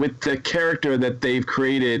particular with the character that they've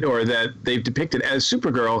created or that they've depicted as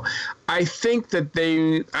Supergirl, I think that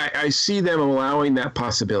I see them allowing that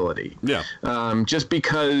possibility. Yeah. Just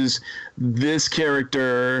because this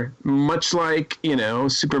character, much like,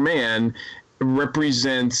 Superman,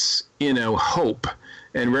 represents, hope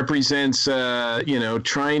and represents,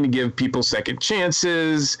 trying to give people second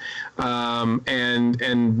chances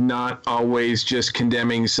and not always just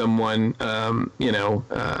condemning someone,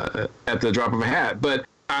 at the drop of a hat. But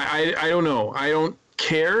I don't know. I don't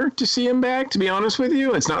care to see him back, to be honest with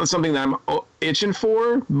you. It's not something that I'm itching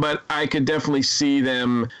for, but I could definitely see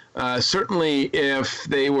them, certainly if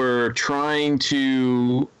they were trying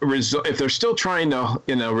to if they're still trying to,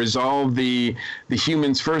 resolve the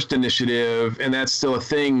Humans First initiative, and that's still a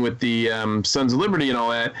thing with the Sons of Liberty and all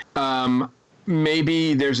that,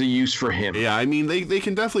 maybe there's a use for him. Yeah, they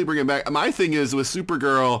can definitely bring him back. My thing is, with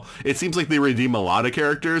Supergirl, it seems like they redeem a lot of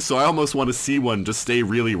characters, so I almost want to see one just stay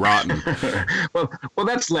really rotten. well,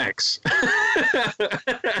 that's Lex.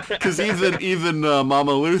 Because even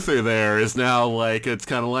Mama Luther there is now like, it's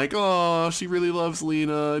kind of like, oh, she really loves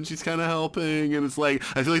Lena, and she's kind of helping, and it's like,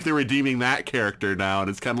 I feel like they're redeeming that character now,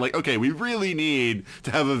 and it's kind of like, okay, we really need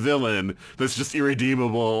to have a villain that's just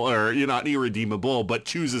irredeemable, or not irredeemable, but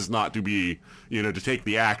chooses not to be, to take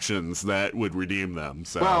the actions that would redeem them.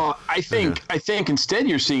 So, well, I think instead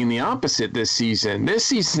you're seeing the opposite this season. This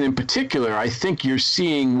season in particular, I think you're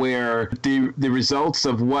seeing where the results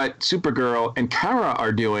of what Supergirl and Kara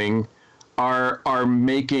are doing are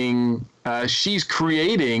making. She's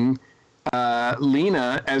creating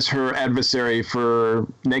Lena as her adversary for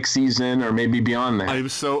next season or maybe beyond that.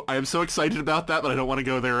 I am so excited about that, but I don't want to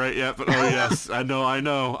go there right yet. But oh yes, I know.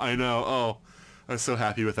 Oh. I was so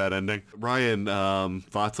happy with that ending. Ryan,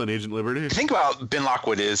 thoughts on Agent Liberty? The thing about Ben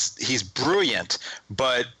Lockwood is he's brilliant,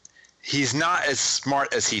 but he's not as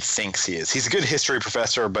smart as he thinks he is. He's a good history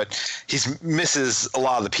professor, but he misses a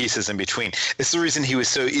lot of the pieces in between. It's the reason he was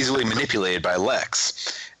so easily manipulated by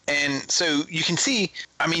Lex. And so you can see,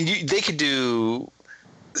 they could do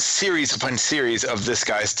series upon series of this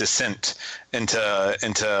guy's descent into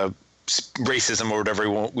racism or whatever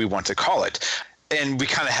we want to call it. And we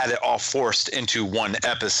kind of had it all forced into one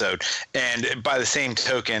episode. And by the same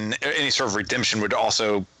token, any sort of redemption would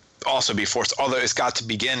also also be forced, although it's got to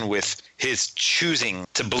begin with his choosing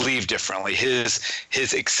to believe differently, his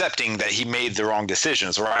accepting that he made the wrong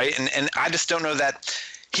decisions, right? And I just don't know that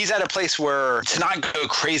he's at a place where to not go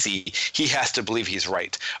crazy, he has to believe he's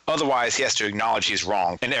right. Otherwise, he has to acknowledge he's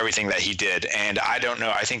wrong in everything that he did. And I don't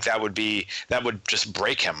know. I think that would just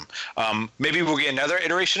break him. Maybe we'll get another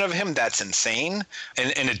iteration of him that's insane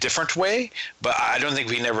in a different way. But I don't think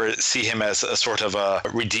we never see him as a sort of a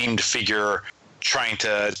redeemed figure trying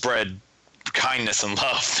to spread kindness and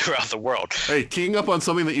love throughout the world. Hey, keying up on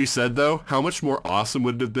something that you said, though, how much more awesome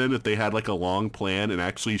would it have been if they had like a long plan and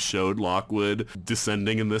actually showed Lockwood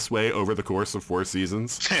descending in this way over the course of 4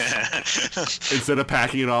 seasons instead of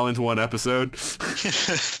packing it all into one episode?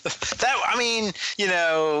 That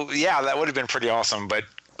would have been pretty awesome, but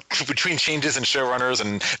between changes in showrunners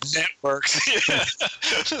and networks,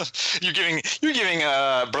 you're giving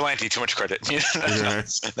Berlanti too much credit.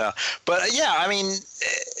 No. But yeah, I mean,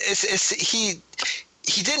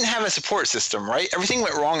 he didn't have a support system, right? Everything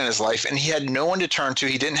went wrong in his life, and he had no one to turn to.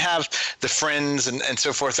 He didn't have the friends and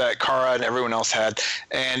so forth that Kara and everyone else had,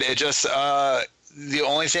 and it just the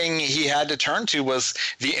only thing he had to turn to was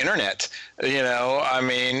the internet. I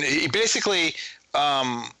mean, he basically.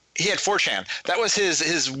 He had 4chan. That was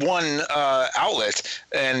his one outlet,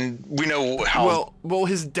 and we know how. Well,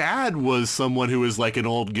 his dad was someone who was like an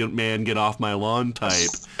old man, get off my lawn type,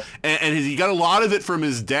 and he got a lot of it from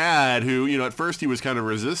his dad, who at first he was kind of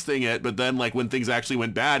resisting it, but then like when things actually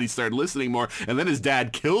went bad, he started listening more, and then his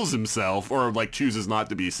dad kills himself or like chooses not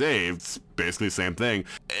to be saved. It's basically the same thing,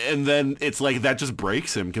 and then it's like that just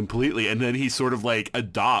breaks him completely, and then he sort of like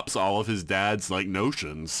adopts all of his dad's like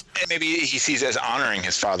notions. And maybe he sees it as honoring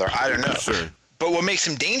his father. I don't know. Sure. But what makes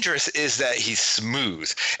him dangerous is that he's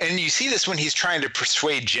smooth. And you see this when he's trying to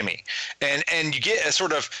persuade Jimmy. And you get a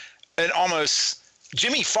sort of an almost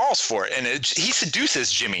Jimmy falls for it, and he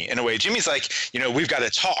seduces Jimmy in a way. Jimmy's like, we've got to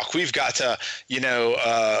talk. We've got to,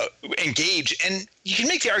 engage. And you can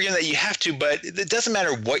make the argument that you have to, but it doesn't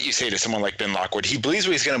matter what you say to someone like Ben Lockwood. He believes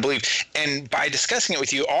what he's going to believe. And by discussing it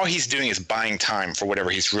with you, all he's doing is buying time for whatever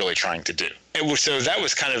he's really trying to do. So that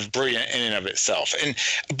was kind of brilliant in and of itself.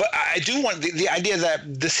 But I do want the idea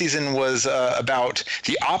that this season was about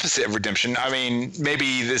the opposite of redemption. I mean, maybe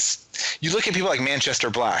you look at people like Manchester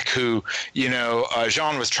Black, who,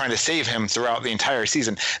 Jean was trying to save him throughout the entire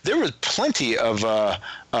season. There was plenty of, then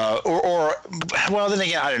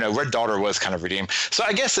again, I don't know. Red Daughter was kind of redeemed. So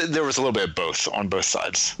I guess there was a little bit of both on both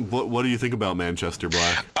sides. What do you think about Manchester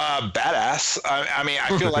Black? Badass. I mean,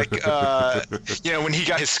 I feel like, when he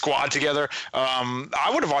got his squad together,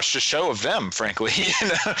 I would have watched a show of them, frankly.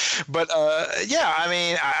 But I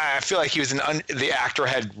mean, I feel like he was the actor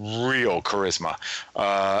had real charisma,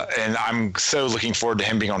 and I'm so looking forward to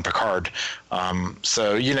him being on Picard. It's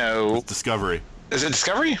Discovery. Is it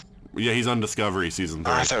Discovery? Yeah, he's on Discovery season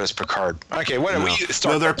 3. I thought it was Picard. Okay,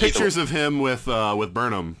 no, there are pictures of him with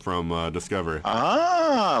Burnham from Discovery.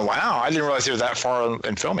 Ah, wow! I didn't realize he was that far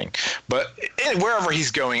in filming. But wherever he's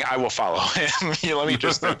going, I will follow him. Let me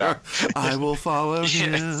just say that. I will follow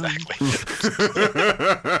him. Yeah, exactly.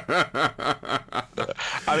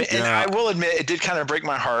 I mean, and I will admit, it did kind of break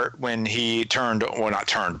my heart when he turned. Well, not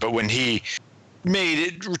turned, but when he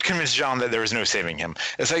convinced Jean that there was no saving him.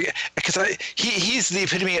 It's like, because he's the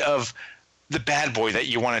epitome of the bad boy that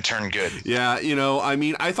you want to turn good. Yeah, I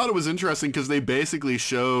mean, I thought it was interesting because they basically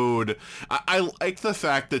showed, I like the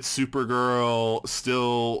fact that Supergirl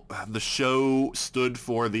the show stood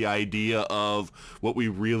for the idea of what we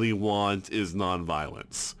really want is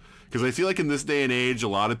nonviolence. Because I feel like in this day and age, a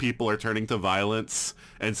lot of people are turning to violence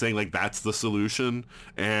and saying, like, that's the solution.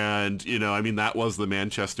 And, I mean, that was the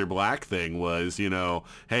Manchester Black thing was,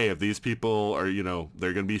 hey, if these people are,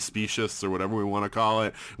 they're going to be specious or whatever we want to call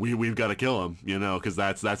it, we've got to kill them, because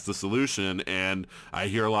that's the solution. And I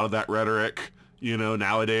hear a lot of that rhetoric,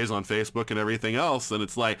 nowadays on Facebook and everything else. And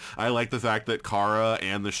it's like, I like the fact that Kara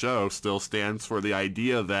and the show still stands for the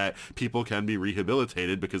idea that people can be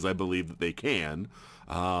rehabilitated because I believe that they can.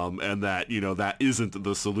 And that, that isn't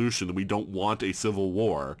the solution. We don't want a civil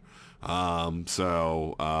war. I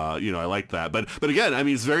like that. But again, I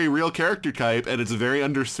mean, it's very real character type, and it's very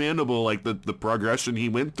understandable, like the progression he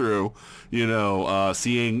went through,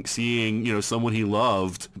 seeing, someone he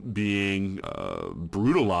loved being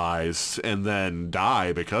brutalized and then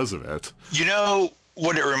die because of it.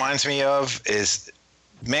 What it reminds me of is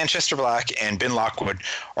Manchester Black and Ben Lockwood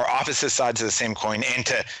are opposite sides of the same coin, and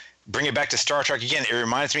to bring it back to Star Trek again, it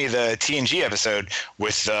reminds me of the TNG episode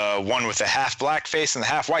with the one with the half black face and the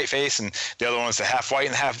half white face, and the other one's the half white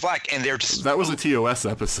and the half black, and they're just... That was a TOS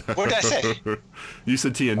episode. What did I say? You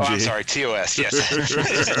said TNG. Oh, I'm sorry, TOS, yes.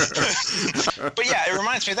 But yeah, it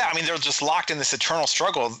reminds me of that. I mean, they're just locked in this eternal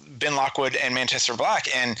struggle, Ben Lockwood and Manchester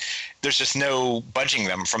Black, and there's just no budging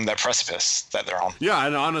them from that precipice that they're on. Yeah,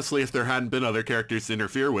 and honestly, if there hadn't been other characters to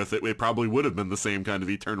interfere with it, it probably would have been the same kind of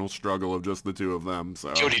eternal struggle of just the two of them.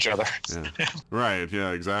 So killed each other. Yeah. Right,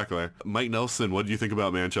 yeah, exactly. Mike Nelson, what do you think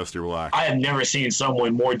about Manchester Black? I have never seen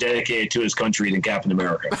someone more dedicated to his country than Captain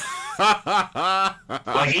America.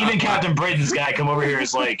 Like, even Captain Britain's guy come over here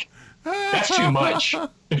is like, that's too much.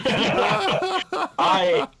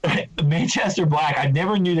 Manchester Black, I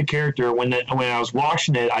never knew the character. When I was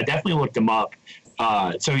watching it, I definitely looked him up.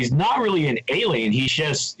 So he's not really an alien. He's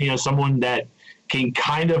just, someone that can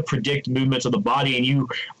kind of predict movements of the body. And you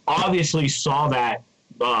obviously saw that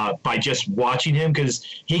by just watching him,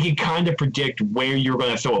 because he could kind of predict where you're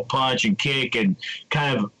going to throw a punch and kick, and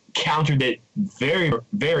kind of countered it very,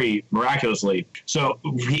 very miraculously. So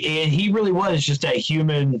he really was just that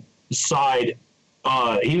human side.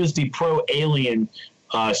 He was the pro-alien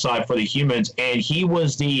side for the humans, and he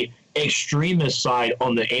was the extremist side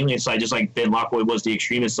on the alien side, just like Ben Lockwood was the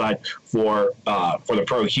extremist side for the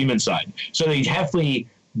pro-human side. So they definitely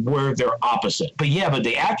were their opposite. But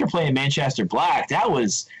the actor playing Manchester Black, that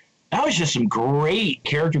was just some great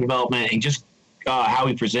character development, and just how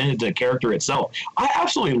he presented the character itself. I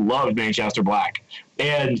absolutely loved Manchester Black,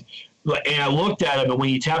 and I looked at him, and when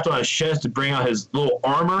he tapped on his chest to bring out his little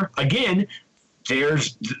armor, again,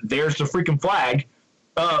 there's the freaking flag.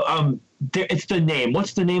 It's the name.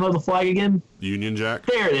 What's the name of the flag again? Union Jack.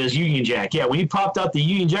 There it is, Union Jack. Yeah, when he popped out the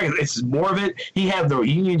Union Jack, it's more of it. He had the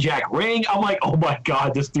Union Jack ring. I'm like, oh my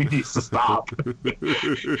God, this dude needs to stop.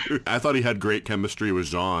 I thought he had great chemistry with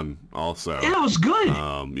Jean also. Yeah, it was good.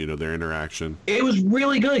 Their interaction. It was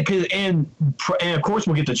really good. And of course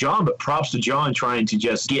we'll get to John, but props to John trying to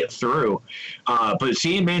just get through. But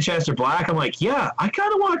seeing Manchester Black, I'm like, yeah, I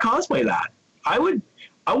kind of want to cosplay that. I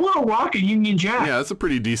want to rock a Union Jack. Yeah, that's a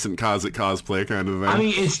pretty decent cosplay kind of thing. I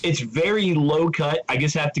mean, it's very low cut. I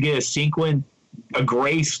just have to get a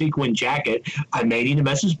gray sequin jacket. I may need to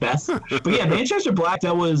message Beth. But yeah, Manchester Black,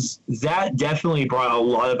 that definitely brought a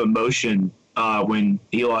lot of emotion when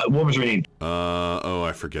he, what was her name?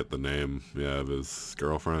 I forget the name. Yeah, of his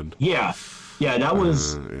girlfriend. Yeah, that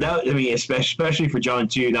was that. I mean, especially for John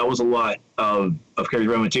too. That was a lot of character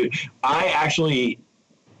development too. I actually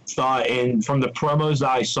thought, and from the promos that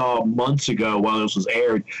I saw months ago while this was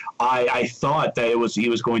aired, I thought that he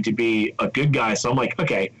was going to be a good guy. So I'm like,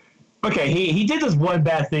 okay, he did this one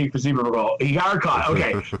bad thing for Supergirl. He got her caught.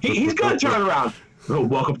 Okay, he's gonna turn around. Oh,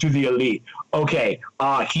 welcome to the elite. Okay,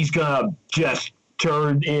 he's gonna just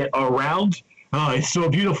turn it around. Oh, it's so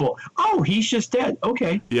beautiful. Oh, he's just dead.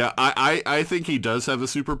 Okay. Yeah, I think he does have a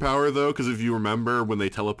superpower, though, because if you remember when they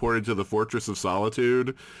teleported to the Fortress of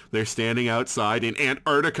Solitude, they're standing outside in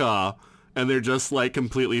Antarctica, and they're just, like,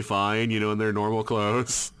 completely fine, in their normal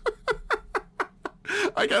clothes.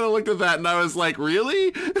 I kind of looked at that, and I was like,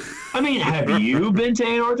 really? I mean, have you been to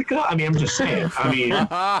Antarctica? I mean, I'm just saying. I mean,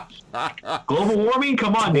 global warming?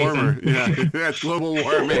 Come on, Nathan. Yeah, it's global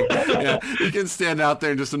warming. Yeah, you can stand out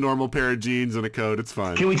there in just a normal pair of jeans and a coat. It's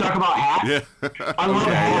fine. Can we talk about Hat? Yeah. I love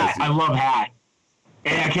Hat. Yes. I love Hat.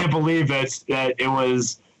 And I can't believe that it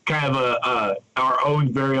was kind of our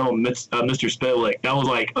own very own Mr. Spitlick. That was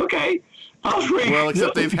like, okay. Well,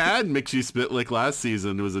 except they've had Mixie Spitlick last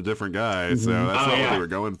season, who was a different guy, so that's not what they were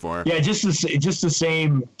going for. Yeah, just the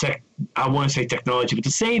same I want to say technology, but the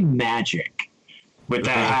same magic with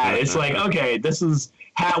that hat. It's like, okay,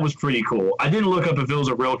 Hat was pretty cool. I didn't look up if it was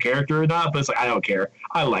a real character or not, but it's like, I don't care.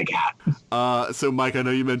 I like Hat. So, Mike, I know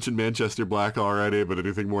you mentioned Manchester Black already, but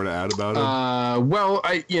anything more to add about him? Well,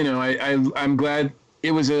 I'm glad. It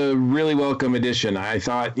was a really welcome addition. I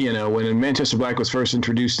thought, when Manchester Black was first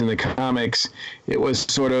introduced in the comics, it was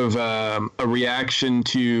sort of a reaction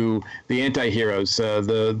to the anti-heroes,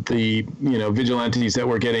 the vigilantes that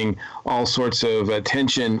were getting all sorts of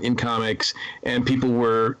attention in comics, and people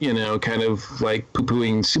were, kind of like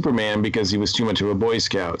poo-pooing Superman because he was too much of a Boy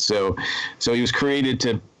Scout. So he was created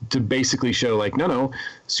to basically show, like, no,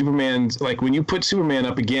 Superman's, like, when you put Superman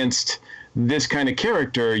up against this kind of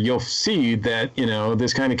character, you'll see that,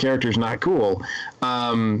 this kind of character is not cool.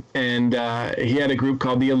 And he had a group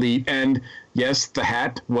called the Elite. And yes, the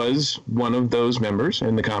Hat was one of those members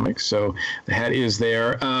in the comics. So the Hat is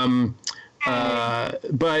there.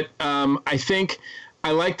 But I think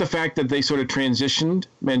I like the fact that they sort of transitioned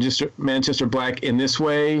Manchester Black in this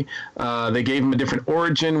way. They gave him a different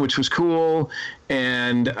origin, which was cool.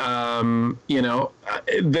 And the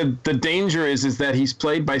danger is that he's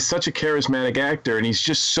played by such a charismatic actor, and he's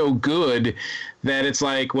just so good that it's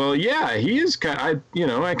like, well, yeah, he is I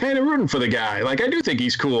kind of rooting for the guy. Like, I do think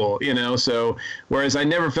he's cool, so whereas I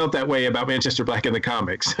never felt that way about Manchester Black in the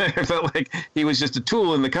comics. I felt like he was just a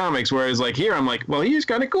tool in the comics, whereas like here I'm like, well, he's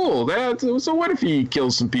kind of cool. So what if he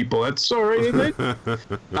kills some people? That's all right, isn't it?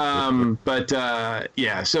 But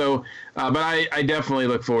I definitely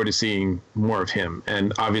look forward to seeing more of him.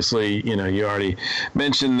 And obviously, you already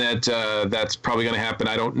mentioned that that's probably going to happen.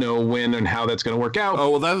 I don't know when and how that's going to work out. Oh,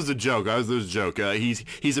 well, that was a joke. That was a joke.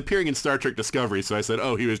 He's appearing in Star Trek Discovery, so I said,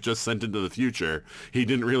 oh, he was just sent into the future. He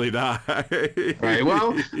didn't really die. Right.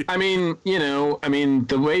 Well, the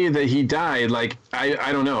way that he died, like,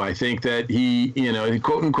 I don't know. I think that he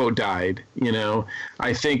quote unquote died.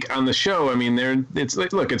 I think on the show, it's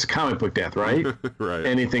like, look, it's a comic book death, right? Right.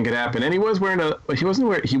 Anything could happen. And he wasn't wearing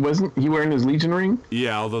his Legion ring?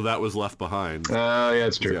 Yeah, although that was left behind. Yeah,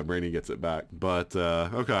 that's true. Yeah, Brainy gets it back. But,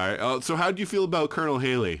 okay. So how do you feel about Colonel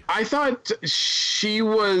Haley? I thought she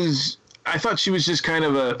was just kind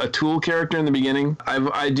of a tool character in the beginning.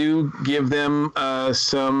 I do give them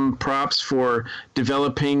some props for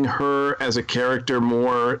developing her as a character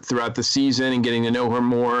more throughout the season and getting to know her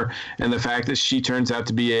more. And the fact that she turns out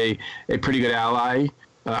to be a pretty good ally,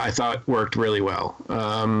 I thought worked really well.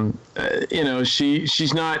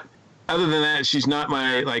 She's not, other than that, she's not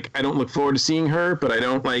my, like, I don't look forward to seeing her, but I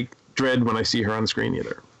don't dread when I see her on screen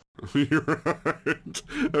either. You're right.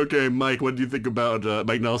 Okay, Mike, what do you think about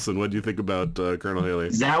Mike Nelson? What do you think about Colonel Haley?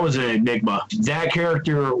 That was an enigma. That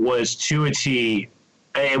character was to a T.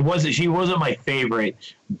 She wasn't my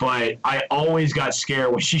favorite, but I always got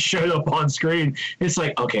scared when she showed up on screen. It's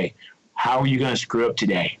like, okay, how are you going to screw up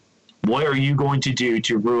today? What are you going to do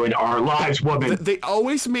to ruin our lives, woman? They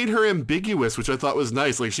always made her ambiguous, which I thought was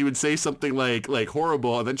nice. Like, she would say something like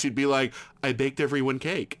horrible, and then she'd be like, I baked everyone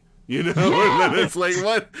cake. And then it's like,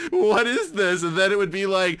 what is this? And then it would be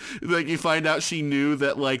like you find out she knew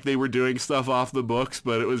that, like, they were doing stuff off the books,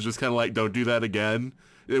 but it was just kind of like, don't do that again.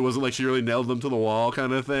 It wasn't like she really nailed them to the wall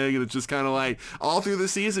kind of thing. And it's just kind of like, all through the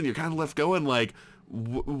season, you're kind of left going like,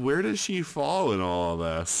 where does she fall in all of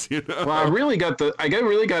this? Well, I really got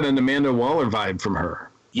an Amanda Waller vibe from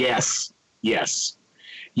her. Yes.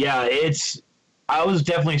 Yeah, I was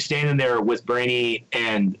definitely standing there with Brainy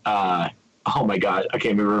and, oh my God, I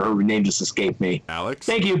can't remember, her name just escaped me. Alex?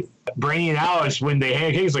 Thank you. Brainy and Alex, when they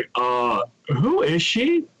had cake, it's like, who is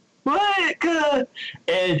she? What?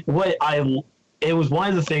 And it was one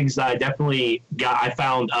of the things that I definitely I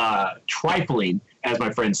found trifling, as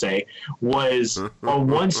my friends say, was on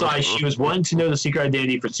one side, she was wanting to know the secret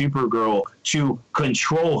identity for Supergirl to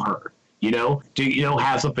control her, to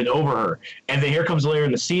have something over her. And then here comes later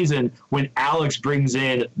in the season when Alex brings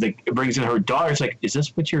in her daughter. It's like, is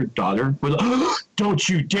this what your daughter? Don't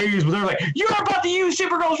you dare use! They're like, you're about to use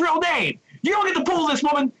Supergirl's real name. You don't get to pull this,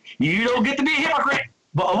 woman. You don't get to be a hypocrite.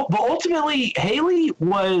 But ultimately, Haley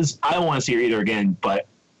was, I don't want to see her either again, but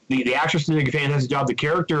the actress did a fantastic job.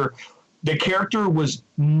 The character was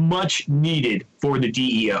much needed for the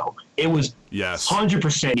DEO. It was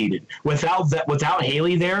 100% needed. Without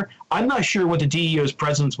Haley there, I'm not sure what the DEO's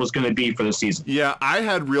presence was going to be for the season. Yeah, I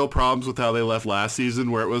had real problems with how they left last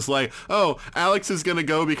season, where it was like, oh, Alex is going to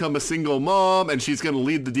go become a single mom, and she's going to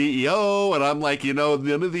lead the DEO, and I'm like,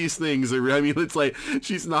 none of these things are, it's like,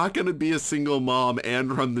 she's not going to be a single mom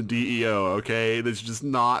and run the DEO, okay? That's just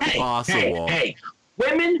not possible. Hey,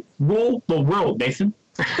 women rule the world, Nathan.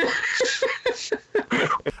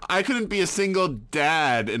 I couldn't be a single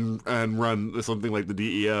dad and run something like the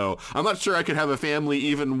DEO. I'm not sure I could have a family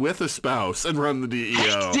even with a spouse and run the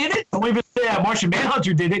DEO. Did it? Don't even say that. Martian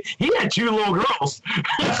Manhunter did it. He had 2 little girls.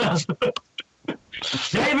 not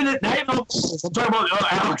even I'm talking about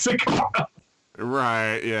Alex and Kara.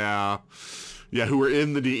 Right, yeah. Yeah, who were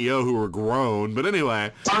in the DEO, who were grown. But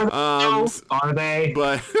anyway. Are they?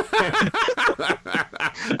 But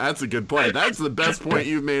that's a good point. That's the best point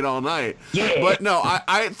you've made all night. Yeah. But no,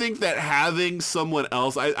 I think that having someone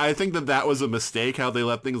else, I think that was a mistake how they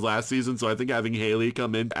left things last season. So I think having Haley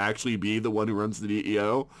come in to actually be the one who runs the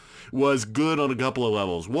DEO was good on a couple of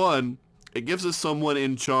levels. One, it gives us someone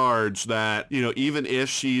in charge that, even if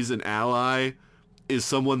she's an ally, is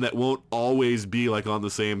someone that won't always be like on the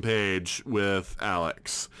same page with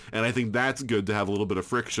Alex. And I think that's good to have a little bit of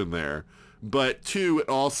friction there. But 2, it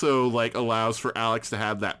also allows for Alex to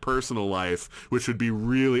have that personal life, which would be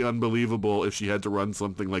really unbelievable if she had to run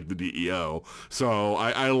something like the DEO. So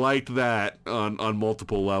I liked that on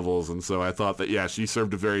multiple levels. And so I thought that, she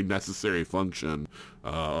served a very necessary function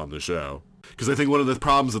on the show. Because I think one of the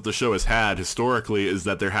problems that the show has had historically is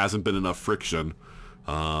that there hasn't been enough friction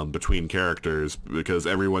between characters because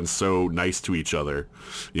everyone's so nice to each other,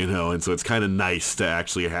 you know, and so it's kind of nice to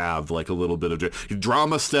actually have like a little bit of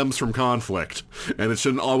drama stems from conflict, and it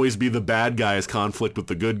shouldn't always be the bad guys' conflict with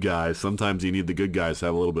the good guys. Sometimes you need the good guys to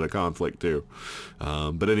have a little bit of conflict too.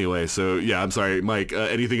 But anyway, so yeah, I'm sorry, Mike,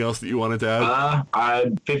 anything else that you wanted to add?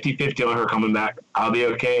 50-50 on her coming back. I'll be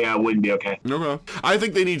okay. I wouldn't be okay. Okay. I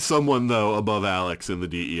think they need someone though above Alex in the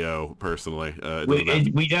DEO personally.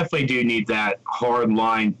 We definitely do need that hard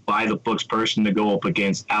line by the books person to go up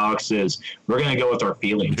against Alex's. We're going to go with our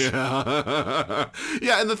feelings. Yeah.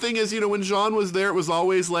 Yeah, and the thing is, you know, when Jean was there, it was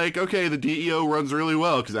always like, okay, the DEO runs really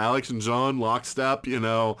well because Alex and Jean lockstep, you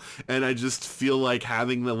know, and I just feel like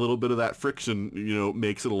having a little bit of that friction, you know,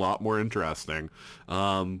 makes it a lot more interesting.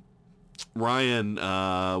 Ryan,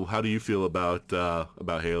 how do you feel about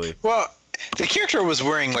Haley? Well, the character was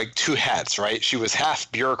wearing like two hats, right? She was half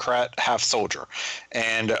bureaucrat, half soldier,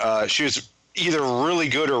 and she was either really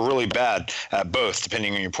good or really bad at both,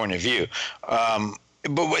 depending on your point of view.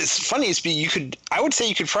 But what's funny is I would say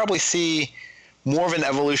you could probably see more of an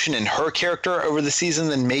evolution in her character over the season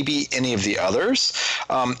than maybe any of the others,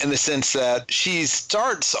 in the sense that she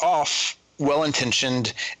starts off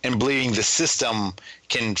well-intentioned and believing the system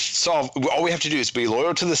can solve. All we have to do is be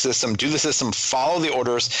loyal to the system, do the system, follow the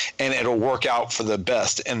orders, and it'll work out for the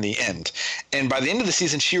best in the end. And by the end of the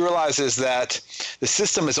season, she realizes that the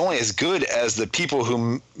system is only as good as the people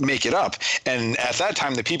who make it up. And at that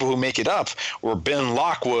time, the people who make it up were Ben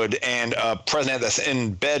Lockwood and a president that's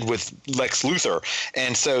in bed with Lex Luthor.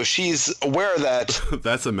 And so she's aware that...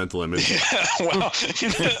 That's a mental image. Yeah, well,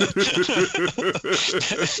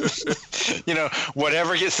 you know,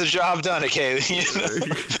 whatever gets the job done, okay? You know?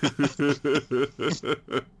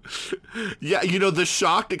 Yeah, you know, the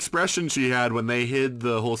shocked expression she had when they hid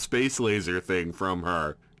the whole space laser thing from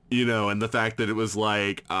her, you know, and the fact that it was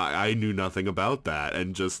like, I knew nothing about that,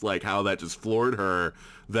 and just like how that just floored her,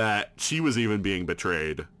 that she was even being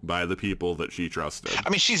betrayed by the people that she trusted. I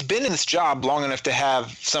mean, she's been in this job long enough to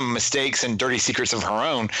have some mistakes and dirty secrets of her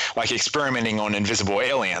own, like experimenting on invisible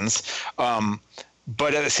aliens.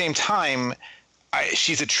 But at the same time,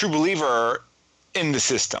 she's a true believer in the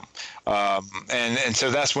system, and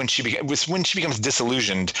so that's when she becomes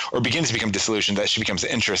disillusioned, or begins to become disillusioned, that she becomes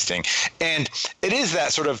interesting. And it is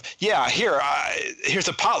that sort of, yeah, here's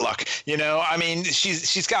a potluck, you know. I mean,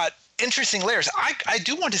 she's got interesting layers. I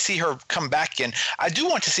do want to see her come back again. I do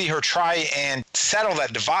want to see her try and settle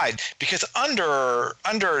that divide, because under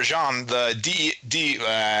Jean, the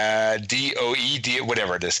DOE,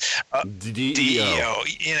 whatever it is, DEO,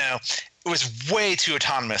 you know, it was way too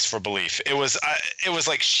autonomous for belief. It was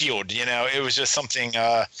like S.H.I.E.L.D., you know. It was just something,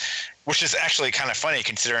 which is actually kind of funny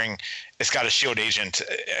considering it's got a S.H.I.E.L.D. agent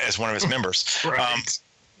as one of its members. Right.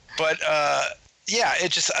 Yeah,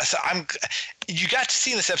 it just you got to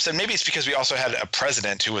see in this episode. Maybe it's because we also had a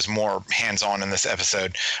president who was more hands-on in this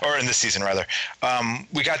episode, or in this season rather.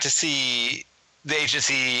 We got to see the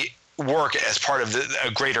agency work as part of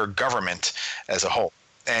a greater government as a whole.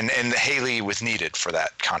 And Haley was needed for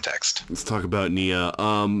that context. Let's talk about Nia.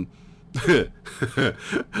 The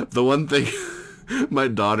one thing my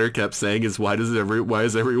daughter kept saying is, why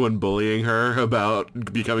is everyone bullying her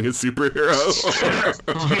about becoming a superhero?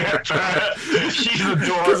 She's a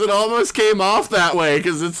dork. Because it almost came off that way,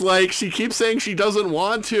 because it's like she keeps saying she doesn't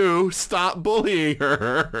want to. Stop bullying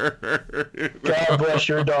her. God bless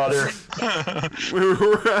your daughter.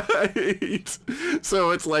 Right.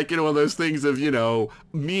 So it's like, you know, one of those things of, you know,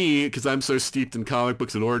 me, because I'm so steeped in comic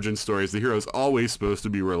books and origin stories, the hero's always supposed to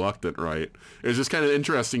be reluctant, right? It's just kind of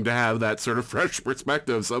interesting to have that sort of fresh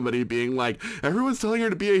perspective, somebody being like, everyone's telling her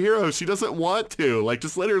to be a hero, she doesn't want to, like,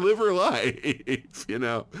 just let her live her life, you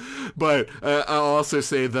know. But I'll also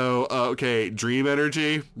say, though, okay, dream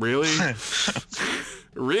energy, really?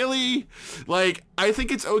 Really? Like, I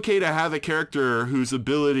think it's okay to have a character whose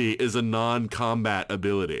ability is a non-combat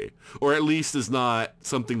ability, or at least is not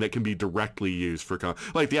something that can be directly used for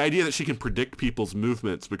like, the idea that she can predict people's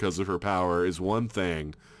movements because of her power is one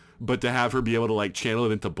thing, but to have her be able to, like, channel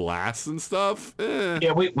it into blasts and stuff,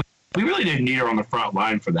 Yeah, we really didn't need her on the front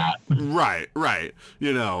line for that. Right.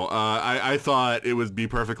 You know, I thought it would be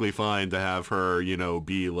perfectly fine to have her, you know,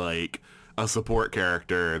 be like a support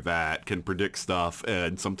character that can predict stuff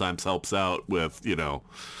and sometimes helps out with, you know,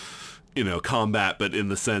 combat, but in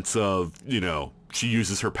the sense of, you know, she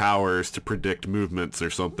uses her powers to predict movements or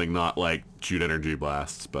something, not like shoot energy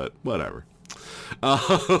blasts, but whatever. But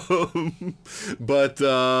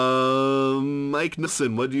Mike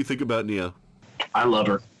Nissen, what do you think about Nia? I love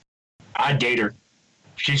her. I'd date her.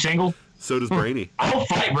 She's single? So does Brainy. I'll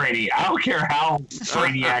fight Brainy. I don't care how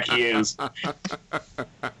brainiac he is.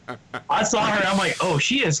 I saw her. I'm like, oh,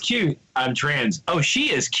 she is cute. I'm trans. Oh,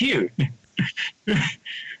 she is cute.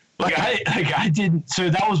 I didn't.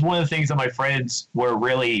 So that was one of the things that my friends were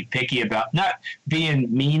really picky about. Not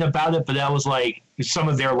being mean about it, but that was like some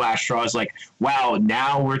of their last straws. Like, wow,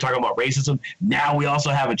 now we're talking about racism. Now we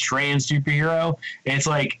also have a trans superhero. And it's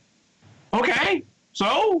like, okay,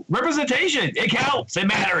 so representation, it counts, it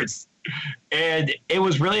matters. And it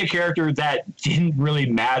was really a character that didn't really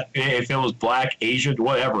matter if it was black, Asian,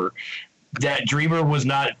 whatever. That Dreamer was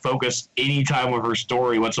not focused any time of her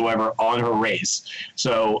story whatsoever on her race.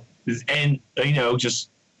 So, and, you know, just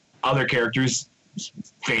other characters,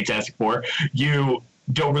 Fantastic Four, you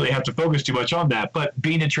don't really have to focus too much on that. But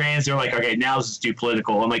being a trans, they're like, okay, now this is too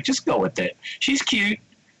political. I'm like, just go with it. She's cute.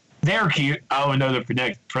 They're cute. I don't know the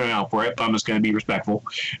pronoun for it, but I'm just going to be respectful.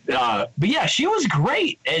 But yeah, she was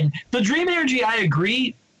great. And the Dream Energy, I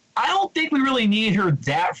agree. I don't think we really needed her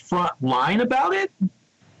that front line about it.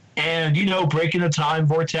 And, you know, breaking the time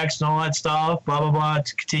vortex and all that stuff, blah, blah, blah,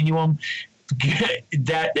 to continuum.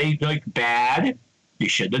 That they, like, bad. You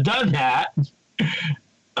shouldn't have done that.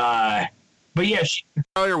 But yeah.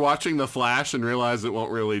 Now you're watching The Flash and realize it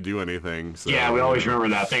won't really do anything. So, yeah, we always remember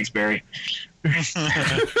that. Thanks, Barry.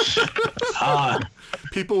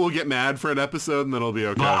 People will get mad for an episode and then it'll be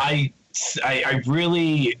okay. But I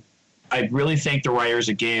really thank the writers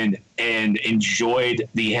again and enjoyed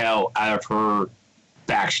the hell out of her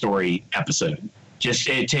backstory episode. Just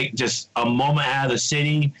take just a moment out of the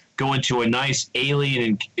city, go into a nice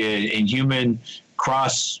alien and human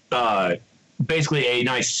cross, basically a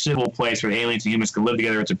nice civil place where aliens and humans can live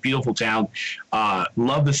together. It's a beautiful town.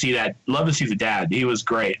 Love to see that. Love to see the dad. He was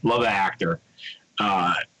great. Love that actor.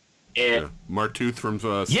 And Martooth from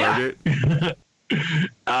Stargate.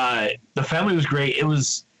 The family was great. It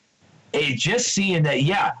was just seeing that.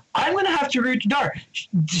 Yeah, I'm gonna have to root Dar.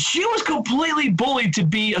 She was completely bullied to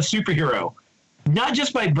be a superhero, not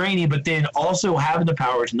just by Brainy, but then also having the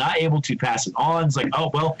powers, not able to pass it on. It's like,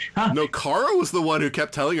 oh well. Huh? No, Kara was the one who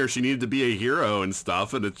kept telling her she needed to be a hero and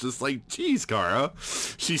stuff, and it's just like, geez, Kara.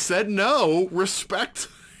 She said no. Respect.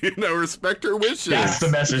 You know, respect her wishes. That's the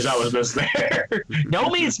message I was missing there. No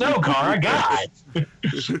means no, Kara. God.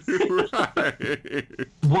 Right.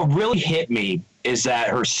 What really hit me is that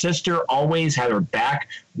her sister always had her back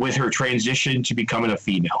with her transition to becoming a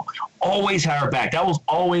female. Always had her back. That was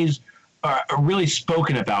always really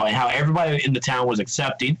spoken about, and how everybody in the town was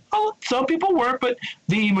accepting. Oh, some people weren't, but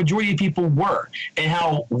the majority of people were. And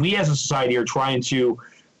how we as a society are trying to,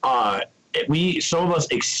 some of us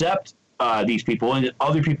accept these people and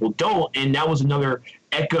other people don't. And that was another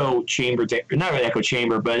echo chamber, not an echo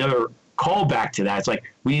chamber, but another callback to that. It's like,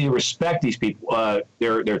 we need to respect these people,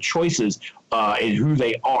 their choices, and who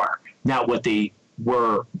they are, not what they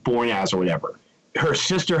were born as or whatever. Her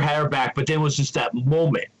sister had her back, but there was just that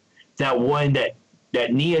moment, that one that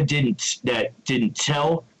Nia didn't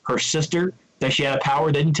tell her sister that she had a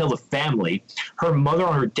power, didn't tell the family. Her mother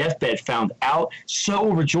on her deathbed found out,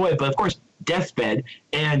 so overjoyed, but of course, deathbed,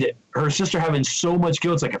 and her sister having so much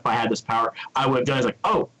guilt. It's like, if I had this power, I would have done it. It's like,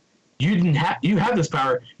 oh, you have this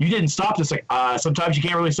power. You didn't stop this. Like, sometimes you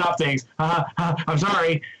can't really stop things. I'm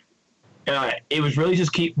sorry. It was really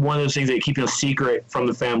just one of those things that keeping a secret from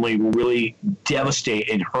the family will really devastate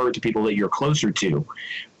and hurt the people that you're closer to.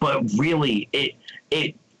 But really,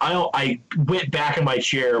 I went back in my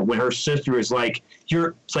chair when her sister was like,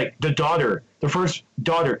 it's like the first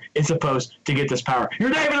daughter is supposed to get this power. You're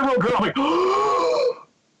not even a real girl. I'm like, oh,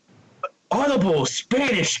 audible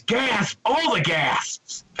Spanish gasp, all the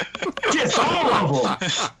gasps. Just all of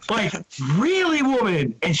them. Like, really,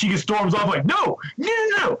 woman? And she just storms off like, no.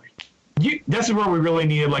 That's where we really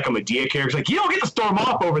needed like a Medea character. It's like, you don't get to storm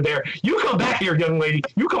off over there. You come back here, young lady.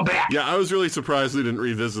 You come back. Yeah, I was really surprised they didn't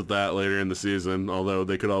revisit that later in the season, although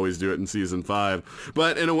they could always do it in season 5.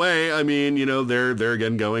 But in a way, I mean, you know, they're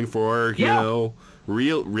again going for, you know,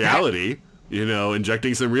 reality, you know,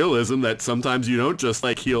 injecting some realism that sometimes you don't just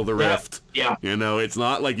like heal the rift. Yeah. You know, it's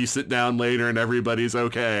not like you sit down later and everybody's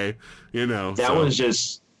okay, you know. That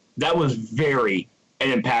was very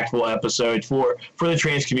an impactful episode for the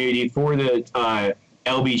trans community, for the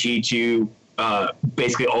LBGQ,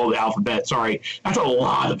 basically all the alphabet. Sorry, that's a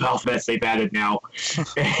lot of alphabets they've added now.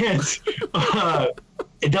 And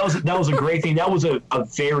that was a great thing. That was a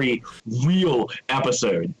very real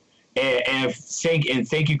episode. And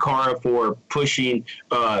thank you, Kara, for pushing,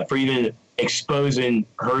 for even exposing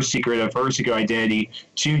her secret identity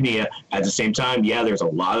to Nia. At the same time, yeah, there's a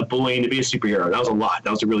lot of bullying to be a superhero. That was a lot. That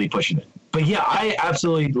was really pushing it. But yeah, I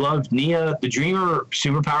absolutely loved Nia. The Dreamer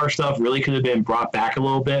superpower stuff really could have been brought back a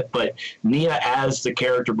little bit, but Nia as the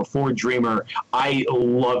character before Dreamer, I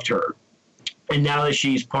loved her. And now that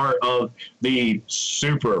she's part of the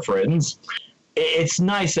Super Friends, it's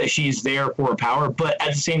nice that she's there for her power, but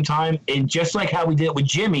at the same time, and just like how we did it with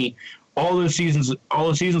Jimmy all those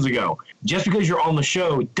seasons ago, just because you're on the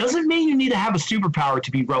show doesn't mean you need to have a superpower to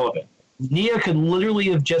be relevant. Nia could literally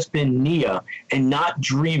have just been Nia and not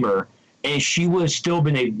Dreamer, and she would have still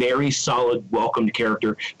been a very solid, welcomed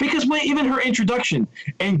character. Because when even her introduction,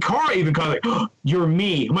 and Kara even kind of like, oh, you're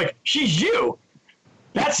me. I'm like, she's you.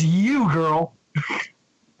 That's you, girl.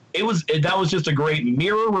 That was just a great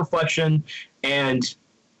mirror reflection, and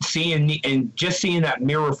seeing that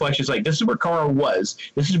mirror reflection is like, this is where Kara was.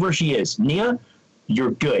 This is where she is. Nia,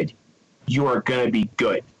 you're good. You are gonna be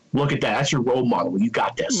good. Look at that. That's your role model. You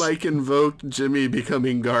got this. Mike invoked Jimmy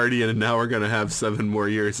becoming Guardian, and now we're going to have 7 more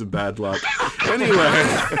years of bad luck. Anyway.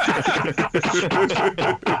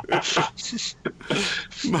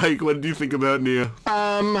 Mike, what did you think about Nia?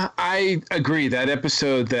 I agree. That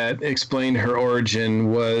episode that explained her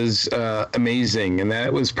origin was amazing, and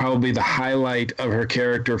that was probably the highlight of her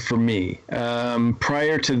character for me.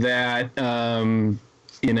 Prior to that,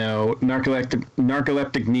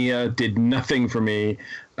 narcoleptic Nia did nothing for me.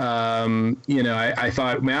 I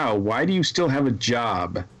thought, wow, why do you still have a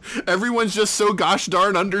job? Everyone's just so gosh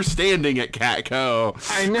darn understanding at Catco.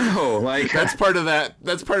 I know, like that's part of that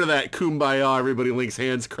kumbaya, everybody links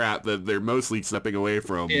hands crap that they're mostly stepping away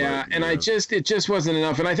from. Yeah, but, and it just wasn't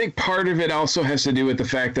enough. And I think part of it also has to do with the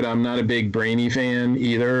fact that I'm not a big Brainy fan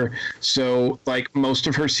either. So like most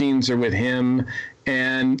of her scenes are with him.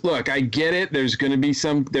 And look, I get it. There's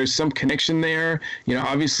some connection there.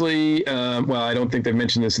 Obviously, I don't think they've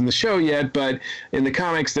mentioned this in the show yet, but in the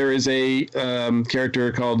comics, there is a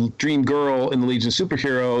character called Dream Girl in the Legion of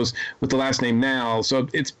Superheroes with the last name Nal. So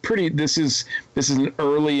it's pretty. This is an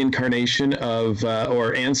early incarnation of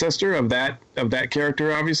or ancestor of that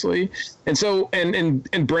character, obviously. And so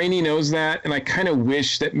and Brainy knows that, and I kind of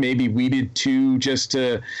wish that maybe we did too, just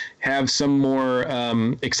to have some more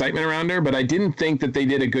excitement around her. But I didn't think that they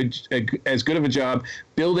did as good of a job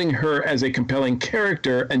building her as a compelling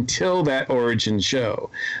character until that origin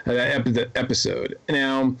show, that episode.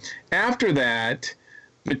 Now, after that,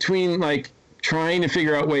 between like trying to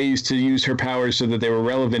figure out ways to use her powers so that they were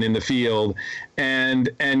relevant in the field,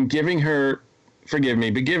 and giving her, forgive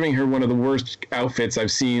me, but giving her one of the worst outfits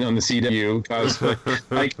I've seen on the CW.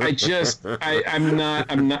 I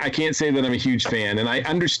can't say that I'm a huge fan, and I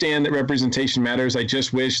understand that representation matters. I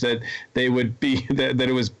just wish that they would be that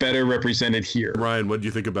it was better represented here. Ryan, what do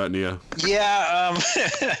you think about Nia? Yeah,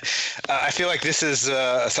 I feel like this is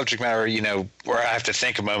a subject matter, where I have to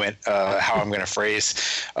think a moment how I'm going to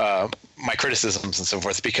phrase my criticisms and so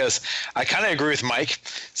forth, because I kind of agree with Mike.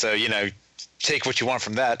 So take what you want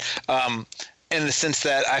from that. In the sense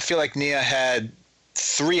that I feel like Nia had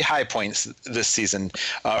 3 high points this season: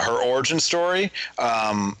 her origin story,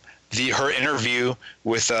 her interview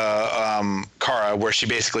with Kara, where she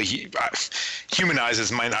basically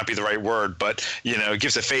humanizes, might not be the right word, but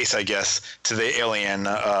gives a face, I guess, to the alien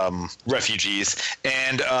refugees.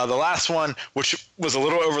 And the last one, which was a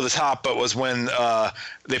little over the top, but was when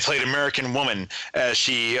they played American Woman as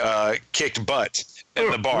she kicked butt in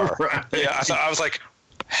the bar. Right. Yeah, I was like,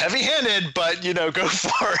 heavy-handed, but go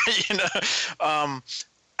for it.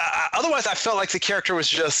 Otherwise, I felt like the character was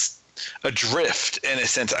just adrift in a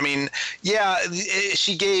sense. I mean, yeah,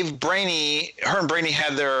 she gave Brainy. Her and Brainy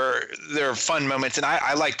had their fun moments, and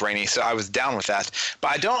I like Brainy, so I was down with that.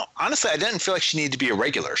 But I didn't feel like she needed to be a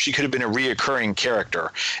regular. She could have been a reoccurring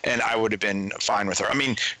character, and I would have been fine with her. I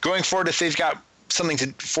mean, going forward, if they've got something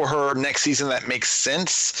for her next season that makes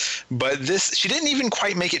sense, but she didn't even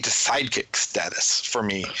quite make it to sidekick status for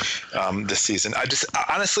me this season. I just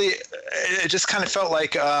honestly, it just kind of felt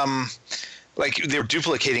like they were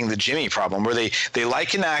duplicating the Jimmy problem, where they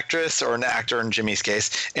like an actress or an actor in Jimmy's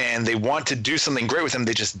case, and they want to do something great with them,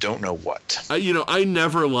 they just don't know what. I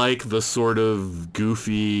never like the sort of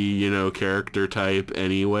goofy, character type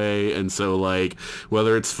anyway, and so like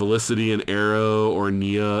whether it's Felicity in Arrow or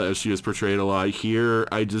Nia as she was portrayed a lot here,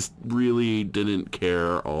 I just really didn't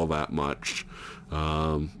care all that much.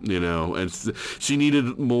 And she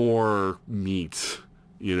needed more meat,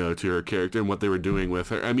 to her character and what they were doing with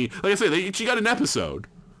her. I mean, like I said, she got an episode.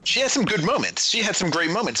 She had some good moments. She had some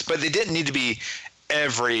great moments, but they didn't need to be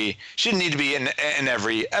she didn't need to be in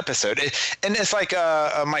every episode. And it's like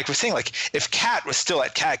Mike was saying, like if Kat was still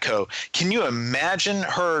at Catco, can you imagine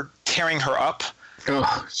her tearing her up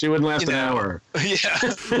Oh, she wouldn't last an hour. Yeah.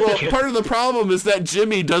 Well, part of the problem is that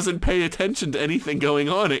Jimmy doesn't pay attention to anything going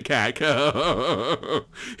on at Catco.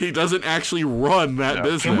 He doesn't actually run that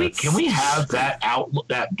business. Can we have that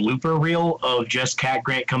blooper reel of just Cat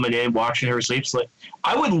Grant coming in, watching her sleep?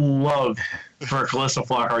 I would love for Calista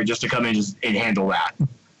Flockhart just to come in and handle that.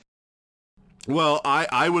 Well,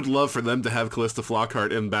 I would love for them to have Calista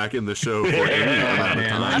Flockhart back in the show for any amount of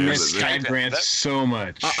time. I miss Cat Grant so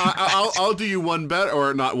much. I'll do you one better,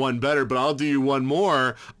 or not one better, but I'll do you one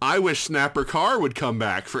more. I wish Snapper Carr would come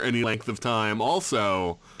back for any length of time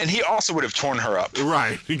also. And he also would have torn her up.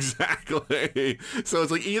 Right, exactly. So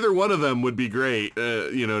it's like either one of them would be great,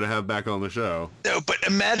 to have back on the show. No, but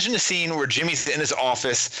imagine a scene where Jimmy's in his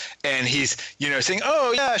office and he's, saying,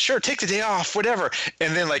 "Oh yeah, sure, take the day off, whatever,"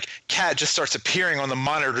 and then like Cat just starts appearing on the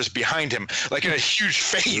monitors behind him, like in a huge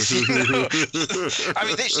face. I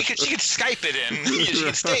mean, she could Skype it in. She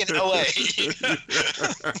could stay in LA.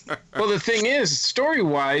 Well, the thing is,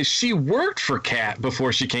 story-wise, she worked for Cat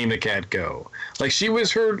before she came to Catco. Like she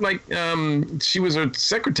was her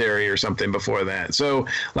secretary or something before that. So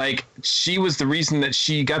like she was the reason that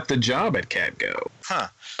she got the job at Catco. Huh.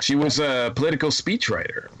 She was a political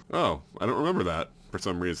speechwriter. Oh, I don't remember that for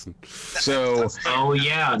some reason. So. Oh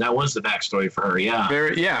yeah, that was the backstory for her. Yeah.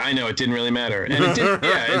 I know it didn't really matter, and it did.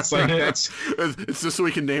 Yeah, it's like that's. It's just so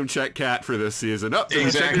we can name check Cat for this season. Oh,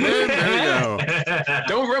 exactly. There you go.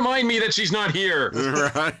 Don't remind me that she's not here.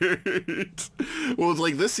 Right. Well, it's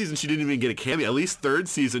like this season she didn't even get a cameo. At least third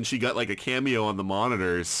season she got like a cameo on the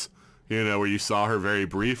monitors. Where you saw her very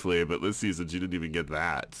briefly, but this season she didn't even get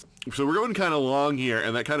that. So we're going kind of long here,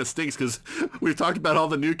 and that kind of stinks because we've talked about all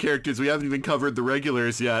the new characters. We haven't even covered the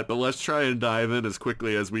regulars yet, but let's try and dive in as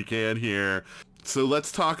quickly as we can here. So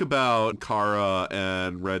let's talk about Kara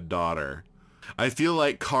and Red Daughter. I feel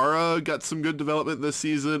like Kara got some good development this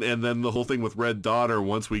season, and then the whole thing with Red Daughter,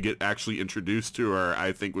 once we get actually introduced to her,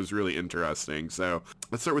 I think was really interesting. So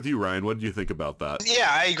let's start with you, Ryan. What did you think about that? Yeah,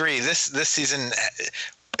 I agree. This season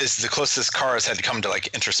is the closest Kara's had to come to like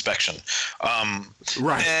introspection.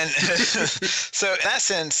 Right. And so in that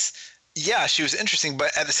sense, yeah, she was interesting,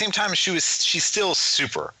 but at the same time, she's still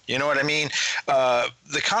super. You know what I mean?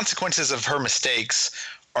 The consequences of her mistakes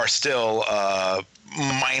are still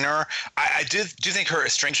minor. I do think her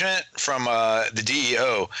estrangement from the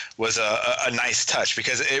DEO was a nice touch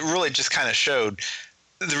because it really just kind of showed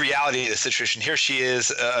the reality of the situation. Here she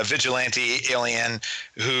is, a vigilante alien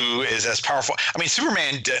who is as powerful. I mean,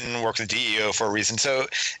 Superman didn't work the DEO for a reason, so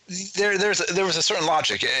there was a certain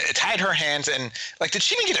logic. It tied her hands, and like, did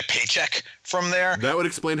she even get a paycheck from there? That would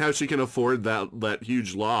explain how she can afford that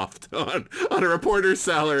huge loft on a reporter's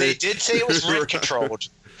salary. They did say it was rent controlled.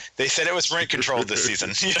 They said it was rent controlled this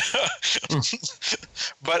season.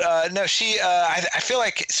 But no, she. I feel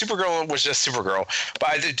like Supergirl was just Supergirl. But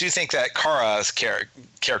I do think that Kara's character,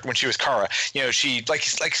 when she was Kara, she like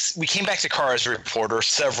we came back to Kara as a reporter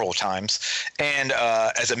several times, and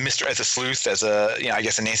as a sleuth, as a I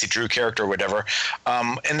guess a Nancy Drew character or whatever,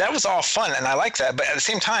 and that was all fun, and I like that. But at the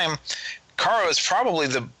same time, Kara is probably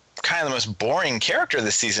the kind of the most boring character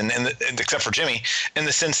this season, except for Jimmy, in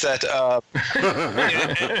the sense that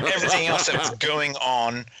everything else that was going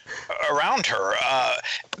on around her,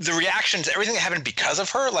 the reactions, everything that happened because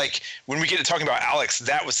of her, like when we get to talking about Alex,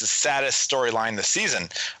 that was the saddest storyline this season.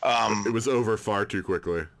 It was over far too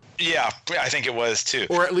quickly. Yeah, I think it was too.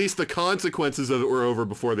 Or at least the consequences of it were over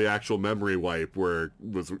before the actual memory wipe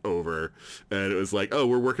was over, and it was like, oh,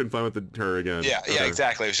 we're working fine with her again. Yeah, okay. Yeah,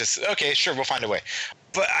 exactly. It was just okay, sure, we'll find a way.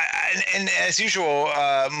 But and as usual,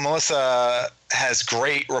 Melissa has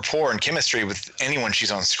great rapport and chemistry with anyone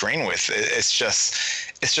she's on screen with. It's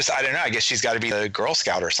just I don't know. I guess she's got to be a Girl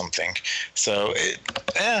Scout or something. So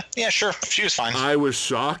yeah, sure, she was fine. I was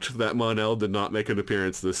shocked that Mon-El did not make an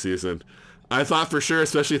appearance this season. I thought for sure,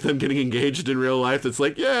 especially with them getting engaged in real life, it's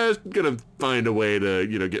like, yeah, it's gonna find a way to,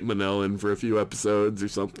 get Mon-El in for a few episodes or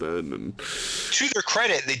something. And to their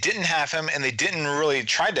credit, they didn't have him, and they didn't really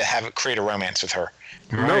try to create a romance with her.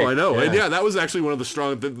 Right. No, I know. Yeah. And yeah, that was actually one of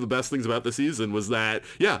the best things about the season was that,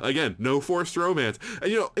 yeah, again, no forced romance.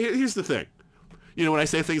 And here's the thing. When I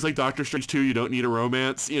say things like Doctor Strange 2, you don't need a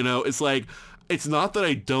romance, it's like, it's not that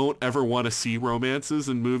I don't ever want to see romances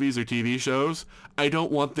in movies or TV shows. I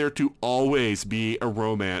don't want there to always be a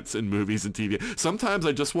romance in movies and TV. Sometimes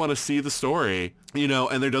I just want to see the story,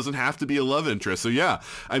 and there doesn't have to be a love interest. So yeah,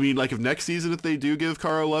 I mean, like if next season, if they do give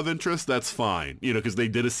Kara a love interest, that's fine, because they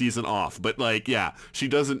did a season off. But like, yeah, she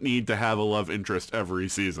doesn't need to have a love interest every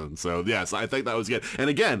season. So yes, I think that was good. And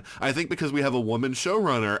again, I think because we have a woman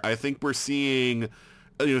showrunner, I think we're seeing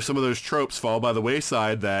some of those tropes fall by the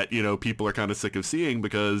wayside that, people are kind of sick of seeing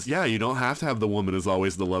because, you don't have to have the woman as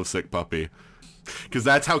always the lovesick puppy. Because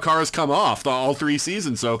that's how Kara's come off all 3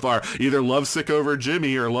 seasons so far. Either lovesick over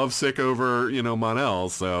Jimmy or lovesick over, Mon-El.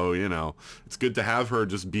 So, it's good to have her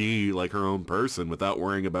just be like her own person without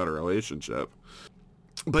worrying about a relationship.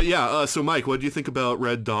 But so Mike, what do you think about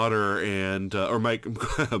Red Daughter and or Mike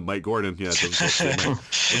Gordon? Yeah,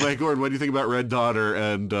 Mike Gordon. What do you think about Red Daughter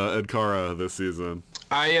and Kara this season?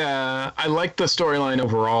 I like the storyline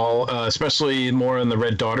overall, especially more on the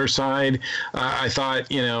Red Daughter side. I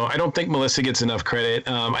thought, I don't think Melissa gets enough credit.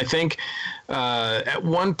 I think at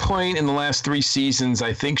one point in the last 3 seasons,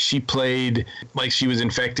 I think she played like she was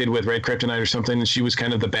infected with red kryptonite or something, and she was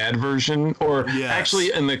kind of the bad version. Or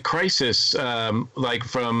actually in the Crisis, like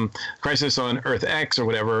from Crisis on Earth X or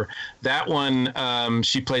whatever, that one,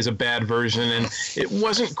 she plays a bad version, and it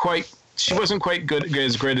wasn't quite... She wasn't quite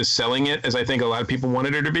as great as selling it as I think a lot of people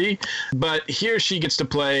wanted her to be. But here she gets to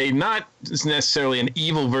play not necessarily an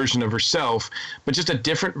evil version of herself, but just a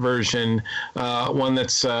different version, one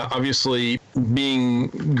that's obviously being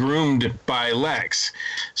groomed by Lex.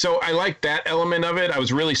 So I like that element of it. I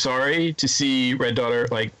was really sorry to see Red Daughter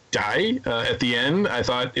die at the end. I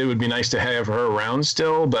thought it would be nice to have her around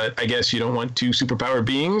still, but I guess you don't want 2 superpowered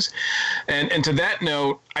beings. And to that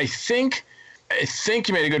note, I think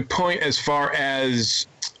you made a good point as far as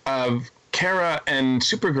Kara and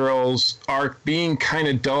Supergirl's arc being kind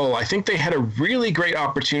of dull. I think they had a really great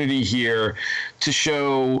opportunity here to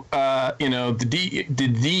show, the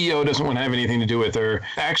DEO doesn't want to have anything to do with her.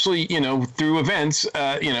 Actually, through events,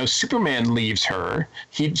 Superman leaves her.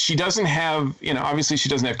 She doesn't have, obviously she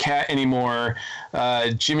doesn't have Kat anymore.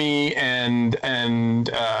 Jimmy and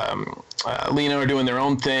Lena are doing their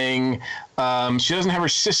own thing. She doesn't have her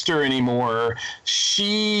sister anymore.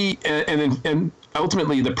 She and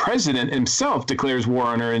ultimately the president himself declares war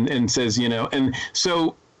on her and says, and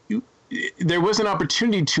so there was an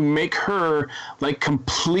opportunity to make her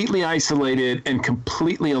completely isolated and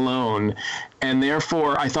completely alone. And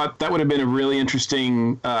therefore, I thought that would have been a really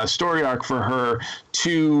interesting story arc for her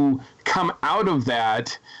to come out of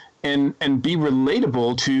that and be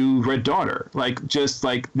relatable to Red Daughter.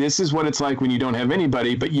 This is what it's like when you don't have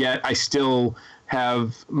anybody, but yet I still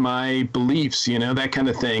have my beliefs, that kind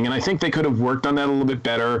of thing. And I think they could have worked on that a little bit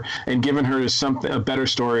better and given her a better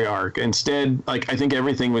story arc. Instead, I think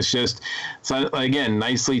everything was just, again,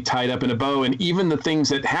 nicely tied up in a bow. And even the things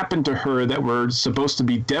that happened to her that were supposed to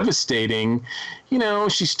be devastating,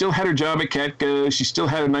 she still had her job at Catco. She still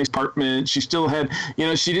had a nice apartment. She still had,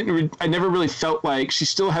 I never really felt like she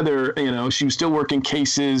still had she was still working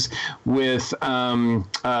cases with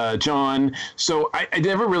John. So I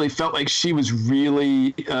never really felt like she was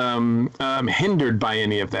really hindered by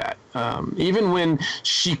any of that. Even when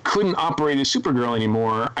she couldn't operate as Supergirl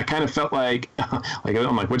anymore, I kind of felt like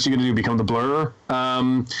I'm like, what's she going to do? Become the Blur?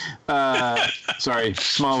 Sorry,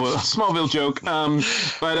 Smallville joke.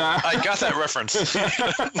 But I got that reference.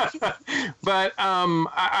 But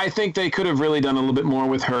I think they could have really done a little bit more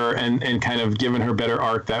with her and kind of given her better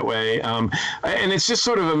arc that way. And it's just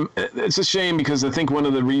sort of it's a shame because I think one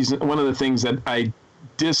of the things that I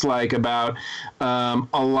dislike about a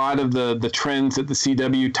lot of the trends that the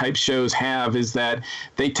CW type shows have is that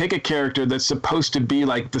they take a character that's supposed to be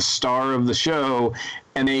like the star of the show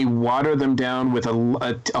and they water them down with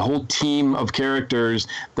a whole team of characters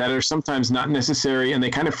that are sometimes not necessary, and they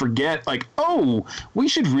kind of forget, we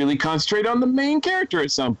should really concentrate on the main character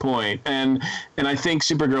at some point. And I think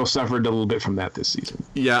Supergirl suffered a little bit from that this season.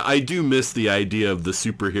 Yeah, I do miss the idea of the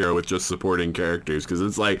superhero with just supporting characters, because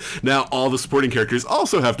it's now all the supporting characters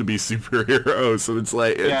also have to be superheroes, so it's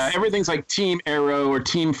everything's like Team Arrow or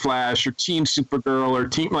Team Flash or Team Supergirl or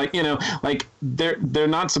Team, they're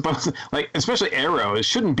not supposed to, especially Arrow. It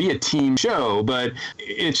shouldn't be a team show, but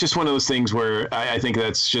it's just one of those things where I think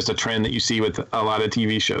that's just a trend that you see with a lot of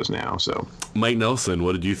TV shows now. So, Mike Nelson,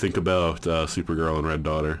 what did you think about Supergirl and Red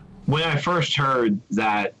Daughter? When I first heard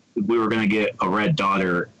that we were going to get a Red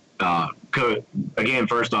Daughter, again,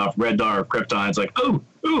 first off, Red Daughter of Krypton, it's like, Red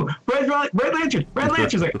Lantern. Red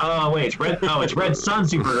Lantern's like, it's Red Sun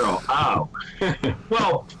Supergirl. Oh,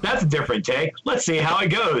 well, that's a different take. Let's see how it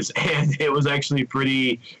goes. And it was actually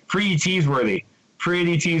pretty teaseworthy.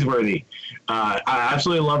 I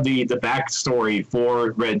absolutely love the backstory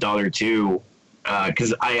for Red Daughter 2,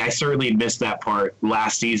 because I certainly missed that part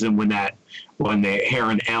last season when the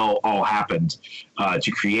Hair and L all happened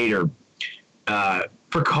to create her.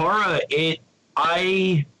 For Kara,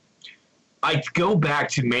 I go back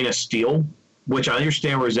to Man of Steel, which I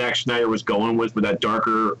understand where Zack Snyder was going with that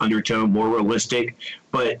darker undertone, more realistic.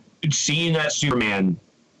 But seeing that Superman,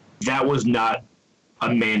 that was not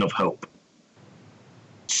a man of hope.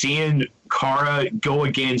 Seeing Kara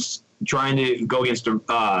trying to go against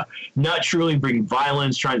not truly bring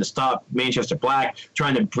violence, trying to stop Manchester Black,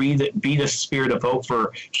 trying to be the spirit of hope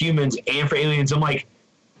for humans and for aliens. I'm like,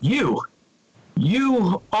 you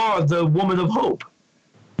are the woman of hope.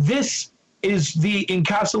 This is the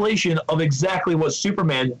encapsulation of exactly what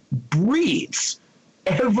Superman breathes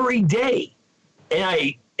every day.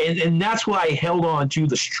 And that's why I held on to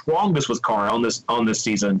the strongest with Kara on this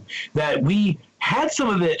season. That we had some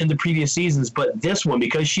of it in the previous seasons, but this one,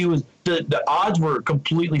 because she was the odds were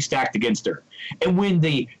completely stacked against her. And when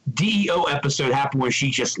the DEO episode happened, where she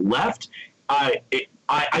just left, I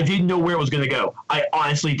didn't know where it was going to go. I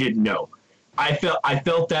honestly didn't know. I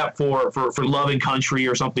felt that for Love and Country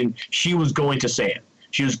or something, she was going to say it.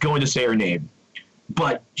 She was going to say her name.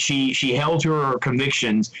 But she held to her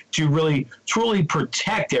convictions to really, truly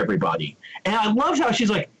protect everybody. And I loved how she's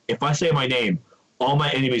like, if I say my name, all my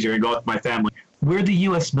enemies are going to go with my family. We're the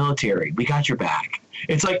U.S. military. We got your back.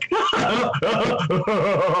 It's like,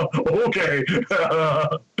 okay.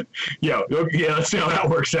 Yeah, let's see how that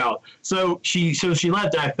works out. So she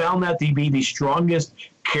left, and I found that to be the strongest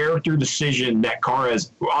character decision that Kara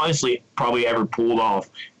has honestly probably ever pulled off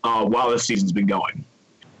while this season's been going.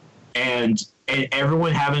 And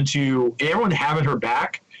everyone having her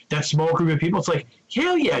back, that small group of people, it's like,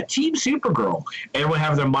 hell yeah, Team Supergirl. Everyone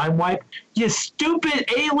having their mind wiped. You stupid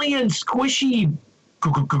alien squishy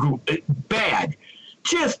bad.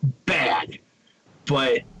 Just bad.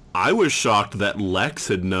 But I was shocked that Lex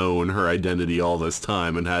had known her identity all this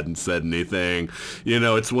time and hadn't said anything. You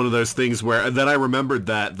know, it's one of those things where then I remembered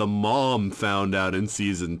that the mom found out in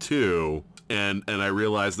season 2. And I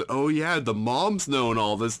realized that, oh yeah, the mom's known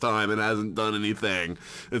all this time and hasn't done anything.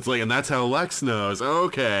 It's like, and that's how Lex knows.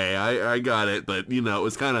 Okay, I got it. But, you know,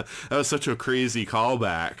 that was such a crazy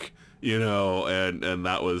callback, you know, and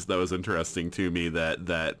that was interesting to me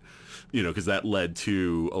that you know, because that led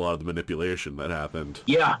to a lot of the manipulation that happened.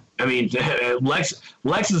 Yeah, I mean, Lex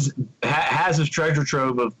has his treasure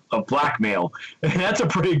trove of blackmail, and that's a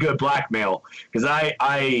pretty good blackmail, because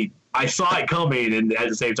I saw it coming, and at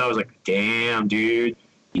the same time, I was like, damn, dude,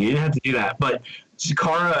 you didn't have to do that. But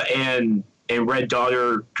Kara and Red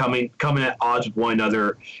Daughter coming at odds with one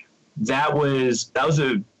another, that was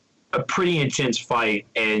a pretty intense fight.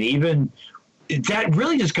 And even that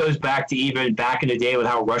really just goes back to even back in the day with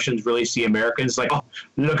how Russians really see Americans. Like, oh,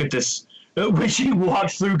 look at this. When she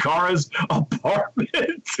walks through Kara's apartment,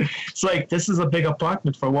 it's like, this is a big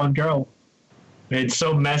apartment for one girl. It's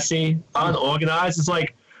so messy, unorganized. It's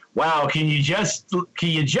like, wow, can you just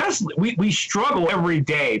we struggle every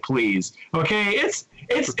day, please. Okay?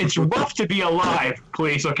 It's rough to be alive,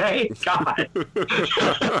 please, okay? God.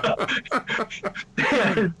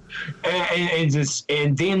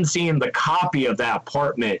 and then seeing the copy of that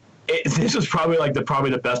apartment, this was probably like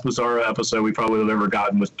the best Bizarro episode we probably have ever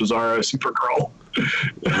gotten, with Bizarro Supergirl.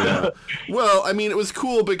 Yeah. Well, I mean, it was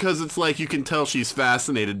cool because it's like you can tell she's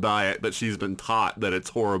fascinated by it, but she's been taught that it's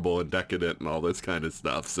horrible and decadent and all this kind of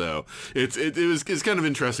stuff. So it's kind of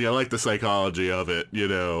interesting. I like the psychology of it, you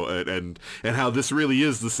know, and how this really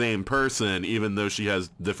is the same person, even though she has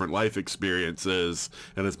different life experiences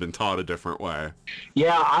and has been taught a different way.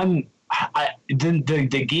 Yeah,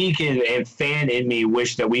 the geek and fan in me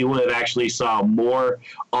wish that we would have actually saw more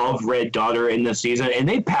of Red Daughter in this season, and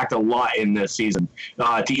they packed a lot in this season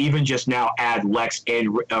to even just now add Lex and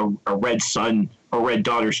a Red Son or Red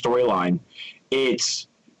Daughter storyline.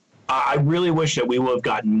 I really wish that we would have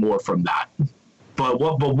gotten more from that. But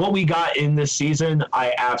what we got in this season,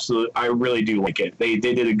 I really do like it. They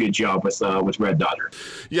did a good job with Red Daughter.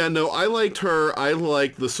 Yeah, no, I liked her. I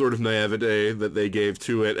liked the sort of naivete that they gave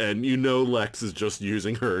to it, and you know Lex is just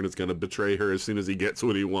using her and is going to betray her as soon as he gets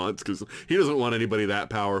what he wants, because he doesn't want anybody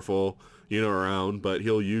that powerful, you know, around, but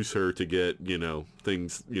he'll use her to get, you know,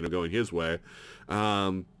 things, you know, going his way.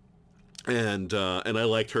 And I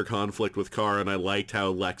liked her conflict with Kara, and I liked how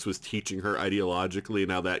Lex was teaching her ideologically,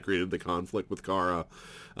 and how that created the conflict with Kara.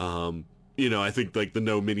 You know, I think, like, the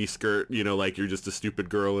no miniskirt, you know, like, you're just a stupid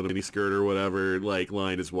girl in a miniskirt or whatever, like,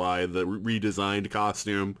 line is why the redesigned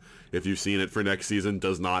costume, if you've seen it for next season,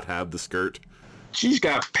 does not have the skirt. She's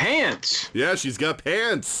got pants! Yeah, she's got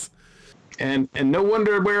pants! And no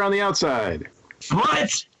underwear on the outside.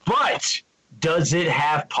 But... does it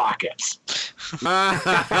have pockets?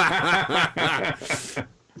 I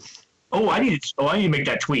need to make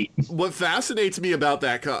that tweet. What fascinates me about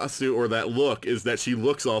that costume or that look is that she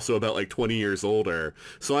looks also about like 20 years older.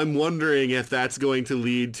 So I'm wondering if that's going to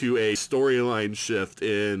lead to a storyline shift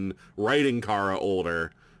in writing Kara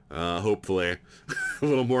older. hopefully. A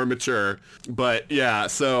little more mature. But yeah,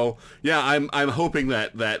 so yeah, I'm hoping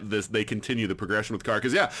that they continue the progression with Kara,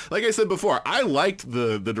 because yeah, like I said before, I liked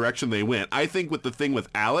the direction they went. I think with the thing with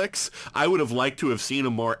Alex, I would have liked to have seen a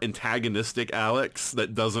more antagonistic Alex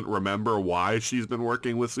that doesn't remember why she's been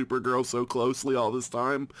working with Supergirl so closely all this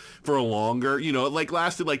time for a longer, you know, it like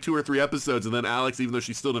lasted like 2 or 3 episodes, and then Alex, even though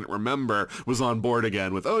she still didn't remember, was on board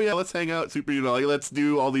again with, oh yeah, let's hang out, let's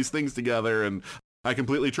do all these things together, and I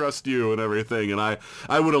completely trust you and everything. And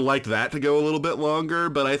I would have liked that to go a little bit longer,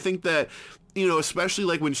 but I think that, you know, especially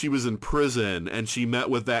like when she was in prison and she met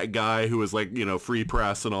with that guy who was like, you know, free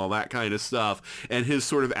press and all that kind of stuff, and his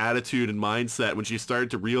sort of attitude and mindset when she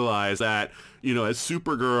started to realize that, you know, as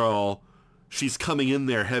Supergirl, she's coming in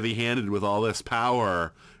there heavy-handed with all this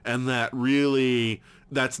power, and that really,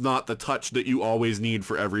 that's not the touch that you always need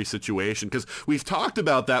for every situation. Because we've talked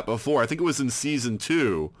about that before. I think it was in season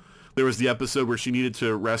 2. There was the episode where she needed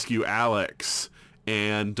to rescue Alex,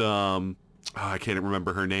 and I can't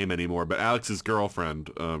remember her name anymore, but Alex's girlfriend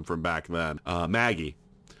from back then, Maggie.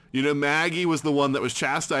 You know, Maggie was the one that was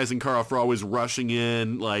chastising Kara for always rushing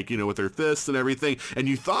in, like, you know, with her fists and everything. And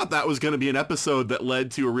you thought that was going to be an episode that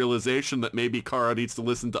led to a realization that maybe Kara needs to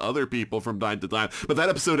listen to other people from time to time. But that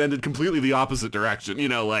episode ended completely the opposite direction. You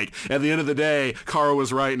know, like, at the end of the day, Kara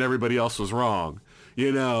was right and everybody else was wrong.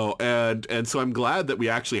 You know, and so I'm glad that we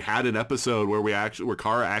actually had an episode where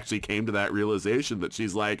Kara actually came to that realization that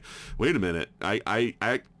she's like, wait a minute,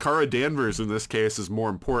 Kara Danvers in this case is more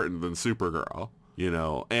important than Supergirl. You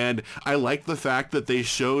know, and I like the fact that they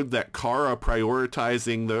showed that Kara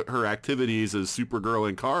prioritizing her activities as Supergirl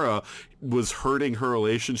and Kara was hurting her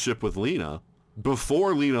relationship with Lena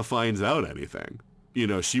before Lena finds out anything. You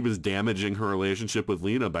know, she was damaging her relationship with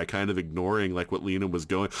Lena by kind of ignoring like what Lena was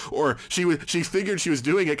going, or she figured she was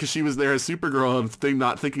doing it because she was there as Supergirl and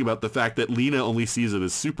not thinking about the fact that Lena only sees it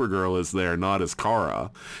as Supergirl is there, not as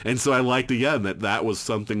Kara. And so I liked again that was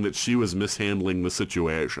something that she was mishandling the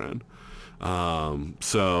situation.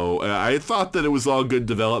 So I thought that it was all good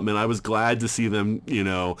development. I was glad to see them, you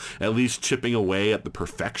know, at least chipping away at the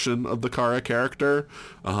perfection of the Kara character,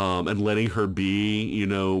 and letting her be, you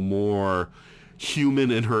know, more human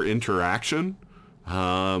in her interaction,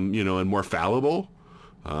 you know, and more fallible.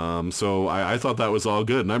 So I thought that was all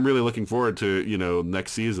good, and I'm really looking forward to, you know,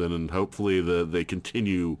 next season, and hopefully they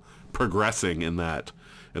continue progressing in that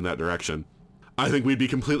direction. I think we'd be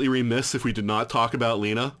completely remiss if we did not talk about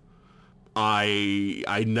Lena.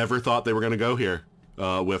 I never thought they were going to go here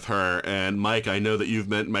with her. And Mike, I know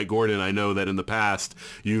that Mike Gordon, I know that in the past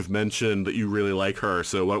you've mentioned that you really like her.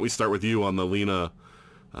 So why don't we start with you on the Lena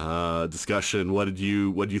discussion? What do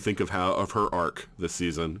you think of her arc this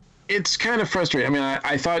season? It's kind of frustrating. I mean,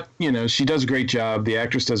 I thought, you know, she does a great job. The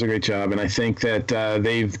actress does a great job, and I think that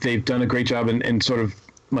they've done a great job in sort of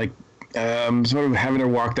like sort of having her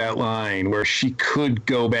walk that line where she could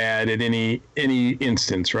go bad at any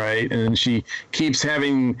instance, right? And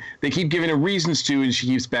then they keep giving her reasons to, and she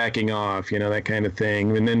keeps backing off, you know, that kind of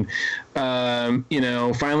thing. And then, you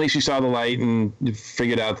know, finally she saw the light and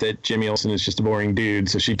figured out that Jimmy Olsen is just a boring dude,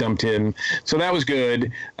 so she dumped him. So that was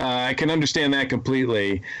good. I can understand that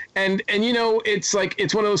completely. And you know, it's like,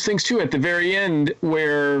 it's one of those things too at the very end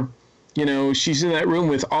where, you know, she's in that room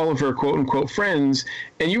with all of her quote unquote friends,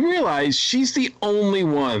 and you realize she's the only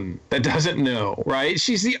one that doesn't know, right?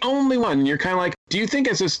 She's the only one. And you're kind of like, do you think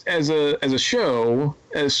as a show,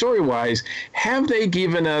 as story wise, have they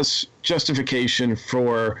given us justification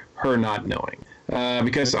for her not knowing?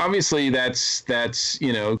 Because obviously that's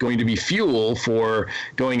you know, going to be fuel for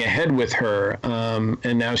going ahead with her.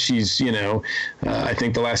 And now she's, you know, I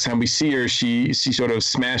think the last time we see her, she sort of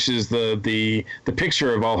smashes the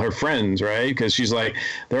picture of all her friends, right? Because she's like,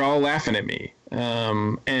 they're all laughing at me.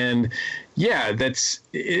 And yeah,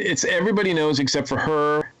 it's everybody knows except for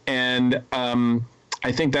her. And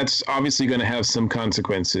I think that's obviously going to have some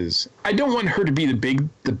consequences. I don't want her to be the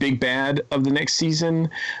big bad of the next season.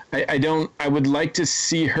 I would like to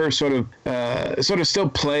see her sort of still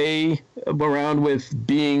play around with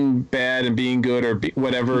being bad and being good, or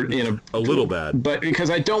whatever, you know, a little bad. But because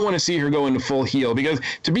I don't want to see her go into full heel, because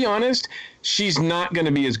to be honest, she's not going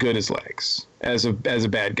to be as good as Lex as a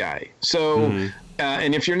bad guy. So,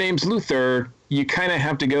 and if your name's Luthor, you kind of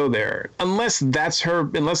have to go there, unless that's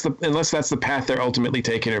the path they're ultimately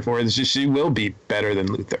taking her for. It's just she will be better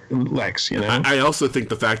than Lex. I also think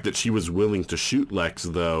the fact that she was willing to shoot Lex,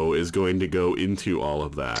 though, is going to go into all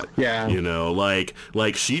of that. Yeah.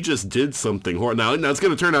 Like she just did something horrible. Now it's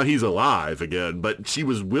going to turn out he's alive again, but she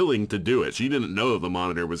was willing to do it. She didn't know the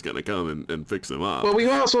Monitor was going to come and fix him up. Well, we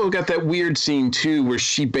also got that weird scene too, where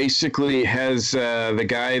she basically has the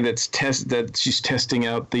guy that she's testing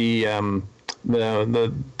out the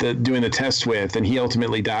doing the test with, and he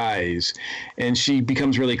ultimately dies, and she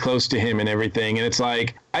becomes really close to him and everything, and it's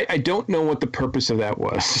like I don't know what the purpose of that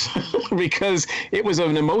was because it was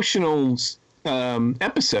an emotional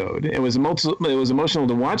episode. It was emotional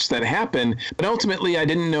to watch that happen, but ultimately I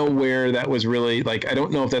didn't know where that was really, like, I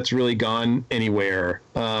don't know if that's really gone anywhere,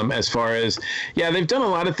 as far as, they've done a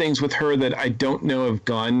lot of things with her that I don't know have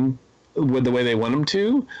gone with the way they want them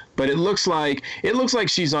to, but it looks like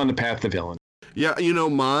she's on the path to villain. Yeah,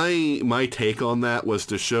 my take on that was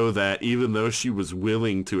to show that even though she was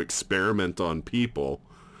willing to experiment on people,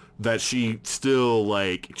 that she still,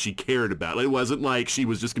 she cared about it. It wasn't like she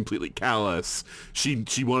was just completely callous. She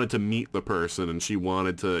wanted to meet the person, and she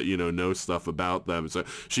wanted to, know stuff about them. So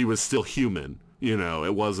she was still human.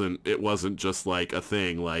 It wasn't just like a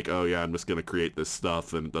thing like, oh yeah, I'm just going to create this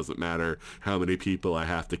stuff and it doesn't matter how many people I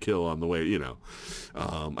have to kill on the way,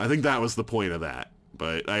 I think that was the point of that.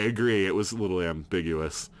 But I agree, it was a little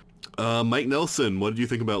ambiguous. Mike Nelson, what did you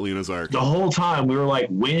think about Lena's arc? The whole time we were like,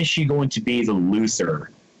 when is she going to be the Luthor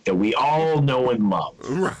that we all know and love?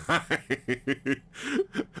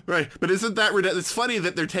 Right. But isn't that it's funny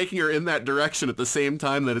that they're taking her in that direction at the same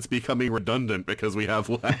time that it's becoming redundant because we have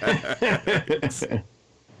Lex.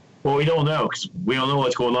 Well, we don't know, because we don't know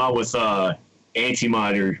what's going on with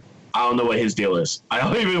Anti-Monitor. I don't know what his deal is. I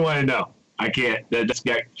don't even want to know. I can't. The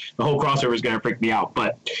whole crossover is going to freak me out.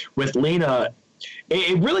 But with Lena,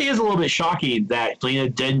 it really is a little bit shocking that Lena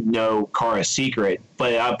didn't know Kara's secret.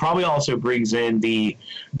 But it probably also brings in the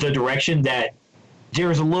direction that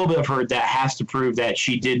there's a little bit of her that has to prove that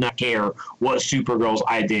she did not care what Supergirl's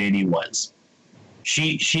identity was.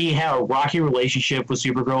 She had a rocky relationship with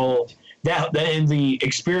Supergirl. That in the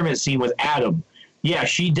experiment scene with Adam, yeah,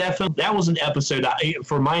 she definitely, that was an episode.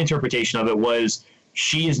 For my interpretation of it was,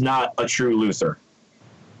 she is not a true Luthor.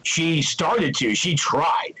 She started to. She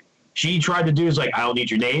tried. She tried to do is like, I don't need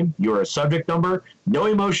your name. You're a subject number. No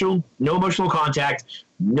emotional contact.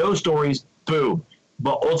 No stories. Boom.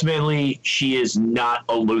 But ultimately, she is not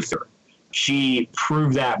a Luthor. She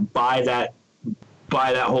proved that by that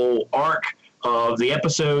whole arc of the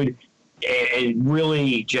episode, and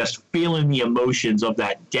really just feeling the emotions of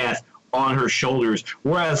that death on her shoulders.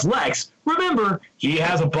 Whereas Lex, remember, he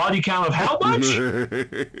has a body count of how much?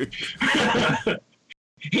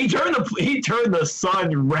 He turned the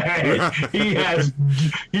sun red.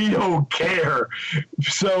 He don't care.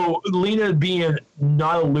 So Lena being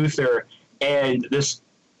not a Luthor, and this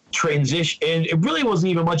transition, and it really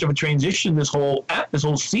wasn't even much of a transition this whole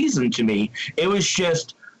season to me. It was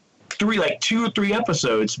just 2 or 3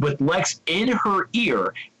 episodes with Lex in her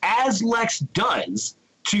ear, as Lex does,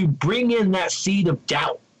 to bring in that seed of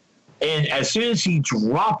doubt. And as soon as he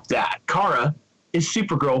dropped that, Kara is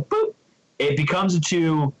Supergirl. Boop. It becomes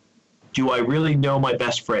do I really know my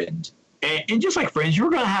best friend? And just like friends, you're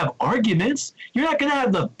going to have arguments. You're not going to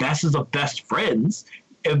have the best of the best friends.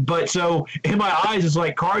 But so in my eyes, it's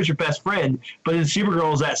like Kara's your best friend, but then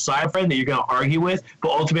Supergirl is that side friend that you're going to argue with, but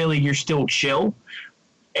ultimately you're still chill.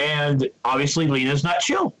 And obviously Lena's not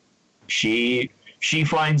chill. She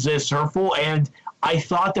finds this hurtful, and I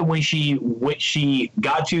thought that when she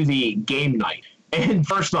got to the game night, and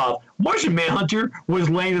first off, Martian Manhunter was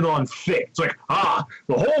landed on thick. It's like,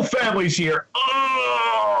 the whole family's here.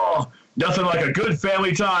 Oh, nothing like a good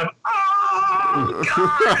family time. Oh,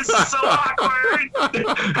 God, this is so awkward.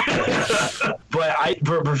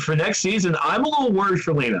 But for next season, I'm a little worried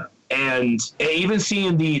for Lena. And even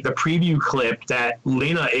seeing the preview clip that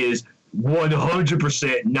Lena is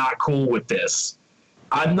 100% not cool with this.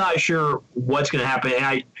 I'm not sure what's going to happen.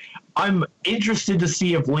 And I'm interested to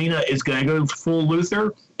see if Lena is going to go full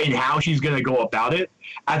Luthor and how she's going to go about it.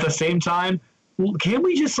 At the same time, can't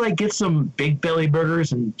we just get some big belly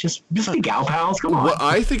burgers and just be gal pals? Come on. What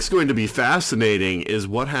I think is going to be fascinating is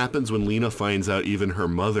what happens when Lena finds out even her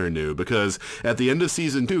mother knew, because at the end of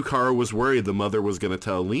season 2, Kara was worried the mother was going to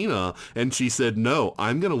tell Lena, and she said, no,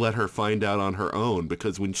 I'm going to let her find out on her own,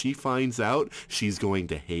 because when she finds out, she's going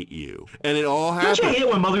to hate you. And it all happened. Don't you hate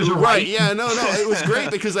when mothers are right? Yeah, no, it was great,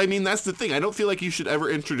 because that's the thing. I don't feel like you should ever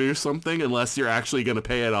introduce something unless you're actually going to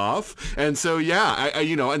pay it off. And so, yeah,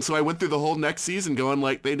 and so I went through the whole next season going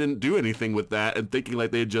like they didn't do anything with that and thinking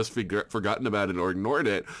like they had just forgotten about it or ignored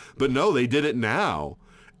it. But no, they did it now.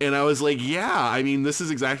 And I was like, yeah, I mean, this is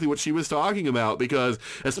exactly what she was talking about, because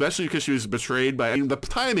especially because she was betrayed by, I mean, the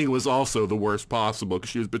timing was also the worst possible, because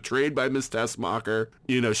she was betrayed by Miss Tessmacher.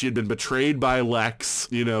 You know, she had been betrayed by Lex,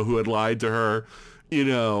 you know, who had lied to her. You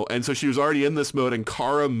know, and so she was already in this mode, and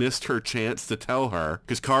Kara missed her chance to tell her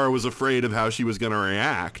because Kara was afraid of how she was going to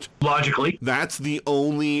react. Logically. That's the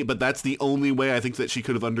only way I think that she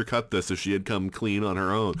could have undercut this if she had come clean on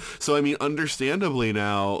her own. So, I mean, understandably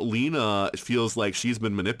now, Lena feels like she's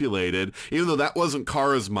been manipulated, even though that wasn't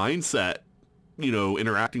Kara's mindset, you know,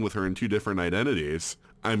 interacting with her in two different identities.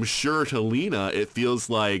 I'm sure to Lena, it feels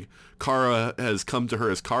like Kara has come to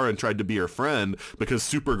her as Kara and tried to be her friend because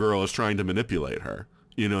Supergirl is trying to manipulate her,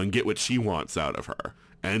 you know, and get what she wants out of her.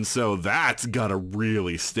 And so that's gotta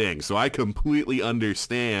really sting. So I completely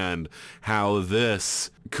understand how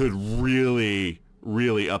this could really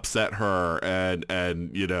upset her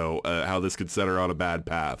and you know, how this could set her on a bad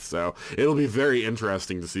path. So it'll be very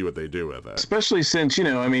interesting to see what they do with it. Especially since, you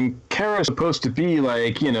know, I mean, Kara's supposed to be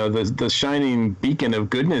like, you know, the shining beacon of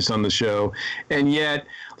goodness on the show, and yet,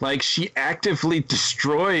 like, she actively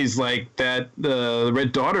destroys, like, that the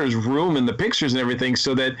Red Daughter's room and the pictures and everything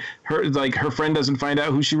so that her friend doesn't find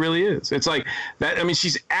out who she really is. It's like that. I mean,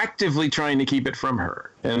 she's actively trying to keep it from her.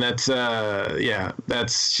 And that's not going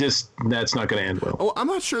to end well. Oh, I'm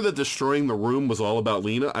not sure that destroying the room was all about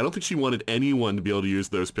Lena. I don't think she wanted anyone to be able to use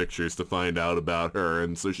those pictures to find out about her,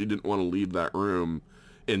 and so she didn't want to leave that room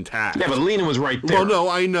intact. Yeah, but Lena was right there. Well, no,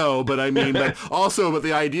 I know, but I mean, but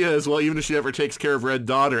the idea is, well, even if she ever takes care of Red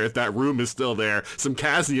Daughter, if that room is still there, some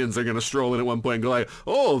Kazians are going to stroll in at one point and go like,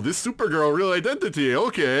 oh, this Supergirl real identity,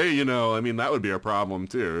 okay, you know, I mean, that would be a problem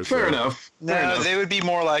too. Fair enough. No, they would be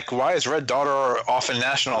more like, why is Red Daughter off in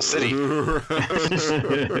National City?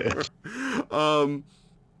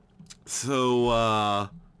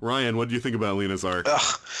 Ryan, what do you think about Lena's arc?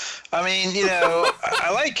 I mean, you know,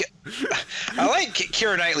 I like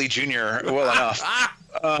Keira Knightley Jr. well enough,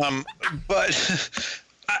 but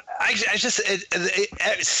I just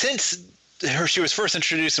since she was first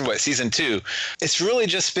introduced in season 2, it's really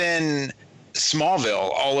just been Smallville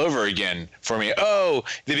all over again for me. Oh,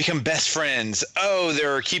 they become best friends. Oh,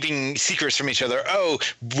 they're keeping secrets from each other. Oh,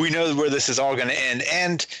 we know where this is all going to end,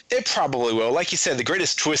 and it probably will. Like you said, the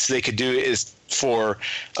greatest twist they could do is for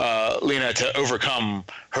Lena to overcome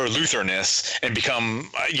her Lutherness and become,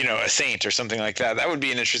 you know, a saint or something like that. That would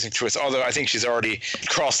be an interesting twist, although I think she's already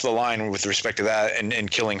crossed the line with respect to that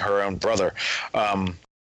and killing her own brother.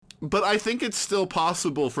 But I think it's still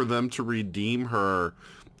possible for them to redeem her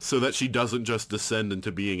so that she doesn't just descend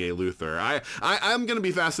into being a Luthor. I'm going to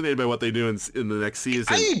be fascinated by what they do in the next season.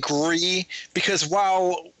 I agree, because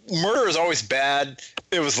while murder is always bad,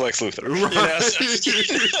 it was Lex Luthor. Right.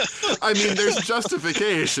 You know? I mean, there's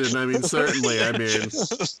justification. I mean, certainly. I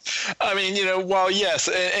mean, you know, while yes,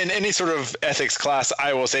 in any sort of ethics class,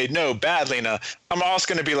 I will say no, bad Lena. I'm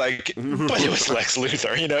also going to be like, but it was Lex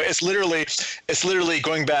Luthor. You know, it's literally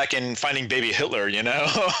going back and finding baby Hitler. You know,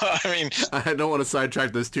 I mean, I don't want to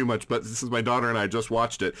sidetrack this too much, but this is my daughter and I just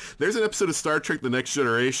watched it. There's an episode of Star Trek: The Next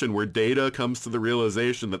Generation where Data comes to the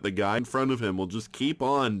realization that the guy in front of him will just keep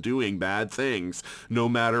on doing bad things no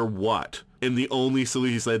matter what. And the only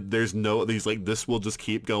solution, he said, he's like, this will just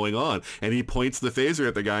keep going on. And he points the phaser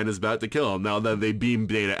at the guy and is about to kill him. Now then they beam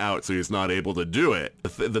Data out, so he's not able to do it.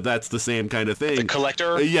 That's the same kind of thing. The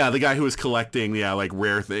collector? Yeah, the guy who was collecting, like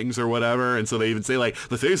rare things or whatever. And so they even say like,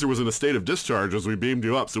 the phaser was in a state of discharge as we beamed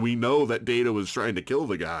you up. So we know that Data was trying to kill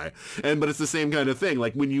the guy. But it's the same kind of thing.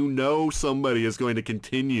 Like when you know somebody is going to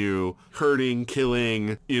continue hurting,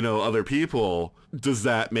 killing, you know, other people, does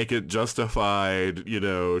that make it justified, you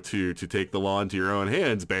know, to take the law into your own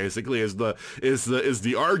hands, basically, is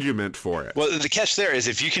the argument for it. Well, the catch there is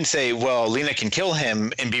if you can say, well, Lena can kill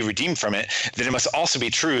him and be redeemed from it, then it must also be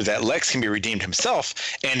true that Lex can be redeemed himself,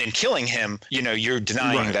 and in killing him, you know, you're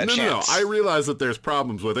denying that chance. No, I realize that there's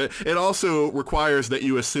problems with it. It also requires that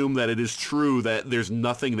you assume that it is true that there's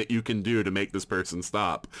nothing that you can do to make this person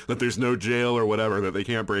stop, that there's no jail or whatever that they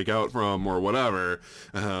can't break out from or whatever.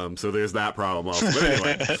 So there's that problem also. But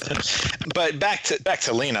anyway. But back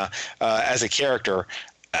to Lena as a character.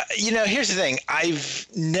 You know, here's the thing. I've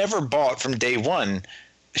never bought from day one.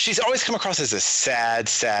 She's always come across as a sad,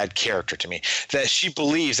 sad character to me, that she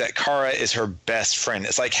believes that Kara is her best friend.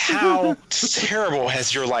 It's like, how terrible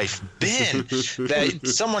has your life been that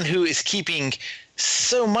someone who is keeping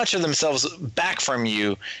so much of themselves back from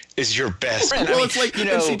you is your best friend. Well, it's like,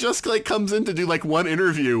 and she just like comes in to do like one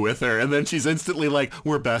interview with her, and then she's instantly like,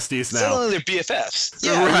 we're besties now. Suddenly they're BFFs.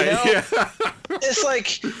 Yeah, right. Yeah. It's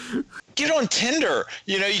like, get on Tinder.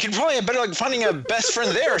 You could probably have better like finding a best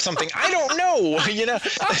friend there or something. I don't know.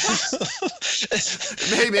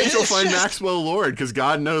 Maybe she'll find Maxwell Lord, because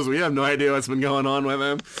God knows we have no idea what's been going on with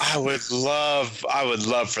him. I would love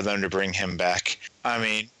for them to bring him back. I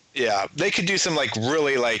mean, yeah, they could do some like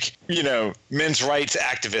really like, men's rights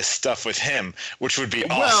activist stuff with him, which would be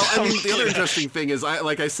awesome. Well, I mean, the other interesting thing is,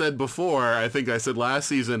 like I said before, I think I said last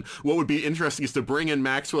season, what would be interesting is to bring in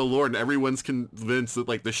Maxwell Lord and everyone's convinced that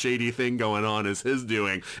like the shady thing going on is his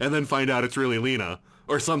doing, and then find out it's really Lena.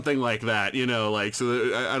 Or something like that,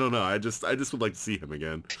 so I don't know. I just would like to see him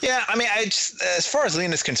again. Yeah, I mean, as far as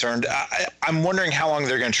Lena's concerned, I'm wondering how long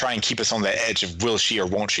they're going to try and keep us on the edge of will she or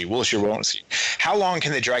won't she? Will she or won't she? How long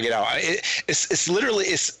can they drag it out? It's literally,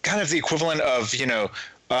 it's kind of the equivalent of,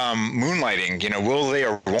 moonlighting. Will they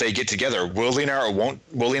or won't they get together? Will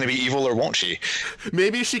Lena be evil or won't she?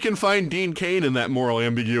 Maybe she can find Dean Cain in that moral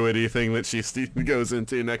ambiguity thing that she goes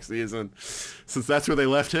into next season, since that's where they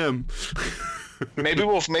left him. Maybe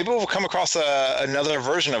we'll come across another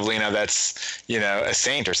version of Lena that's a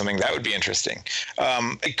saint or something. That would be interesting.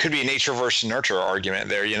 It could be a nature versus nurture argument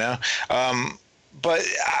there, But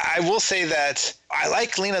I will say that I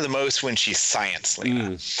like Lena the most when she's science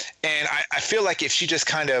Lena. And I feel like if she just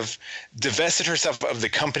kind of divested herself of the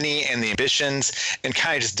company and the ambitions and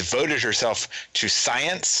kind of just devoted herself to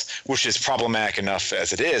science, which is problematic enough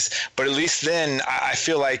as it is, but at least then I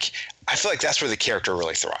feel like that's where the character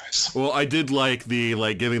really thrives. Well, I did like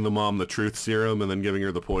the giving the mom the truth serum and then giving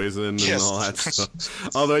her the poison and all that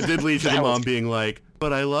stuff. Although it did lead to the mom being like,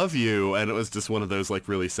 but I love you, and it was just one of those like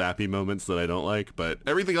really sappy moments that I don't like. But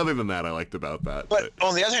everything other than that I liked about that. But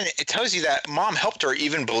on the other hand, it tells you that mom helped her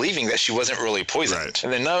even believing that she wasn't really poisoned. Right.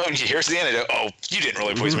 And then here's the antidote. Oh, you didn't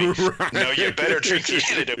really poison me. Right. No, you better drink the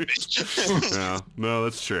antidote. Yeah, no,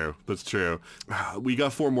 that's true. That's true. We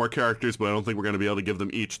got 4 more characters, but I don't think we're going to be able to give them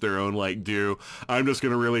each their own like due. I'm just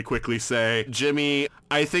going to really quickly say Jimmy.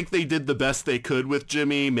 I think they did the best they could with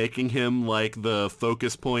Jimmy, making him like the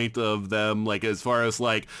focus point of them, like as far as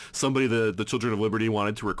like somebody the Children of Liberty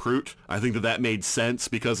wanted to recruit. I think that made sense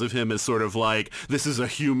because of him as sort of like, this is a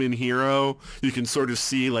human hero. You can sort of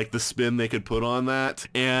see like the spin they could put on that.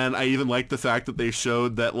 And I even like the fact that they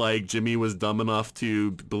showed that like Jimmy was dumb enough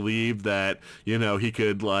to believe that, he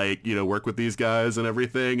could like, work with these guys and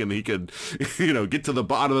everything, and he could, get to the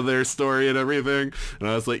bottom of their story and everything. And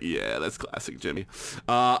I was like, yeah, that's classic Jimmy.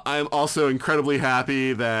 I'm also incredibly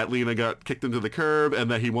happy that Lena got kicked into the curb and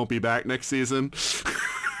that he won't be back next season.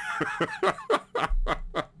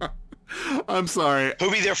 I'm sorry.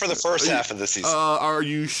 He'll be there for the first half of the season. Are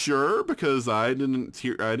you sure? Because I didn't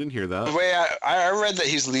hear that. The way I read that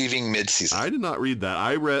he's leaving mid-season. I did not read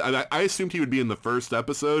that. I assumed he would be in the first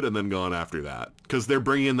episode and then gone after that, because they're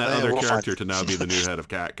bringing in that other character to now be the new head of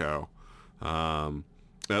Catco.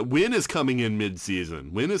 Wynn is coming in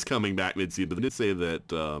mid-season. Wynn is coming back mid-season, but they did say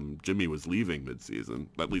that Jimmy was leaving mid-season,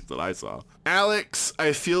 at least that I saw. Alex,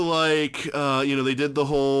 I feel like, they did the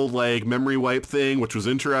whole, like, memory wipe thing, which was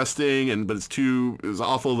interesting, but it was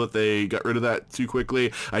awful that they got rid of that too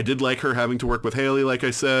quickly. I did like her having to work with Haley, like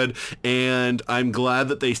I said, and I'm glad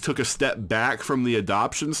that they took a step back from the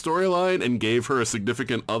adoption storyline and gave her a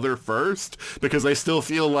significant other first, because I still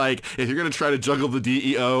feel like if you're going to try to juggle the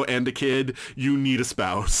DEO and a kid, you need a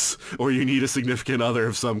spouse. Or you need a significant other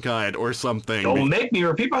of some kind or something. Don't make me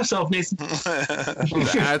repeat myself, Nathan.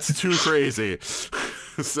 That's too crazy.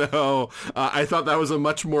 So I thought that was a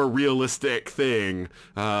much more realistic thing,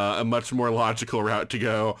 a much more logical route to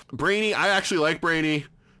go. Brainy, I actually like Brainy.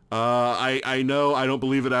 I know I don't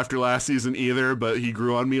believe it after last season either, but he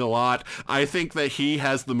grew on me a lot. I think that he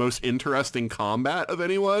has the most interesting combat of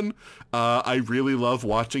anyone. I really love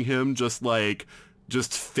watching him just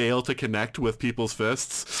fail to connect with people's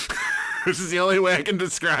fists. Which is the only way I can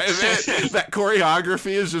describe it. That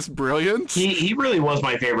choreography is just brilliant. He really was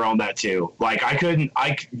my favorite on that too. Like I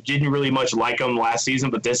didn't really much like him last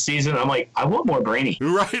season, but this season I'm like, I want more Brainy.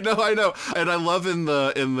 Right, no, I know. And I love in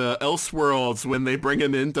the Elseworlds when they bring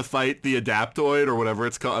him in to fight the Adaptoid or whatever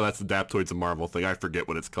it's called. Oh, that's Adaptoid's a Marvel thing. I forget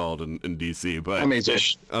what it's called in DC, but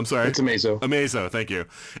Amazo. I'm sorry. It's Amazo. Amazo, thank you.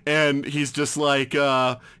 And he's just like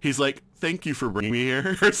thank you for bringing me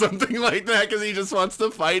here, or something like that, because he just wants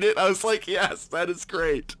to fight it. I was like, yes, that is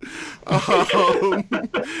great. Although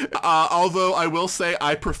I will say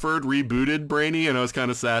I preferred rebooted Brainy, and I was kind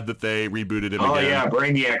of sad that they rebooted him again. Oh yeah,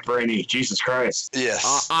 Brainiac Brainy. Jesus Christ.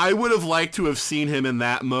 Yes. I would have liked to have seen him in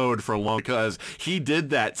that mode for long, because he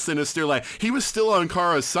did that sinister, like, he was still on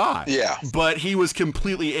Kara's side. Yeah. But he was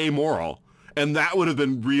completely amoral. And that would have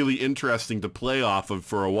been really interesting to play off of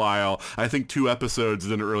for a while. I think 2 episodes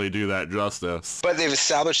didn't really do that justice. But they've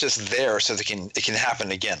established this there so it can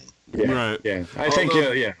happen again. Yeah, Right. Yeah, I think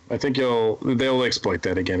they'll exploit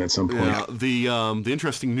that again at some point. Yeah, the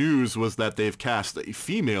interesting news was that they've cast a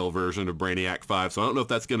female version of Brainiac 5, so I don't know if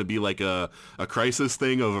that's going to be like a crisis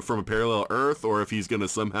thing from a parallel Earth, or if he's going to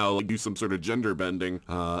somehow do some sort of gender bending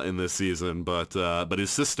in this season. But his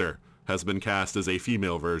sister has been cast as a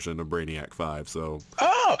female version of Brainiac 5, so...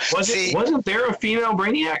 Oh! Wasn't there a female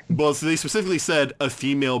Brainiac? Well, so they specifically said a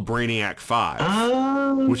female Brainiac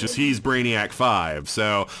 5, which is he's Brainiac 5,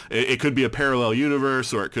 so it could be a parallel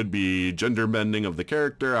universe, or it could be gender bending of the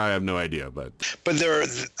character. I have no idea, but there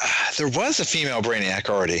was a female Brainiac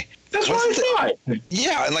already. That's what I thought.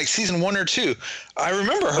 Yeah, in like season 1 or 2. I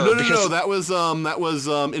remember her. No, that was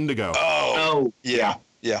Indigo. Oh, yeah.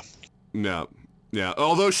 No. Yeah,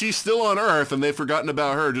 although she's still on Earth, and they've forgotten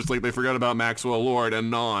about her, just like they forgot about Maxwell Lord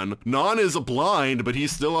and Non. Non is blind, but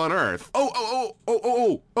he's still on Earth. Oh,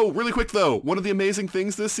 really quick, though. One of the amazing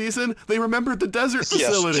things this season, they remembered the desert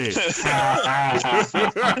facility. Yes.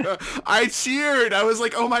 I cheered. I was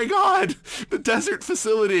like, oh my god, the desert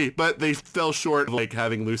facility. But they fell short of like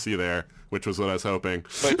having Lucy there, which was what I was hoping.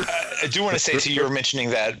 But I do want to say, you were mentioning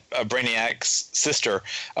that Brainiac's sister,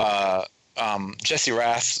 Jesse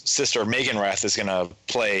Rath's sister, Megan Rath, is going to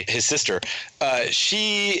play his sister.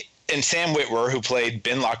 She and Sam Witwer, who played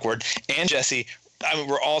Ben Lockwood, and Jesse,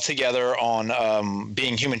 we're all together on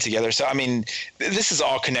Being Human together. So, I mean, this is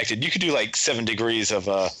all connected. You could do like 7 Degrees of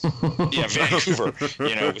Vancouver,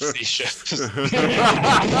 with these shows.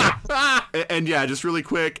 And yeah, just really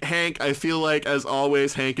quick, Hank, I feel like, as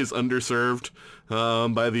always, Hank is underserved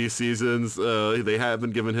by these seasons. They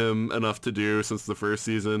haven't given him enough to do since the first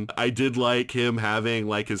season. I did like him having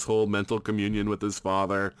like his whole mental communion with his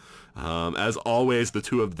father. As always, the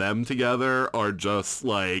two of them together are just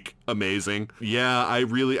like amazing. Yeah,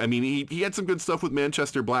 he had some good stuff with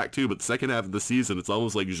Manchester Black too, but the second half of the season, it's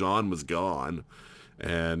almost like Jean was gone,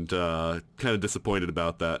 and kind of disappointed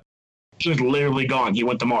about that. He was literally gone. He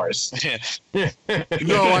went to Mars. No,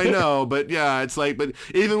 I know, but yeah, it's like, but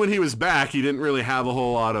even when he was back, he didn't really have a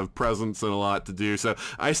whole lot of presence and a lot to do. So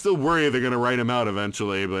I still worry they're going to write him out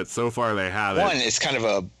eventually, but so far they haven't. One, it's kind of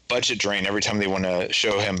a budget drain every time they want to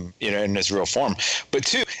show him, in his real form. But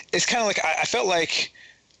 2, it's kind of like, I felt like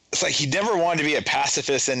it's like he never wanted to be a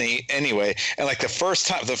pacifist anyway. And like the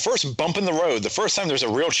first bump in the road, the first time there's a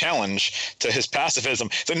real challenge to his pacifism,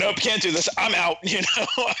 so nope, can't do this. I'm out.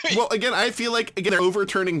 Well, again, I feel like they're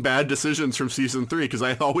overturning bad decisions from season 3, because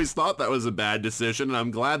I always thought that was a bad decision, and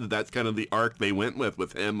I'm glad that that's kind of the arc they went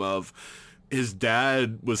with him of his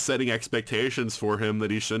dad was setting expectations for him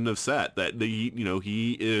that he shouldn't have set. That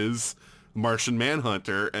he is Martian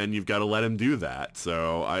Manhunter, and you've got to let him do that.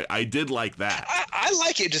 So I did like that. I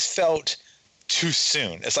like it. Just felt too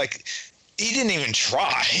soon. It's like he didn't even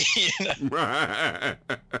try.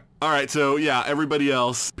 All right, so yeah, everybody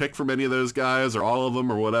else, pick from any of those guys or all of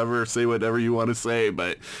them or whatever. Say whatever you want to say,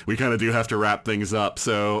 but we kind of do have to wrap things up.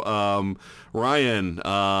 So Ryan,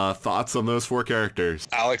 thoughts on those 4 characters?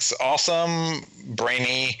 Alex, awesome.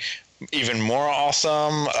 Brainy, even more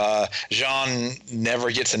awesome. Jean never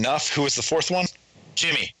gets enough. Who was the 4th one?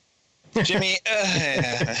 Jimmy. Let's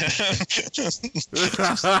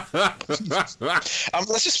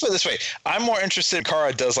just put it this way. I'm more interested in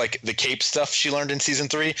Kara does like the cape stuff she learned in season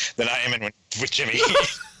 3 than I am with Jimmy.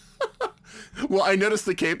 Well, I noticed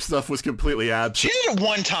the cape stuff was completely absent. She did it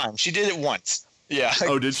one time. She did it once. Yeah.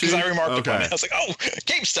 Oh, did she? Because I remarked upon it. I was like, oh,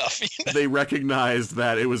 cape stuff. They recognized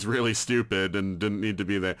that it was really stupid and didn't need to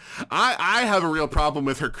be there. I have a real problem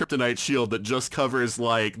with her kryptonite shield that just covers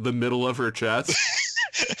like the middle of her chest.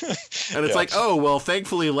 And it's like, oh, well,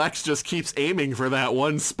 thankfully Lex just keeps aiming for that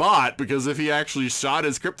one spot, because if he actually shot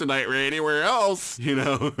his kryptonite ray anywhere else, you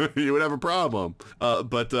would have a problem.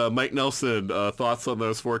 But Mike Nelson, thoughts on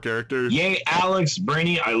those 4 characters? Yay, Alex,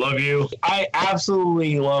 Brainy, I love you. I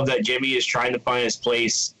absolutely love that Jimmy is trying to find his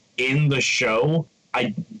place in the show.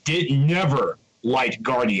 I never liked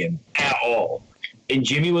Guardian at all. And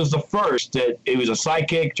Jimmy was the first that it was a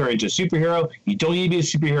sidekick turned into a superhero. You don't need to be a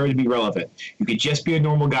superhero to be relevant. You could just be a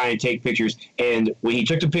normal guy and take pictures. And when he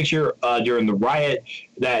took the picture during the riot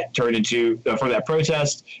that turned into from that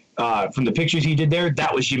protest, from the pictures he did there,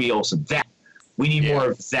 that was Jimmy Olsen. That we need more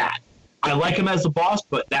of that. I like him as the boss,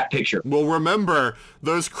 but that picture. Well, remember,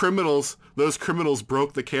 those criminals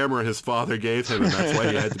broke the camera his father gave him, and that's why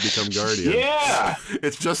he had to become Guardian. Yeah.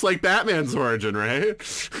 It's just like Batman's origin, right?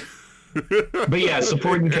 But yeah,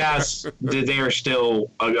 supporting cast, they are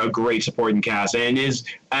still a great supporting cast. And is,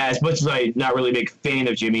 as much as I'm not really a big fan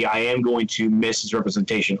of Jimmy, I am going to miss his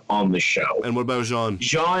representation on the show. And what about Jean?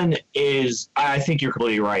 Jean is, I think you're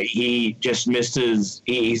completely right. He just missed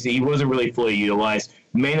he wasn't really fully utilized.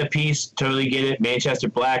 Man of Peace, totally get it. Manchester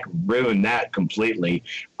Black, ruined that completely.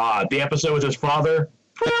 The episode with his father,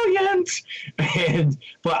 brilliant.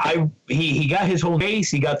 But he got his whole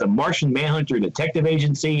base. He got the Martian Manhunter Detective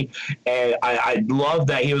Agency, and I love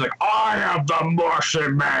that he was like, I am the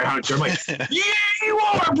Martian Manhunter. I'm like, yeah, you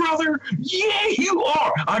are, brother. Yeah, you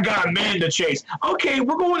are. I got a man to chase. Okay,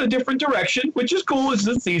 we're going a different direction, which is cool. It's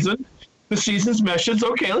this season. The season's meshes.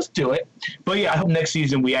 Okay, let's do it. But yeah, I hope next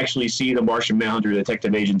season we actually see the Martian Manhunter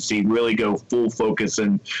Detective Agency really go full focus,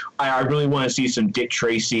 and I really want to see some Dick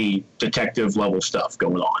Tracy detective level stuff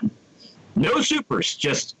going on. No supers,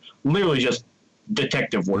 just literally just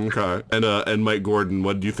detective work. Okay. And Mike Gordon,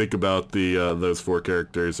 what do you think about the those four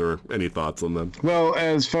characters, or any thoughts on them? Well,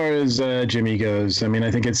 as far as Jimmy goes, I mean,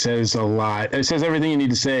 I think it says a lot. It says everything you need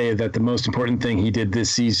to say that the most important thing he did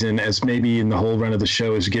this season, as maybe in the whole run of the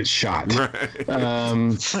show, is get shot. Right.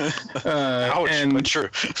 Ouch, but true.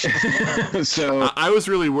 So I was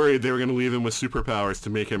really worried they were going to leave him with superpowers to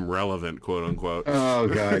make him relevant, quote unquote. Oh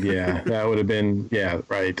God, yeah, that would have been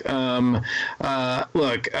right.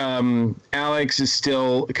 Look, Alex is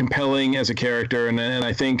still compelling as a character, and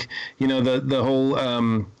I think the whole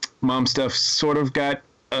mom stuff sort of got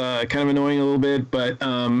kind of annoying a little bit, but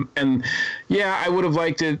and yeah, I would have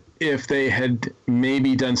liked it if they had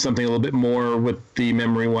maybe done something a little bit more with the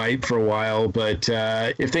memory wipe for a while, but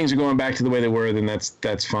if things are going back to the way they were, then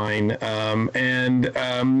that's fine.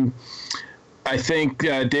 I think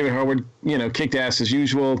David Harwood, kicked ass as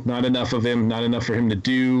usual. Not enough of him, not enough for him to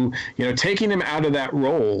do. Taking him out of that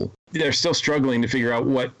role, they're still struggling to figure out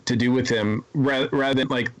what to do with him, rather than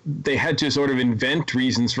like they had to sort of invent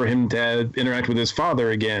reasons for him to interact with his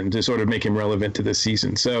father again to sort of make him relevant to this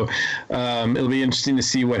season. So it'll be interesting to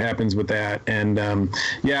see what happens with that. And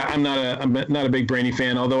yeah, I'm not a big Brainy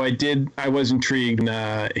fan, although I was intrigued.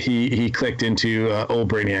 He clicked into old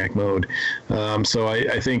Brainiac mode. So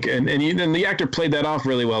I think, and the actor played that off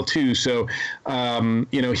really well too. So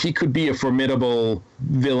he could be a formidable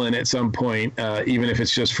villain at some point, even if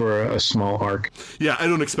it's just for a small arc. Yeah, I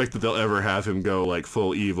don't expect that they'll ever have him go like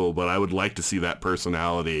full evil, but I would like to see that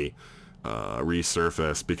personality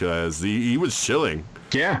resurface, because he was chilling.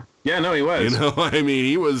 Yeah, no, he was. I mean,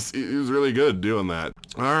 he was really good doing that.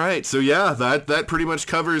 All right, so yeah, that pretty much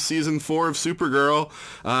covers season 4 of Supergirl.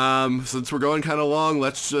 Since we're going kind of long,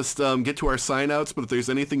 let's just get to our sign-outs. But if there's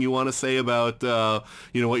anything you want to say about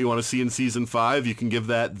what you want to see in season 5, you can give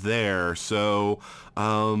that there. So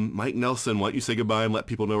Mike Nelson, why don't you say goodbye and let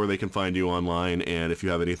people know where they can find you online, and if you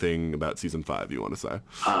have anything about season 5 you want to say.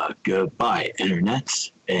 Goodbye,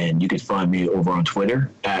 internets. And you can find me over on Twitter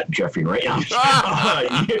at Jeffrey Wright. You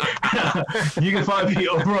can find me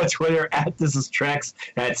over on Twitter at This Is Trex.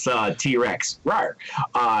 That's T-Rex. Rawr.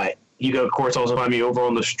 You can, of course, also find me over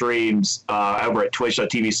on the streams over at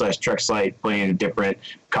twitch.tv/TrexSite, playing different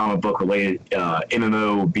comic book related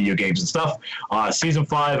MMO video games and stuff. Season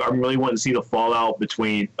 5, I'm really wanting to see the fallout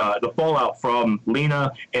between the fallout from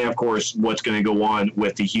Lena, and of course what's going to go on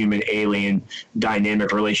with the human alien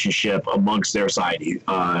dynamic relationship amongst their society.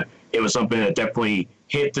 It was something that definitely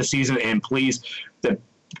hit the season, and please,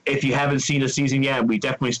 if you haven't seen the season yet, we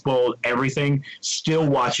definitely spoiled everything. Still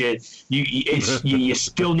watch it. You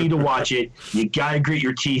still need to watch it. You gotta grit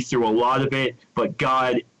your teeth through a lot of it. But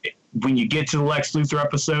God, when you get to the Lex Luthor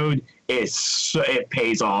episode, it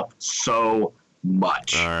pays off so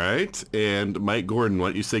much. All right. And Mike Gordon, why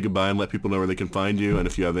don't you say goodbye and let people know where they can find you, and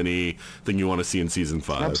if you have anything you want to see in season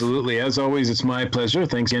 5. Absolutely. As always, it's my pleasure.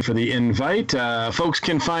 Thanks again for the invite. Folks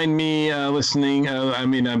can find me listening.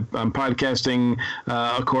 I'm podcasting,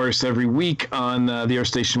 of course, every week on the Earth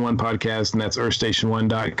Station 1 podcast, and that's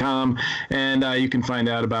earthstation1.com. And you can find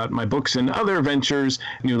out about my books and other ventures,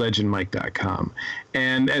 newlegendmike.com.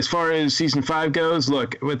 And as far as season 5 goes,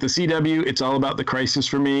 look, with the CW, it's all about the crisis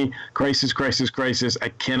for me. Crisis, Crisis. I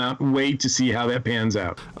cannot wait to see how that pans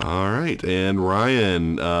out. All right. And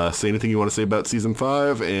Ryan, say anything you want to say about Season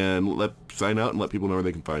 5 and sign out and let people know where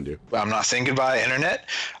they can find you. I'm not saying goodbye, Internet.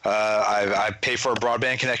 I pay for a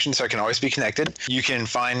broadband connection so I can always be connected. You can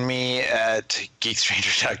find me at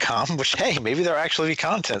geekstranger.com, which, hey, maybe there'll actually be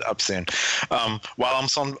content up soon while I'm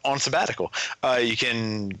on sabbatical. You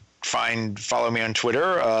can follow me on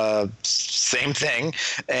Twitter, same thing,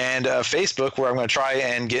 and Facebook, where I'm going to try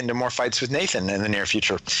and get into more fights with Nathan in the near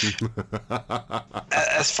future.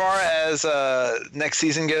 As far as next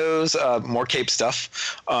season goes, more Cape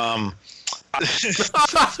stuff.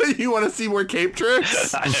 You want to see more Cape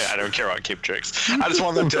tricks? I don't care about Cape tricks. I just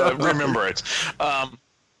want them to remember it.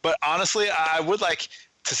 But honestly, I would like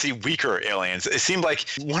to see weaker aliens. It seemed like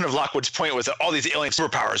one of Lockwood's point was that all these alien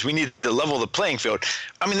superpowers, we need to level the playing field.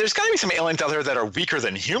 I mean, there's got to be some aliens out there that are weaker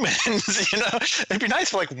than humans, you know? It'd be nice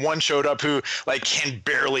if like one showed up who like can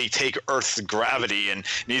barely take Earth's gravity and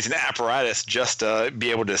needs an apparatus just to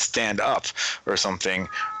be able to stand up or something.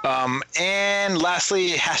 And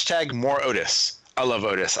lastly, hashtag more Otis. I love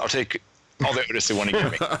Otis. I'll take all the Otis they want to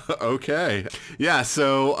give me. Okay. Yeah,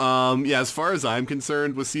 so, as far as I'm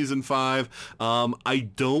concerned with Season 5, I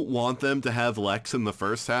don't want them to have Lex in the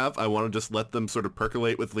first half. I want to just let them sort of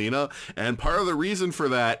percolate with Lena. And part of the reason for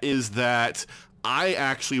that is that I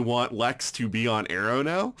actually want Lex to be on Arrow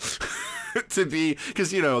now. Because, the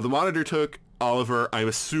Monitor took Oliver. I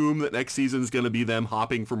assume that next season is going to be them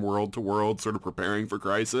hopping from world to world, sort of preparing for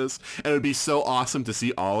Crisis. And it would be so awesome to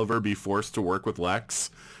see Oliver be forced to work with Lex.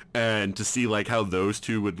 And to see like how those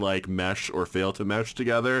two would like mesh or fail to mesh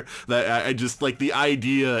together, that I just like the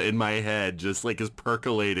idea in my head just like is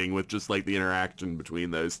percolating with just like the interaction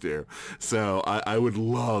between those two. So I would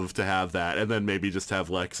love to have that, and then maybe just have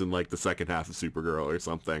Lex in like the second half of Supergirl or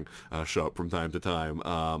something show up from time to time.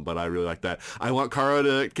 But I really like that. I want Kara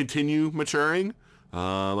to continue maturing.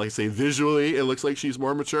 Like I say, visually, it looks like she's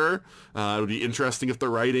more mature. It would be interesting if the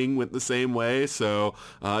writing went the same way. So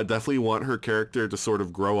definitely want her character to sort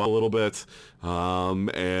of grow up a little bit.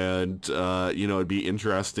 It'd be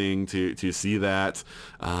interesting to see that.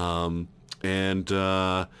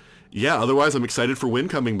 Otherwise, I'm excited for Winn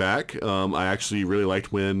coming back. I actually really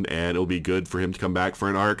liked Winn, and it'll be good for him to come back for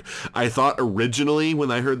an arc. I thought originally, when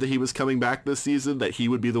I heard that he was coming back this season, that he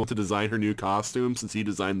would be the one to design her new costume since he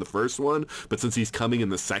designed the first one. But since he's coming in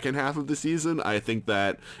the second half of the season, I think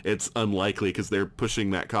that it's unlikely because they're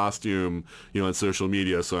pushing that costume, on social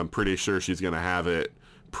media. So I'm pretty sure she's going to have it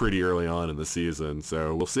pretty early on in the season.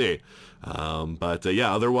 So we'll see.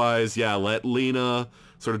 Otherwise, let Lena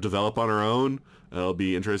sort of develop on her own. It'll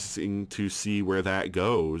be interesting to see where that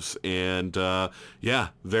goes. And,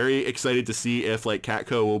 very excited to see if, like,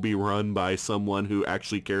 Catco will be run by someone who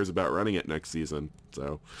actually cares about running it next season.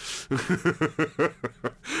 So,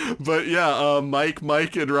 but,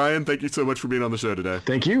 Mike, and Ryan, thank you so much for being on the show today.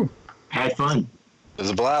 Thank you. Had fun. It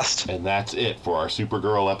was a blast. And that's it for our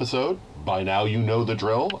Supergirl episode. By now you know the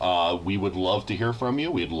drill. We would love to hear from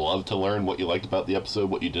you. We'd love to learn what you liked about the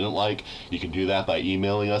episode, what you didn't like. You can do that by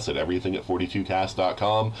emailing us at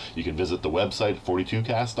everything@42cast.com. You can visit the website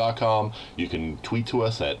 42cast.com. You can tweet to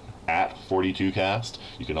us at 42cast.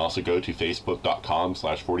 You can also go to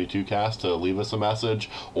facebook.com/42cast to leave us a message,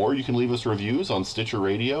 or you can leave us reviews on Stitcher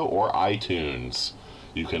Radio or iTunes.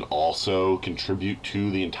 You can also contribute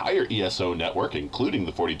to the entire ESO network, including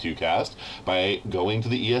the 42cast, by going to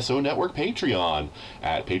the ESO network Patreon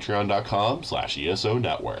at patreon.com/ESO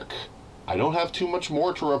network. I don't have too much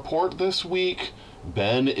more to report this week.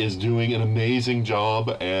 Ben is doing an amazing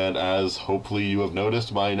job, and as hopefully you have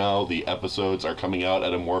noticed by now, the episodes are coming out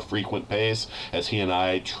at a more frequent pace as he and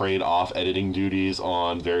I trade off editing duties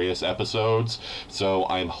on various episodes. So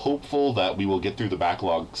I'm hopeful that we will get through the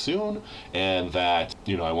backlog soon, and that,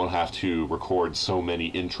 I won't have to record so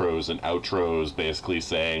many intros and outros basically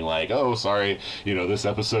saying like, oh, sorry, this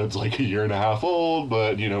episode's like a year and a half old,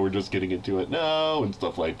 but, we're just getting into it now, and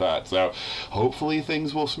stuff like that. So hopefully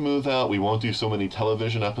things will smooth out. We won't do so many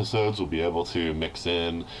television episodes. We'll be able to mix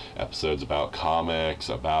in episodes about comics,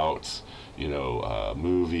 about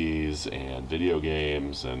movies and video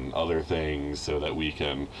games and other things, so that we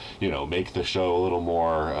can make the show a little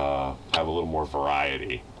more have a little more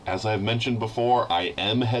variety. As I've mentioned before, I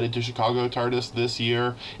am headed to Chicago TARDIS this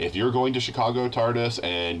year. If you're going to Chicago TARDIS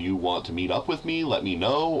and you want to meet up with me, let me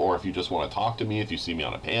know. Or if you just want to talk to me, if you see me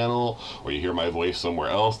on a panel or you hear my voice somewhere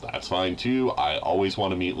else, that's fine too. I always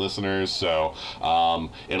want to meet listeners, so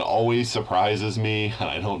it always surprises me, and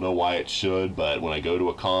I don't know why it should, but when I go to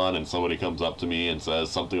a con and somebody comes up to me and says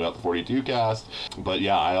something about the 42 cast, but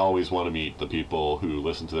I always want to meet the people who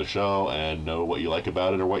listen to the show and know what you like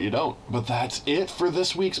about it or what you don't. But that's it for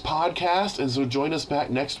this week, week's podcast, and so join us back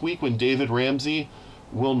next week when David Ramsey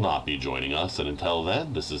will not be joining us. And until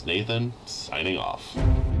then, this is Nathan signing off.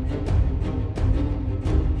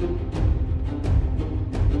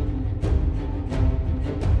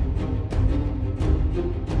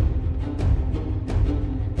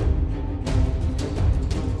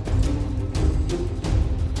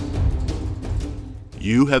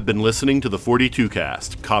 You have been listening to the 42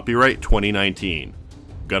 Cast, copyright 2019.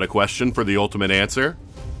 Got a question for the ultimate answer?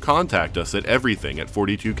 Contact us at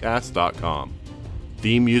everything@42cast.com.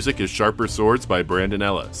 Theme music is Sharper Swords by Brandon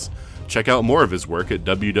Ellis. Check out more of his work at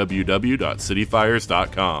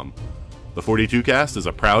www.cityfires.com. The 42 Cast is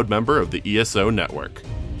a proud member of the ESO Network.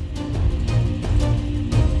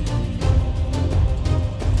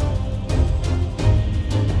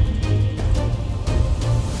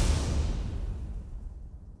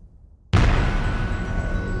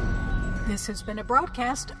 This has been a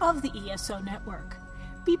broadcast of the ESO Network.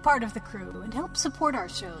 Be part of the crew and help support our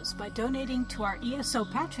shows by donating to our ESO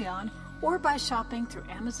Patreon or by shopping through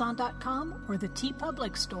Amazon.com or the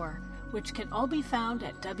TeePublic store, which can all be found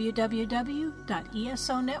at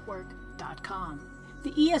www.esonetwork.com.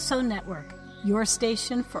 The ESO Network, your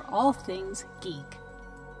station for all things geek.